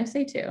two. Can I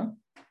say two?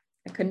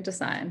 I couldn't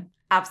decide.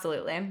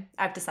 Absolutely.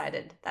 I've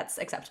decided that's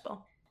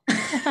acceptable.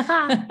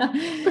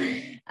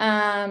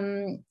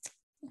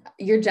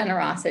 Your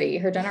generosity,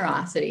 her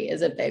generosity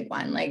is a big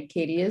one. Like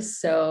Katie is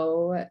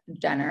so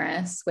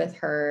generous with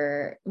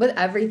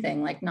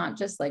everything, like not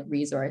just like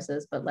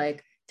resources, but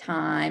like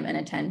time and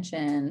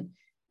attention.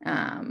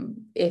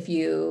 If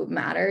you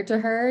matter to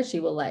her, she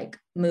will like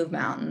move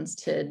mountains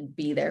to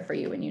be there for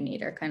you when you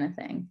need her, kind of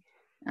thing.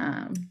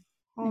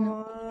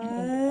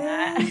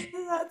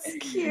 That's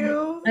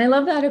cute. I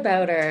love that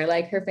about her.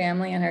 Like her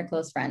family and her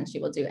close friends, she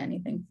will do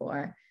anything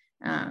for.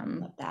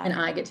 Love that. And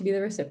I get to be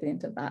the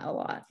recipient of that a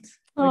lot, which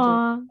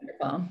Aw. is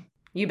wonderful.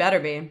 You better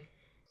be.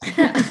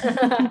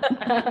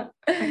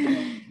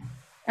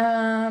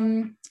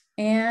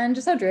 And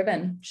just how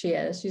driven she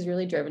is. She's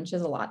really driven. She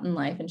has a lot in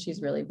life and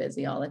she's really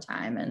busy all the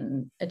time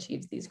and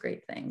achieves these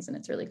great things. And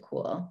it's really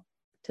cool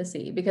to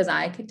see because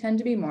I could tend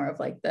to be more of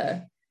like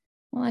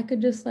I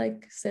could just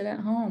like sit at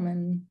home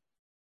and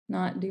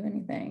not do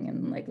anything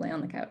and like lay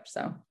on the couch.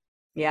 So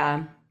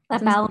Yeah.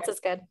 That balance is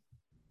good.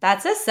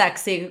 That's a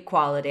sexy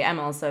quality. I'm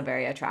also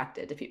very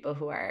attracted to people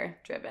who are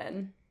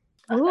driven.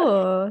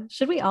 Ooh,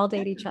 should we all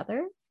date each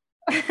other?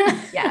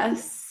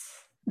 Yes.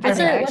 What's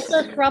Okay. a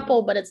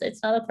throuple? But it's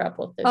not a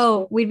throuple. There's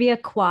Oh, we'd be a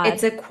quad.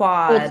 It's a oh, it's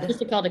quad.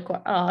 just called a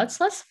quad. Oh, it's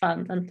less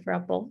fun than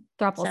throuple.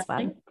 Throuple's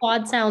fun.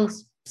 Quad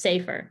sounds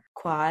safer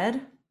Quad?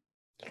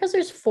 because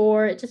there's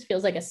 4. It just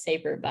feels like a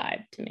safer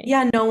vibe to me.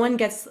 Yeah, no one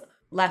gets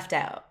left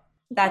out.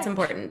 That's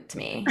important to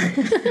me.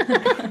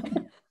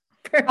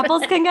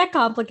 Couples can get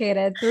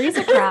complicated. 3's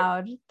a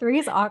crowd.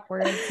 3's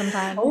awkward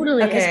sometimes.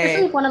 Totally, Okay.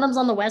 especially if one of them's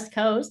on the West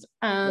Coast.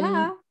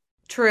 Yeah.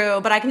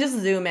 True, but I can just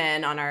zoom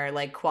in on our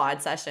like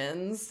quad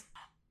sessions.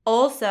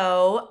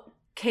 Also,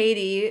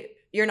 Katie,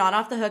 you're not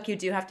off the hook. You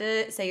do have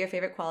to say your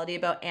favorite quality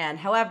about Anne.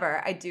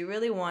 However, I do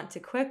really want to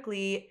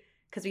quickly,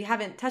 because we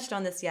haven't touched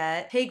on this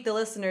yet, take the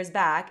listeners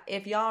back.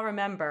 If y'all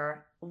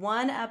remember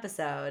one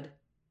episode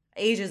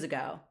ages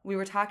ago, we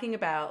were talking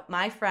about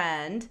my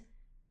friend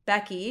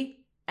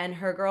Becky and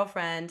her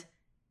girlfriend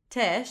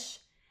Tish,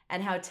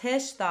 and how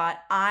Tish thought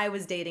I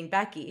was dating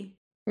Becky.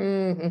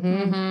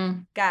 Mm-hmm.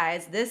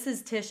 Guys, this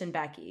is Tish and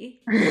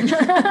Becky.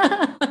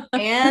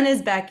 Anne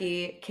is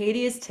Becky,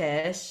 Katie is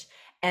Tish,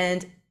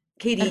 and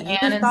Katie, And you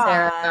Anne and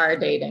Sarah thought- are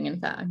dating, in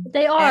fact.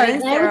 They are.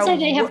 And And I would say Sarah,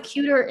 they have what-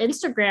 cuter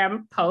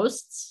Instagram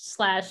posts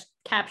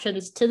 /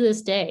 captions to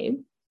this day.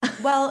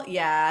 Well,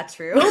 yeah,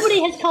 true.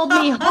 Nobody has called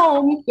me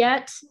home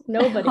yet.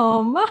 Nobody.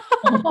 Home.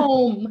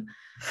 Home.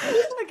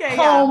 Okay,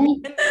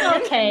 Home. yeah.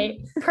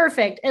 Okay,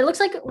 perfect. It looks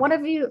like it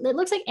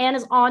looks like Anne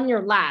is on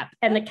your lap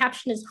and the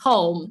caption is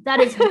home. That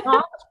is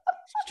not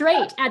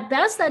straight. At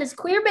best, that is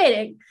queer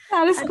baiting.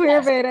 That is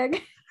queer baiting.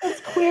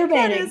 That's queer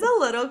That baiting. is a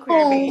little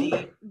queer Home.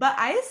 baity. But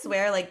I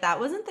swear, like, that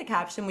wasn't the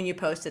caption when you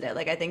posted it.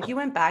 Like, I think you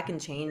went back and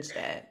changed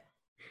it.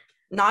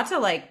 Not to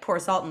like pour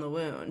salt in the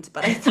wound,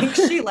 but I think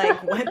she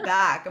like went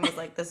back and was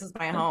like, "This is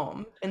my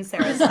home." In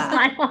Sarah's This is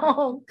my lap.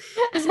 home.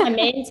 This is my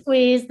main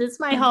squeeze. This is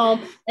my home.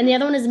 And the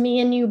other one is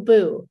me and you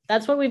boo.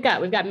 That's what we've got.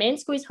 We've got main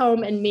squeeze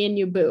home and me and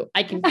you boo.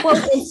 I can quote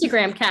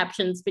Instagram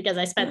captions because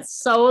I spent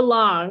so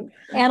long.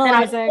 And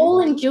I was Analyzing.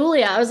 polling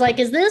Julia. I was like,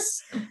 is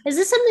this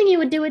something you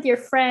would do with your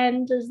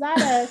friend? Is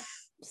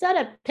that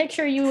a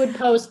picture you would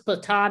post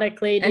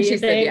platonically? Do And you she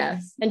said think?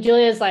 yes. And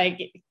Julia's like,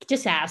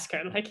 just ask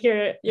her. Like,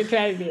 you're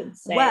driving me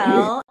insane.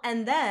 Well,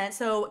 and then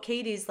so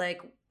Katie's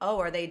like, "Oh,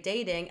 are they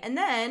dating?" And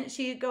then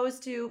she goes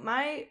to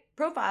my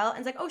profile and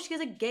it's like, "Oh, she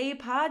has a gay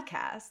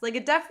podcast." Like,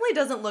 it definitely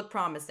doesn't look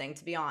promising,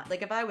 to be honest.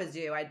 Like, if I was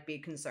you, I'd be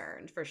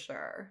concerned for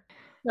sure.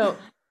 So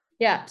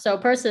yeah, so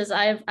Persis,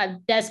 I've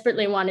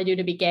desperately wanted you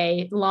to be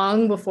gay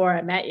long before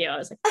I met you. I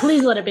was like,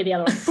 please let it be the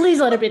other one. Please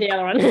let it be the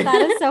other one.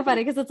 That is so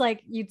funny because it's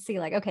like you'd see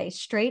like, okay,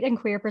 straight and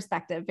queer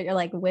perspective, but you're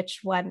like,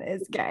 which one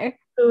is gay?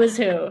 Who is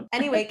who?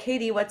 Anyway,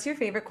 Katie, what's your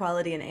favorite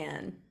quality in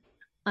Anne?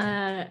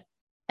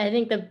 I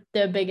think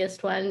the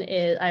biggest one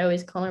is I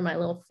always call her my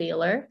little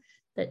feeler,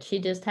 that she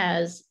just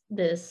has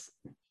this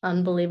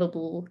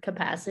unbelievable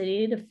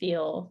capacity to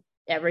feel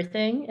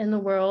everything in the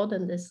world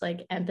and this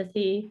like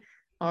empathy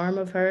arm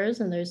of hers,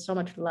 and there's so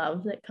much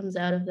love that comes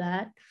out of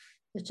that.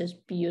 It's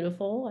just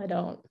beautiful. I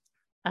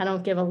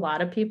don't give a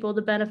lot of people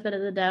the benefit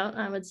of the doubt,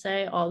 I would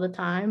say, all the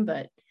time,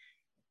 but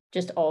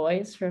just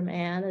always from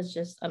Anne is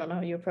just, I don't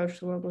know, you approach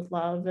the world with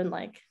love and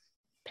like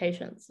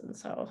patience. And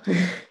so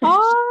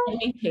Oh,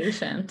 Being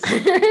patient.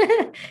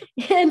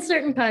 in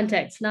certain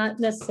contexts, not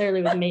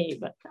necessarily with me,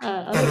 but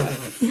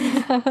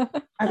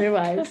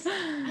otherwise.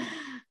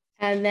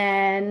 And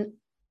then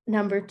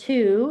number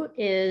 2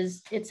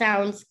 is, it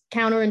sounds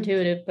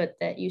counterintuitive, but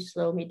that you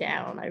slow me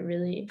down. I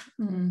really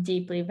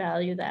deeply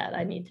value that.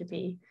 I need to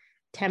be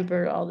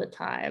tempered all the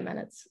time, and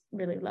it's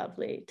really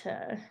lovely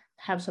to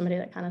have somebody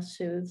that kind of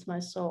soothes my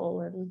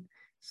soul and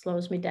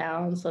slows me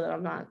down so that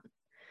I'm not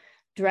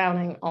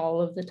drowning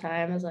all of the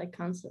time as I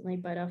constantly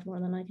bite off more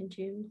than I can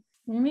chew.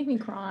 You make me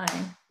cry.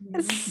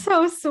 it's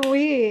so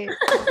sweet.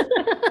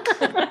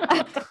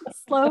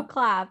 Slow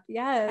clap. I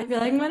Yes. feel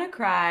like I'm gonna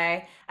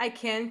cry. I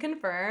can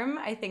confirm.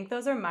 I think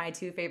those are my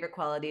 2 favorite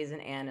qualities in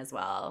Anne as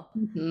well.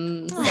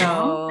 Mhm.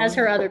 So As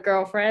her other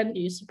girlfriend, do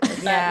you support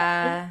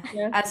that?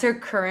 yeah, as her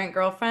current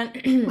girlfriend,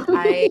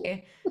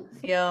 I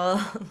feel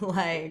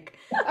like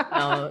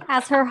no,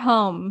 As her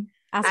home.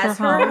 As her as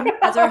her home.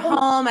 as her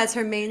home, as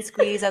her main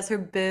squeeze, as her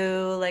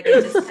boo. Like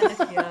I just kind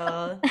of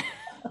feel,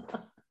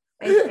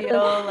 I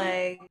feel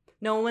like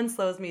no one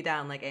slows me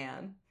down like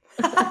Anne.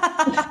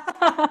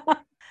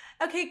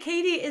 Okay,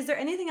 Katie, is there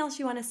anything else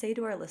you want to say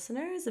to our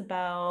listeners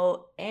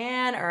about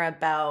Anne or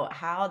about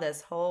how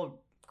this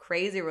whole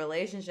crazy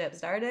relationship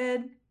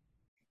started?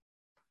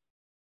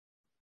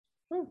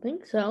 I don't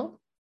think so.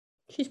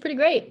 She's pretty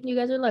great. You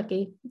guys are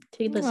lucky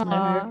to listen to her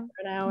Aw. for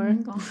an Oh hour.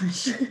 my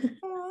gosh.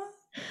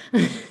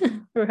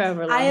 For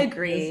however long. I it is.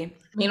 agree.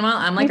 Meanwhile,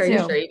 I'm like, Me are you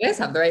too. sure you guys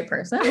have the right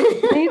person?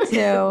 Me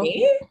too.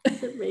 Me?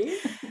 Is it me?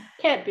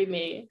 Can't be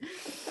me.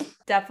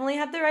 Definitely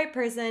have the right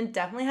person,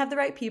 definitely have the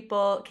right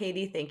people.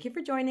 Katie, thank you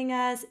for joining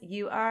us.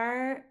 You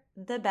are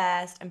the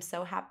best. I'm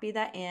so happy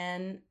that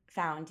Anne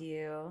found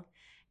you.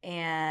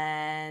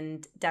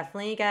 And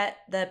definitely get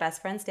the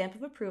best friend stamp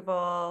of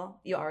approval.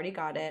 You already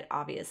got it,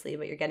 obviously,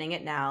 but you're getting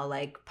it now,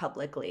 like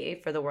publicly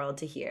for the world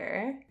to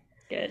hear.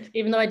 Good.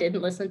 Even though I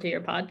didn't listen to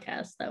your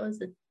podcast, that was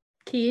the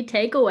key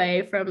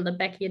takeaway from the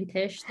Becky and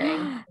Tish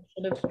thing.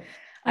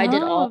 I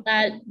did all Oh.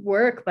 that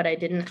work, but I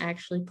didn't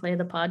actually play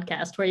the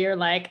podcast where you're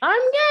like,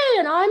 I'm gay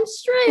and I'm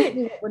straight.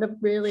 And it would have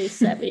really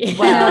set me.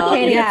 Well, No,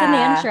 Katie, it's in the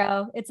yeah.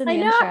 intro. It's in the I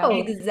know.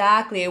 intro.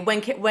 Exactly.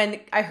 When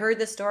I heard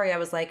the story, I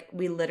was like,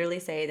 we literally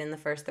say it in the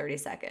first 30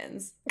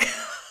 seconds.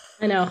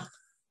 I know.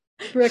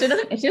 She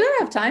doesn't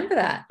have time for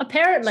that.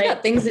 Apparently, She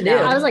got things to do.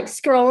 No. I was like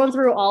scrolling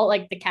through all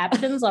like the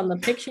captions on the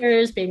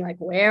pictures, being like,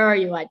 where are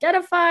you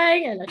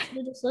identifying? And I should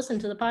have just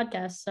listened to the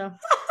podcast. So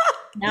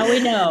now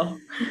we know.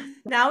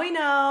 Now we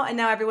know, and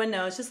now everyone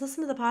knows. Just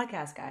listen to the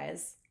podcast,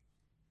 guys.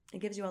 It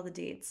gives you all the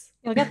deets.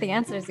 You'll get the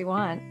answers you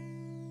want.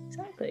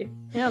 Exactly.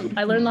 Yeah,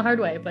 I learned the hard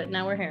way, but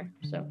now we're here.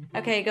 So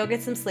Okay, go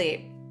get some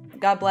sleep.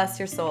 God bless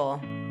your soul.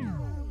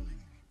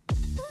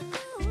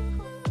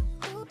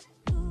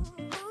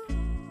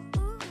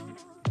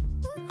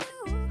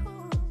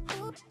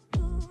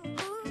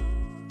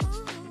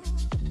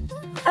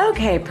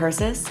 Okay,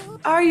 Persis,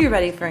 are you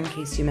ready for In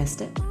Case You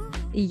Missed It?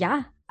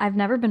 Yeah, I've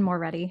never been more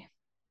ready.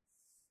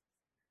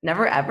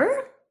 Never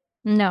ever?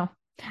 No,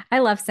 I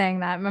love saying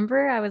that.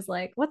 Remember, I was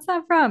like, what's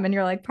that from? And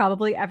you're like,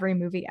 probably every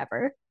movie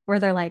ever, where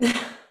they're like,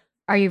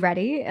 are you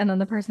ready? And then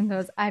the person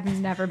goes, I've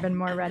never been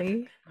more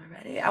ready. I'm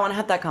ready. I want to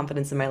have that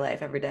confidence in my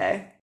life every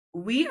day.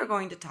 We are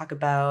going to talk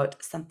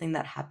about something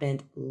that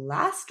happened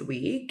last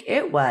week.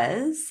 It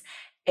was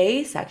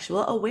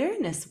Asexual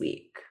Awareness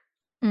Week.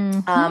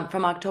 Mhm.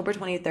 From October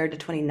 23rd to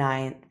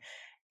 29th.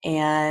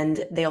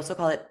 And they also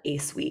call it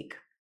Ace Week.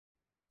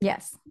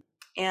 Yes.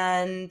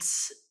 And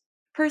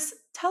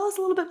tell us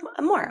a little bit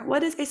more.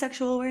 What is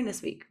Asexual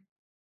Awareness Week?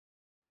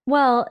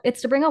 Well,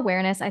 it's to bring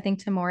awareness, I think,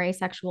 to more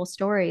asexual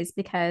stories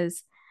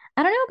because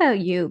I don't know about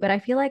you, but I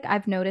feel like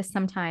I've noticed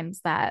sometimes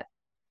that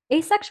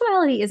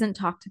asexuality isn't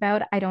talked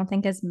about, I don't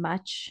think, as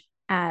much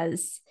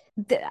as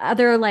the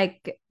other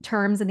like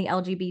terms in the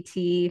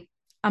LGBT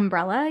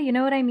umbrella. You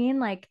know what I mean?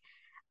 Like,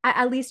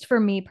 at least for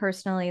me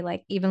personally,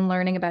 like even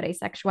learning about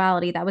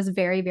asexuality, that was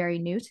very, very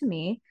new to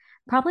me,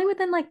 probably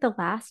within like the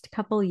last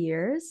couple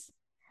years.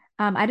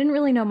 I didn't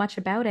really know much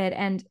about it.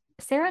 And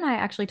Sarah and I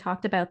actually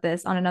talked about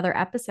this on another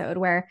episode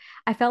where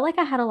I felt like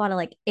I had a lot of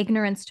like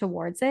ignorance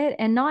towards it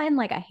and not in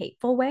like a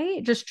hateful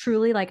way, just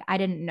truly like I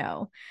didn't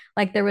know.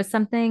 Like there was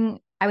something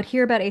I would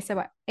hear about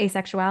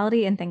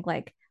asexuality and think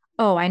like,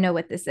 oh, I know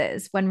what this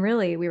is. When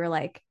really we were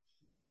like,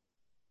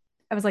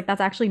 I was like,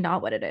 that's actually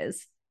not what it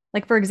is.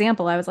 Like, for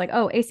example, I was like,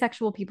 oh,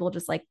 asexual people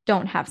just like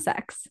don't have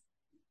sex.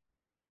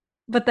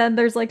 But then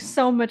there's like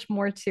so much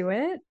more to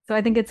it. So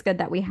I think it's good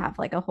that we have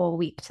like a whole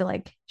week to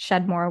like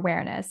shed more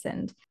awareness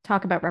and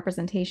talk about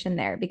representation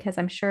there because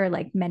I'm sure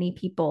like many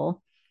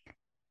people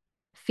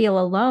feel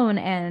alone.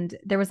 And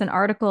there was an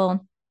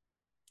article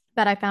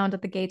that I found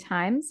at the Gay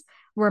Times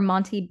where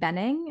Monty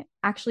Benning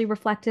actually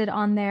reflected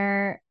on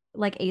their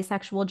like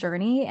asexual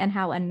journey and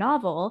how a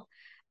novel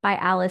by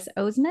Alice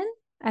Oseman,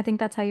 I think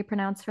that's how you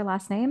pronounce her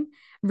last name,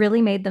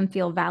 really made them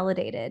feel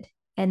validated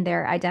in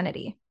their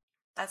identity.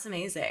 That's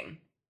amazing.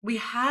 We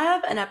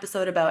have an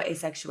episode about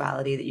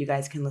asexuality that you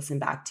guys can listen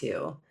back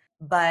to.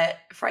 But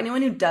for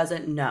anyone who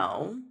doesn't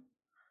know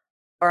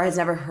or has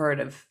never heard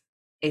of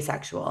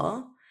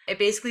asexual, it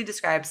basically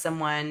describes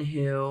someone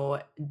who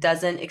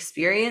doesn't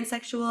experience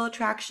sexual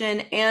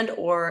attraction and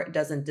or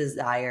doesn't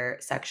desire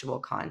sexual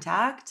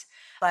contact.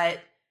 But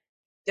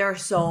there are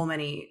so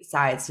many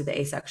sides to the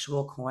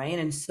asexual coin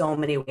and so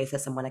many ways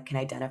that someone can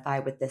identify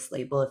with this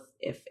label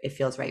if it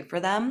feels right for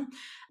them.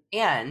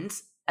 And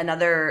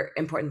another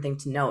important thing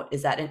to note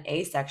is that an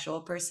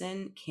asexual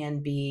person can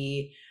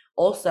be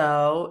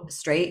also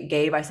straight,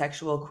 gay,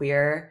 bisexual,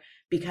 queer,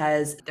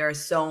 because there are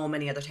so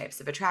many other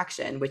types of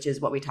attraction, which is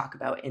what we talk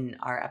about in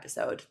our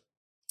episode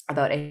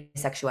about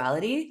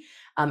asexuality.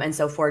 And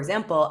so, for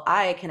example,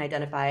 I can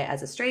identify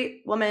as a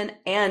straight woman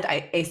and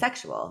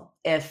asexual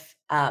if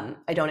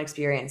I don't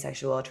experience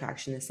sexual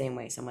attraction the same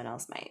way someone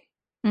else might.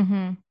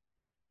 Mm-hmm.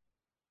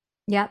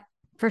 Yep,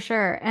 for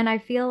sure. And I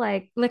feel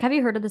like, have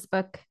you heard of this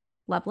book,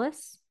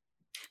 Loveless?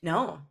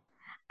 No.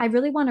 I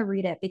really want to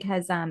read it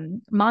because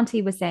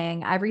Monty was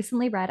saying, I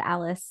recently read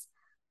Alice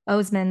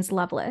Oseman's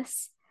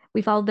Loveless.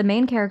 We followed the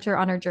main character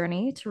on her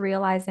journey to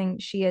realizing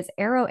she is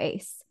aro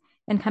ace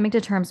and coming to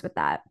terms with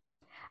that.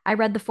 I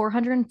read the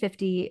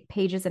 450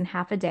 pages in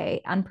half a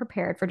day,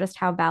 unprepared for just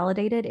how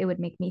validated it would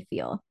make me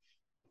feel.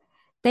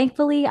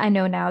 Thankfully, I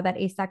know now that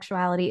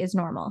asexuality is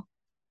normal.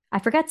 I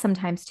forget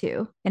sometimes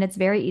too, and it's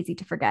very easy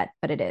to forget,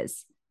 but it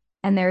is.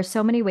 And there are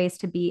so many ways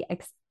to be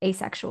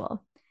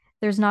asexual.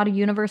 There's not a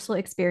universal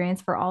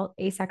experience for all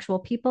asexual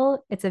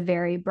people. It's a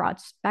very broad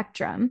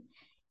spectrum,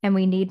 and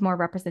we need more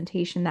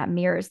representation that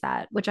mirrors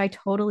that, which I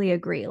totally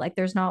agree. Like,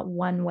 there's not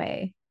one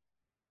way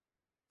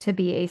to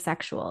be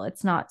asexual.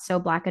 It's not so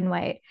black and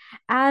white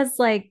as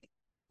like,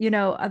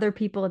 other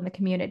people in the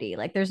community.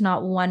 Like there's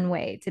not one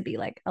way to be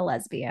like a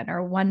lesbian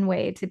or one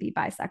way to be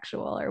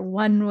bisexual or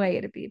one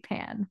way to be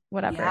pan,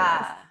 whatever it is.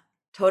 Yeah,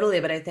 totally.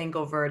 But I think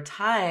over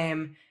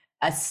time,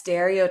 a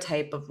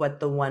stereotype of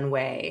what the one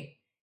way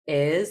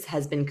is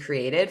has been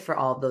created for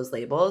all of those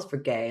labels for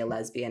gay,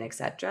 lesbian,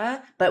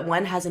 etc. But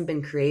one hasn't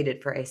been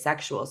created for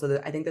asexual.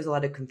 So I think there's a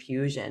lot of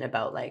confusion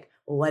about like,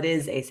 what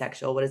is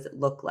asexual? What does it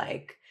look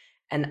like?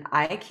 And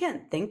I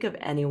can't think of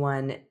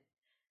anyone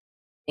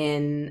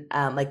in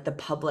like the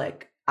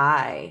public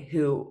eye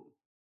who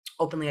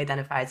openly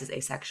identifies as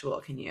asexual.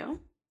 Can you?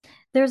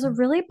 There's a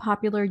really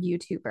popular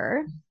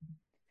YouTuber.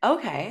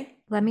 Okay.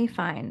 Let me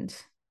find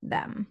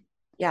them.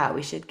 Yeah,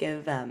 we should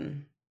give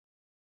the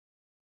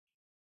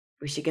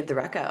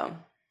reco.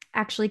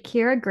 Actually,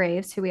 Kira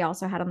Graves, who we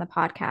also had on the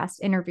podcast,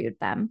 interviewed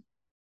them.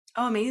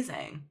 Oh,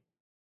 amazing.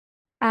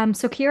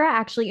 So Kira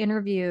actually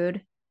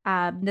interviewed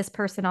this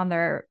person on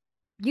their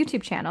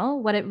YouTube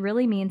channel, what it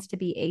really means to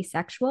be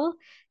asexual,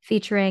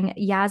 featuring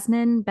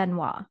Yasmin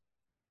Benoit.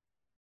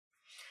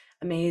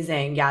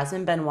 Amazing.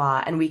 Yasmin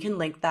Benoit. And we can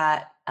link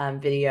that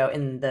video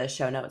in the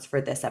show notes for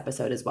this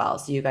episode as well.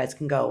 So you guys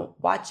can go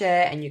watch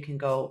it and you can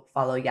go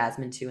follow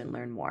Yasmin too and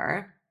learn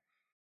more.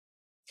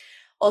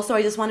 Also,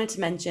 I just wanted to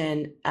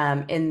mention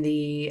in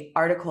the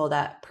article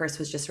that Purse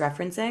was just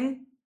referencing,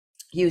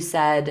 you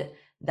said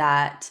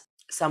that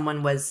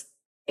someone was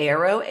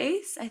aro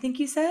ace, I think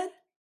you said.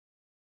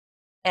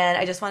 And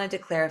I just wanted to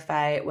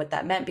clarify what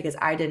that meant because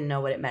I didn't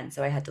know what it meant.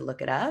 So I had to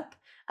look it up.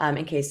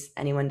 In case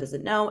anyone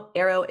doesn't know,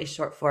 aro is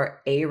short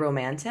for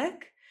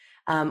aromantic,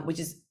 which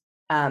is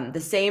the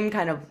same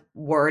kind of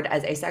word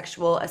as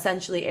asexual.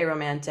 Essentially,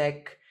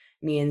 aromantic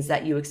means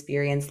that you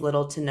experience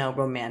little to no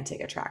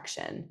romantic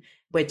attraction,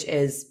 which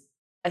is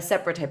a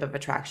separate type of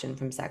attraction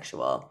from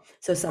sexual.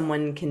 So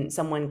someone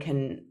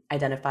can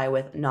identify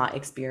with not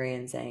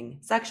experiencing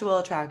sexual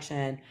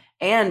attraction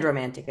and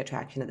romantic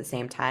attraction at the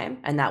same time,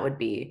 and that would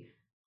be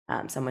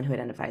someone who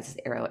identifies as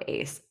aro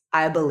ace,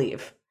 I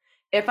believe.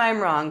 If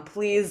I'm wrong,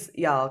 please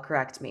y'all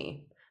correct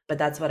me. But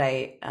that's what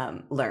I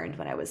learned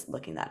when I was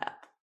looking that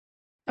up.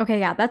 Okay,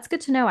 yeah, that's good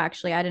to know.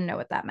 Actually, I didn't know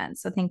what that meant.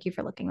 So thank you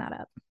for looking that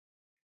up.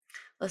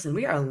 Listen,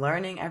 we are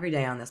learning every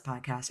day on this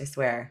podcast, I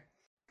swear.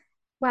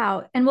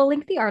 Wow. And we'll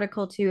link the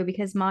article too,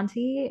 because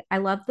Monty, I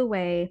love the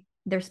way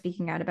they're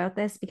speaking out about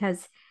this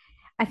because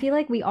I feel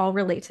like we all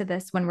relate to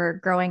this when we're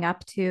growing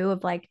up too,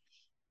 of like,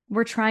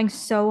 we're trying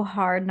so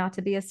hard not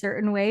to be a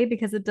certain way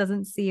because it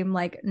doesn't seem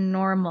like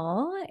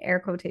normal,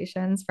 air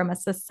quotations, from a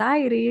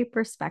society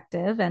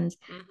perspective. And,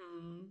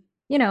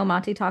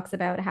 Monty talks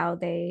about how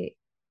they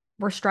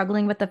were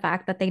struggling with the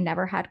fact that they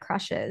never had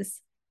crushes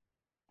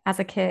as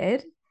a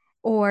kid,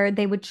 or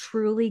they would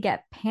truly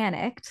get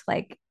panicked,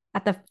 like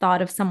at the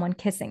thought of someone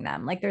kissing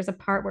them. Like there's a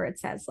part where it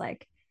says,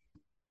 like,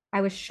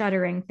 I was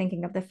shuddering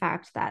thinking of the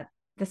fact that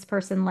this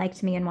person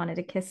liked me and wanted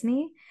to kiss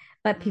me,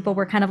 but people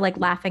were kind of like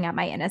laughing at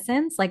my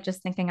innocence, like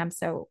just thinking I'm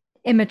so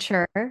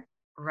immature.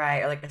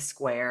 Right, or like a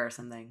square or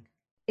something.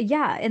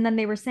 Yeah. And then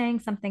they were saying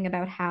something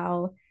about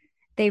how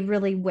they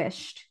really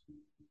wished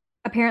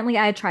Apparently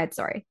I had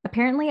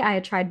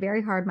tried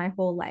very hard my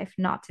whole life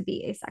not to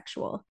be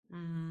asexual.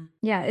 Mm.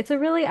 Yeah, it's a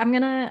really, I'm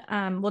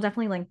gonna, we'll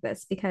definitely link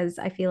this because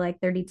I feel like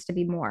there needs to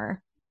be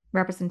more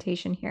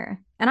representation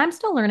here. And I'm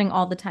still learning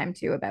all the time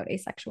too about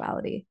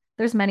asexuality.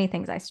 There's many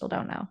things I still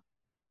don't know.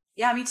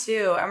 Yeah, me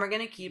too. And we're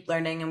going to keep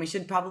learning, and we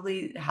should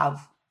probably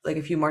have like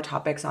a few more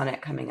topics on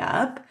it coming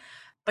up.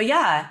 But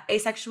yeah,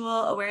 Asexual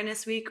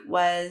Awareness Week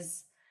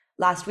was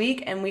last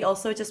week, and we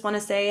also just want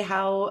to say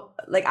how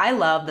like I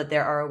love that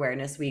there are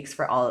awareness weeks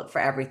for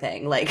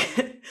everything.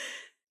 Like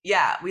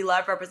yeah, we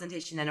love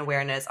representation and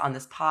awareness on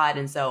this pod,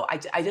 and so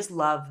I just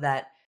love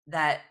that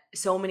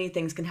so many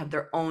things can have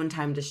their own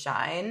time to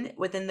shine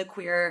within the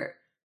queer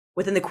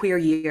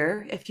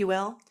year, if you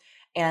will.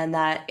 And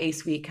that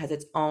Ace Week has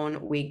its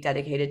own week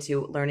dedicated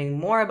to learning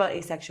more about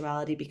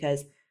asexuality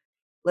because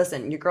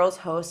listen, your girls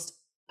host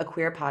a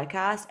queer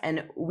podcast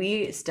and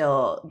we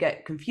still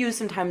get confused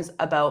sometimes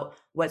about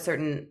what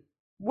certain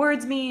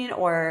words mean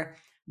or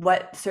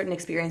what certain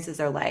experiences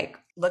are like.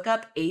 Look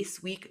up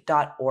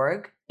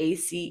aceweek.org,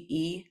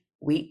 ACE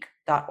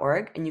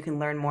week.org, and you can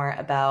learn more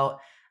about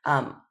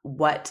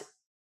what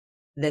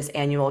this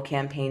annual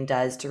campaign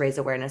does to raise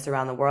awareness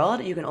around the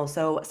world. You can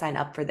also sign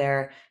up for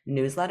their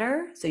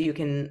newsletter so you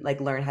can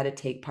like learn how to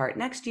take part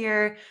next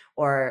year,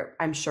 or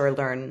I'm sure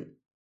learn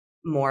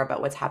more about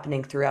what's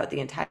happening throughout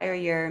the entire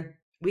year.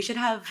 We should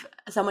have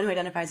someone who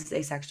identifies as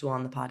asexual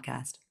on the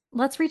podcast.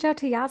 Let's reach out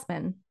to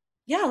Yasmin.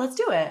 Yeah, let's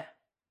do it.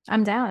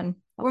 I'm down.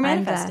 We're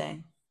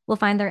manifesting. We'll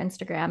find their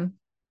Instagram.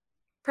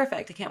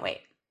 Perfect. I can't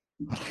wait.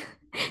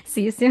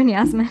 See you soon,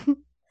 Yasmin.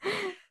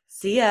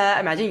 See ya.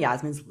 Imagine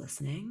Yasmin's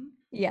listening.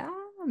 Yeah,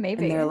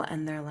 maybe.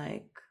 And they're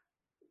like,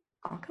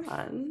 oh, come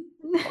on.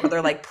 Or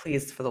they're like,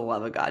 please, for the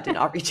love of God, do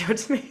not reach out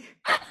to me.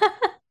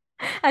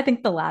 I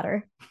think the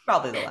latter.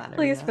 Probably the latter.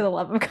 Please, yeah. for the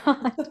love of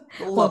God.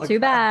 Well, too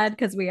bad,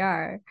 because we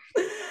are.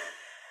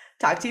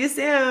 Talk to you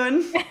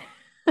soon.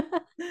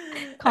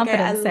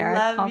 Confidence, okay, Sarah. I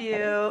love confidence.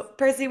 you.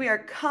 Percy, we are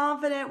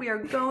confident. We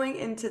are going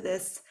into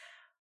this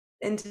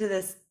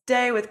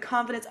day with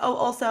confidence. Oh,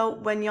 also,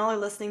 when y'all are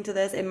listening to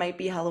this, it might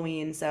be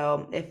Halloween.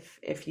 So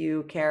if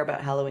you care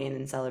about Halloween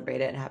and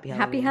celebrate it, happy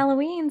Halloween. Happy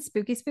Halloween.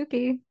 Spooky,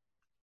 spooky.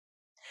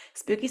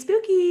 Spooky,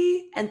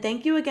 spooky. And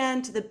thank you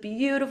again to the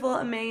beautiful,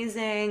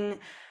 amazing,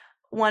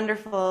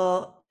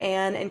 wonderful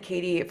Anne and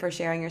Katie for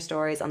sharing your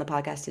stories on the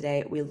podcast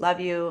today. We love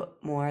you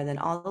more than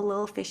all the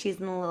little fishies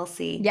in the little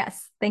sea.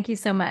 Yes. Thank you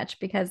so much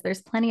because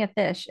there's plenty of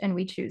fish and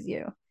we choose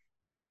you.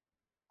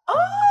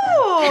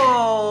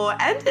 Oh,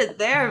 end it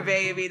there,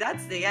 baby.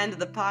 That's the end of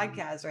the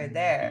podcast right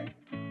there.